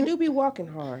grunting, but they do be walking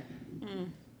hard.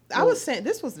 I was saying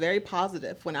this was very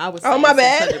positive when I was. Oh, saying my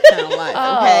bad. 600-pound life.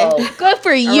 Oh, Okay. good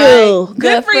for you. All right.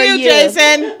 Good for you,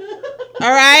 Jason. All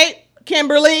right,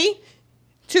 Kimberly.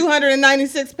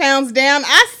 296 pounds down.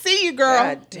 I see you, girl.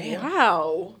 God damn.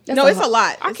 Wow. No, it's a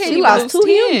lot. I It's- can't She even lost lose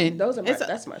 2 10. Those are my, It's a-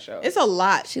 that's my show. It's a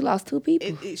lot. She lost 2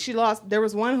 people. She lost. There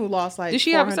was one who lost like. Did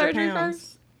she have a 400 surgery pounds.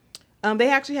 first? They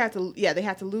actually had to. Yeah, they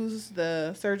had to lose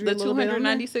the surgery. The a little bit on her.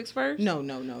 296 first? No.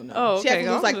 Oh, She had okay. to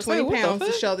I lose was like gonna 20 say, what the pounds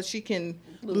to fuck? show that she can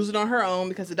lose it on her own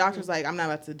because the doctor's like, I'm not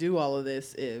about to do all of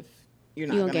this if you're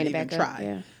not You going don't to gain it even back up, try.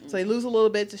 yeah. So they lose a little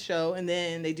bit to show, and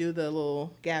then they do the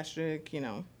little gastric,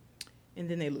 and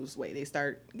then they lose weight. They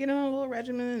start getting on a little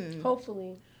regimen, and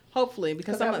Hopefully. hopefully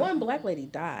Because because that some one black lady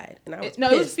died, and I was no,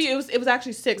 it was pissed. few. It was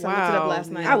actually 6. I looked it up Wow. last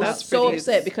night. I was That's so pretty-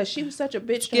 upset because she was such a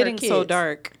bitch to Getting her kids. so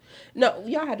dark. No,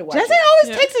 y'all had to watch Jesse it.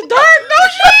 always takes it dark,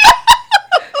 don't she?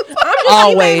 I'm just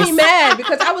Always. She made me mad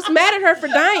because I was mad at her for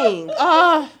dying.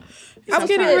 Oh, I'm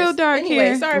getting pissed. real dark anyway,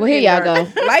 here. Sorry, Well, for here getting y'all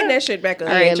dark. Lighten that shit back up.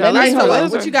 All right, y'all. let me all right, hold so on.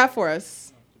 what you got for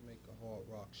us?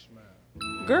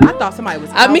 Girl. I thought somebody was.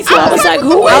 Me too. I was like,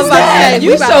 who I was is about to that? say,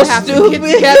 we about to have to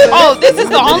get together. Oh, this is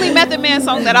the only Method Man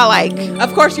song that I like.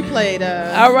 Of course you played.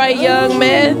 All right, young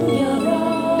man.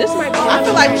 This might be. I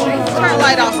feel like turn the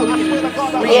light off so we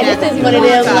can Yeah, this is one of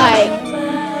them,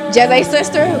 like, Jazzy's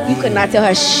sister, you could not tell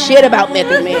her shit about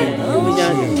Method Man. When we was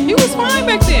younger. He was fine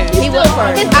back then. He was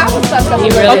fine. His eye was fucked up. He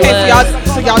really Okay, was.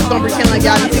 so y'all just gonna pretend like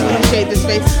y'all didn't see when he shaved his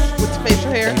face with the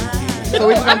facial hair. So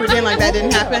we're just gonna pretend like that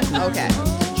didn't happen. Okay.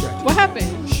 What happened?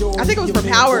 I think it was for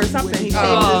Power or something. He shaved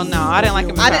Oh his. no, I didn't like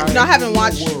him. I didn't. No, I haven't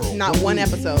watched not one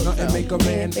episode. So. Make a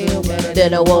man feel better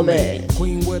Than a woman.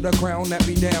 Queen with a crown that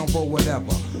be down for whatever.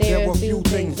 There There are were few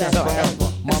things that's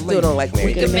forever. My I still don't like Mary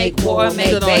We J. could make war, make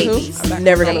Still don't like who? babies.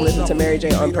 Never gonna listen to Mary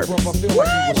J on purpose.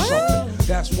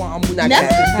 That's why I'm Not Never?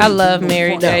 that. I love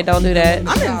Mary J. Don't do that.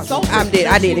 I'm insulted.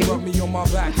 I did it.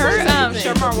 Her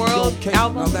Share My World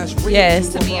album. Yes.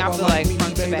 To me, I feel like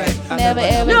front to back. Never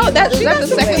ever. No, that's not the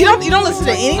second. You don't listen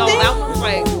to anything. No, that was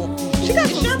like She got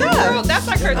some stuff. Yeah. That's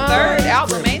like her third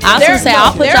album, ain't it? I was gonna say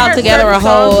I'll put there y'all are together a certain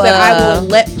whole songs that I will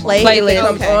let play if playlist. it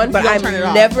comes Okay. on, but You'll I'm turn it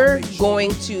off. never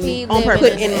going to Be On living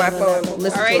put in in my it. phone.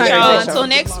 Listen All right, to it. y'all. Okay. Until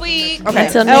next week. Okay.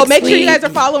 Until Oh, next make sure you week. guys are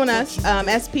following us.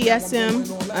 SPSM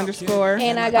 _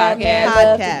 And I got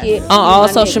Podcast. On all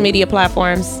social media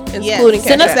platforms. Including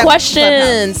Send us Cash App.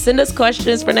 questions. Send us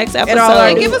questions for next episode. all our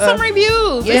And new- give us some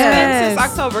reviews. yes. It's been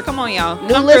since October. Come on, y'all.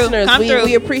 New Come listeners, Come through.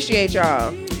 we appreciate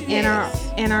y'all.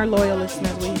 And our loyal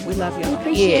listeners, we love y'all.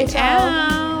 Appreciate y'all.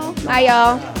 Ow. Bye,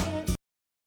 y'all.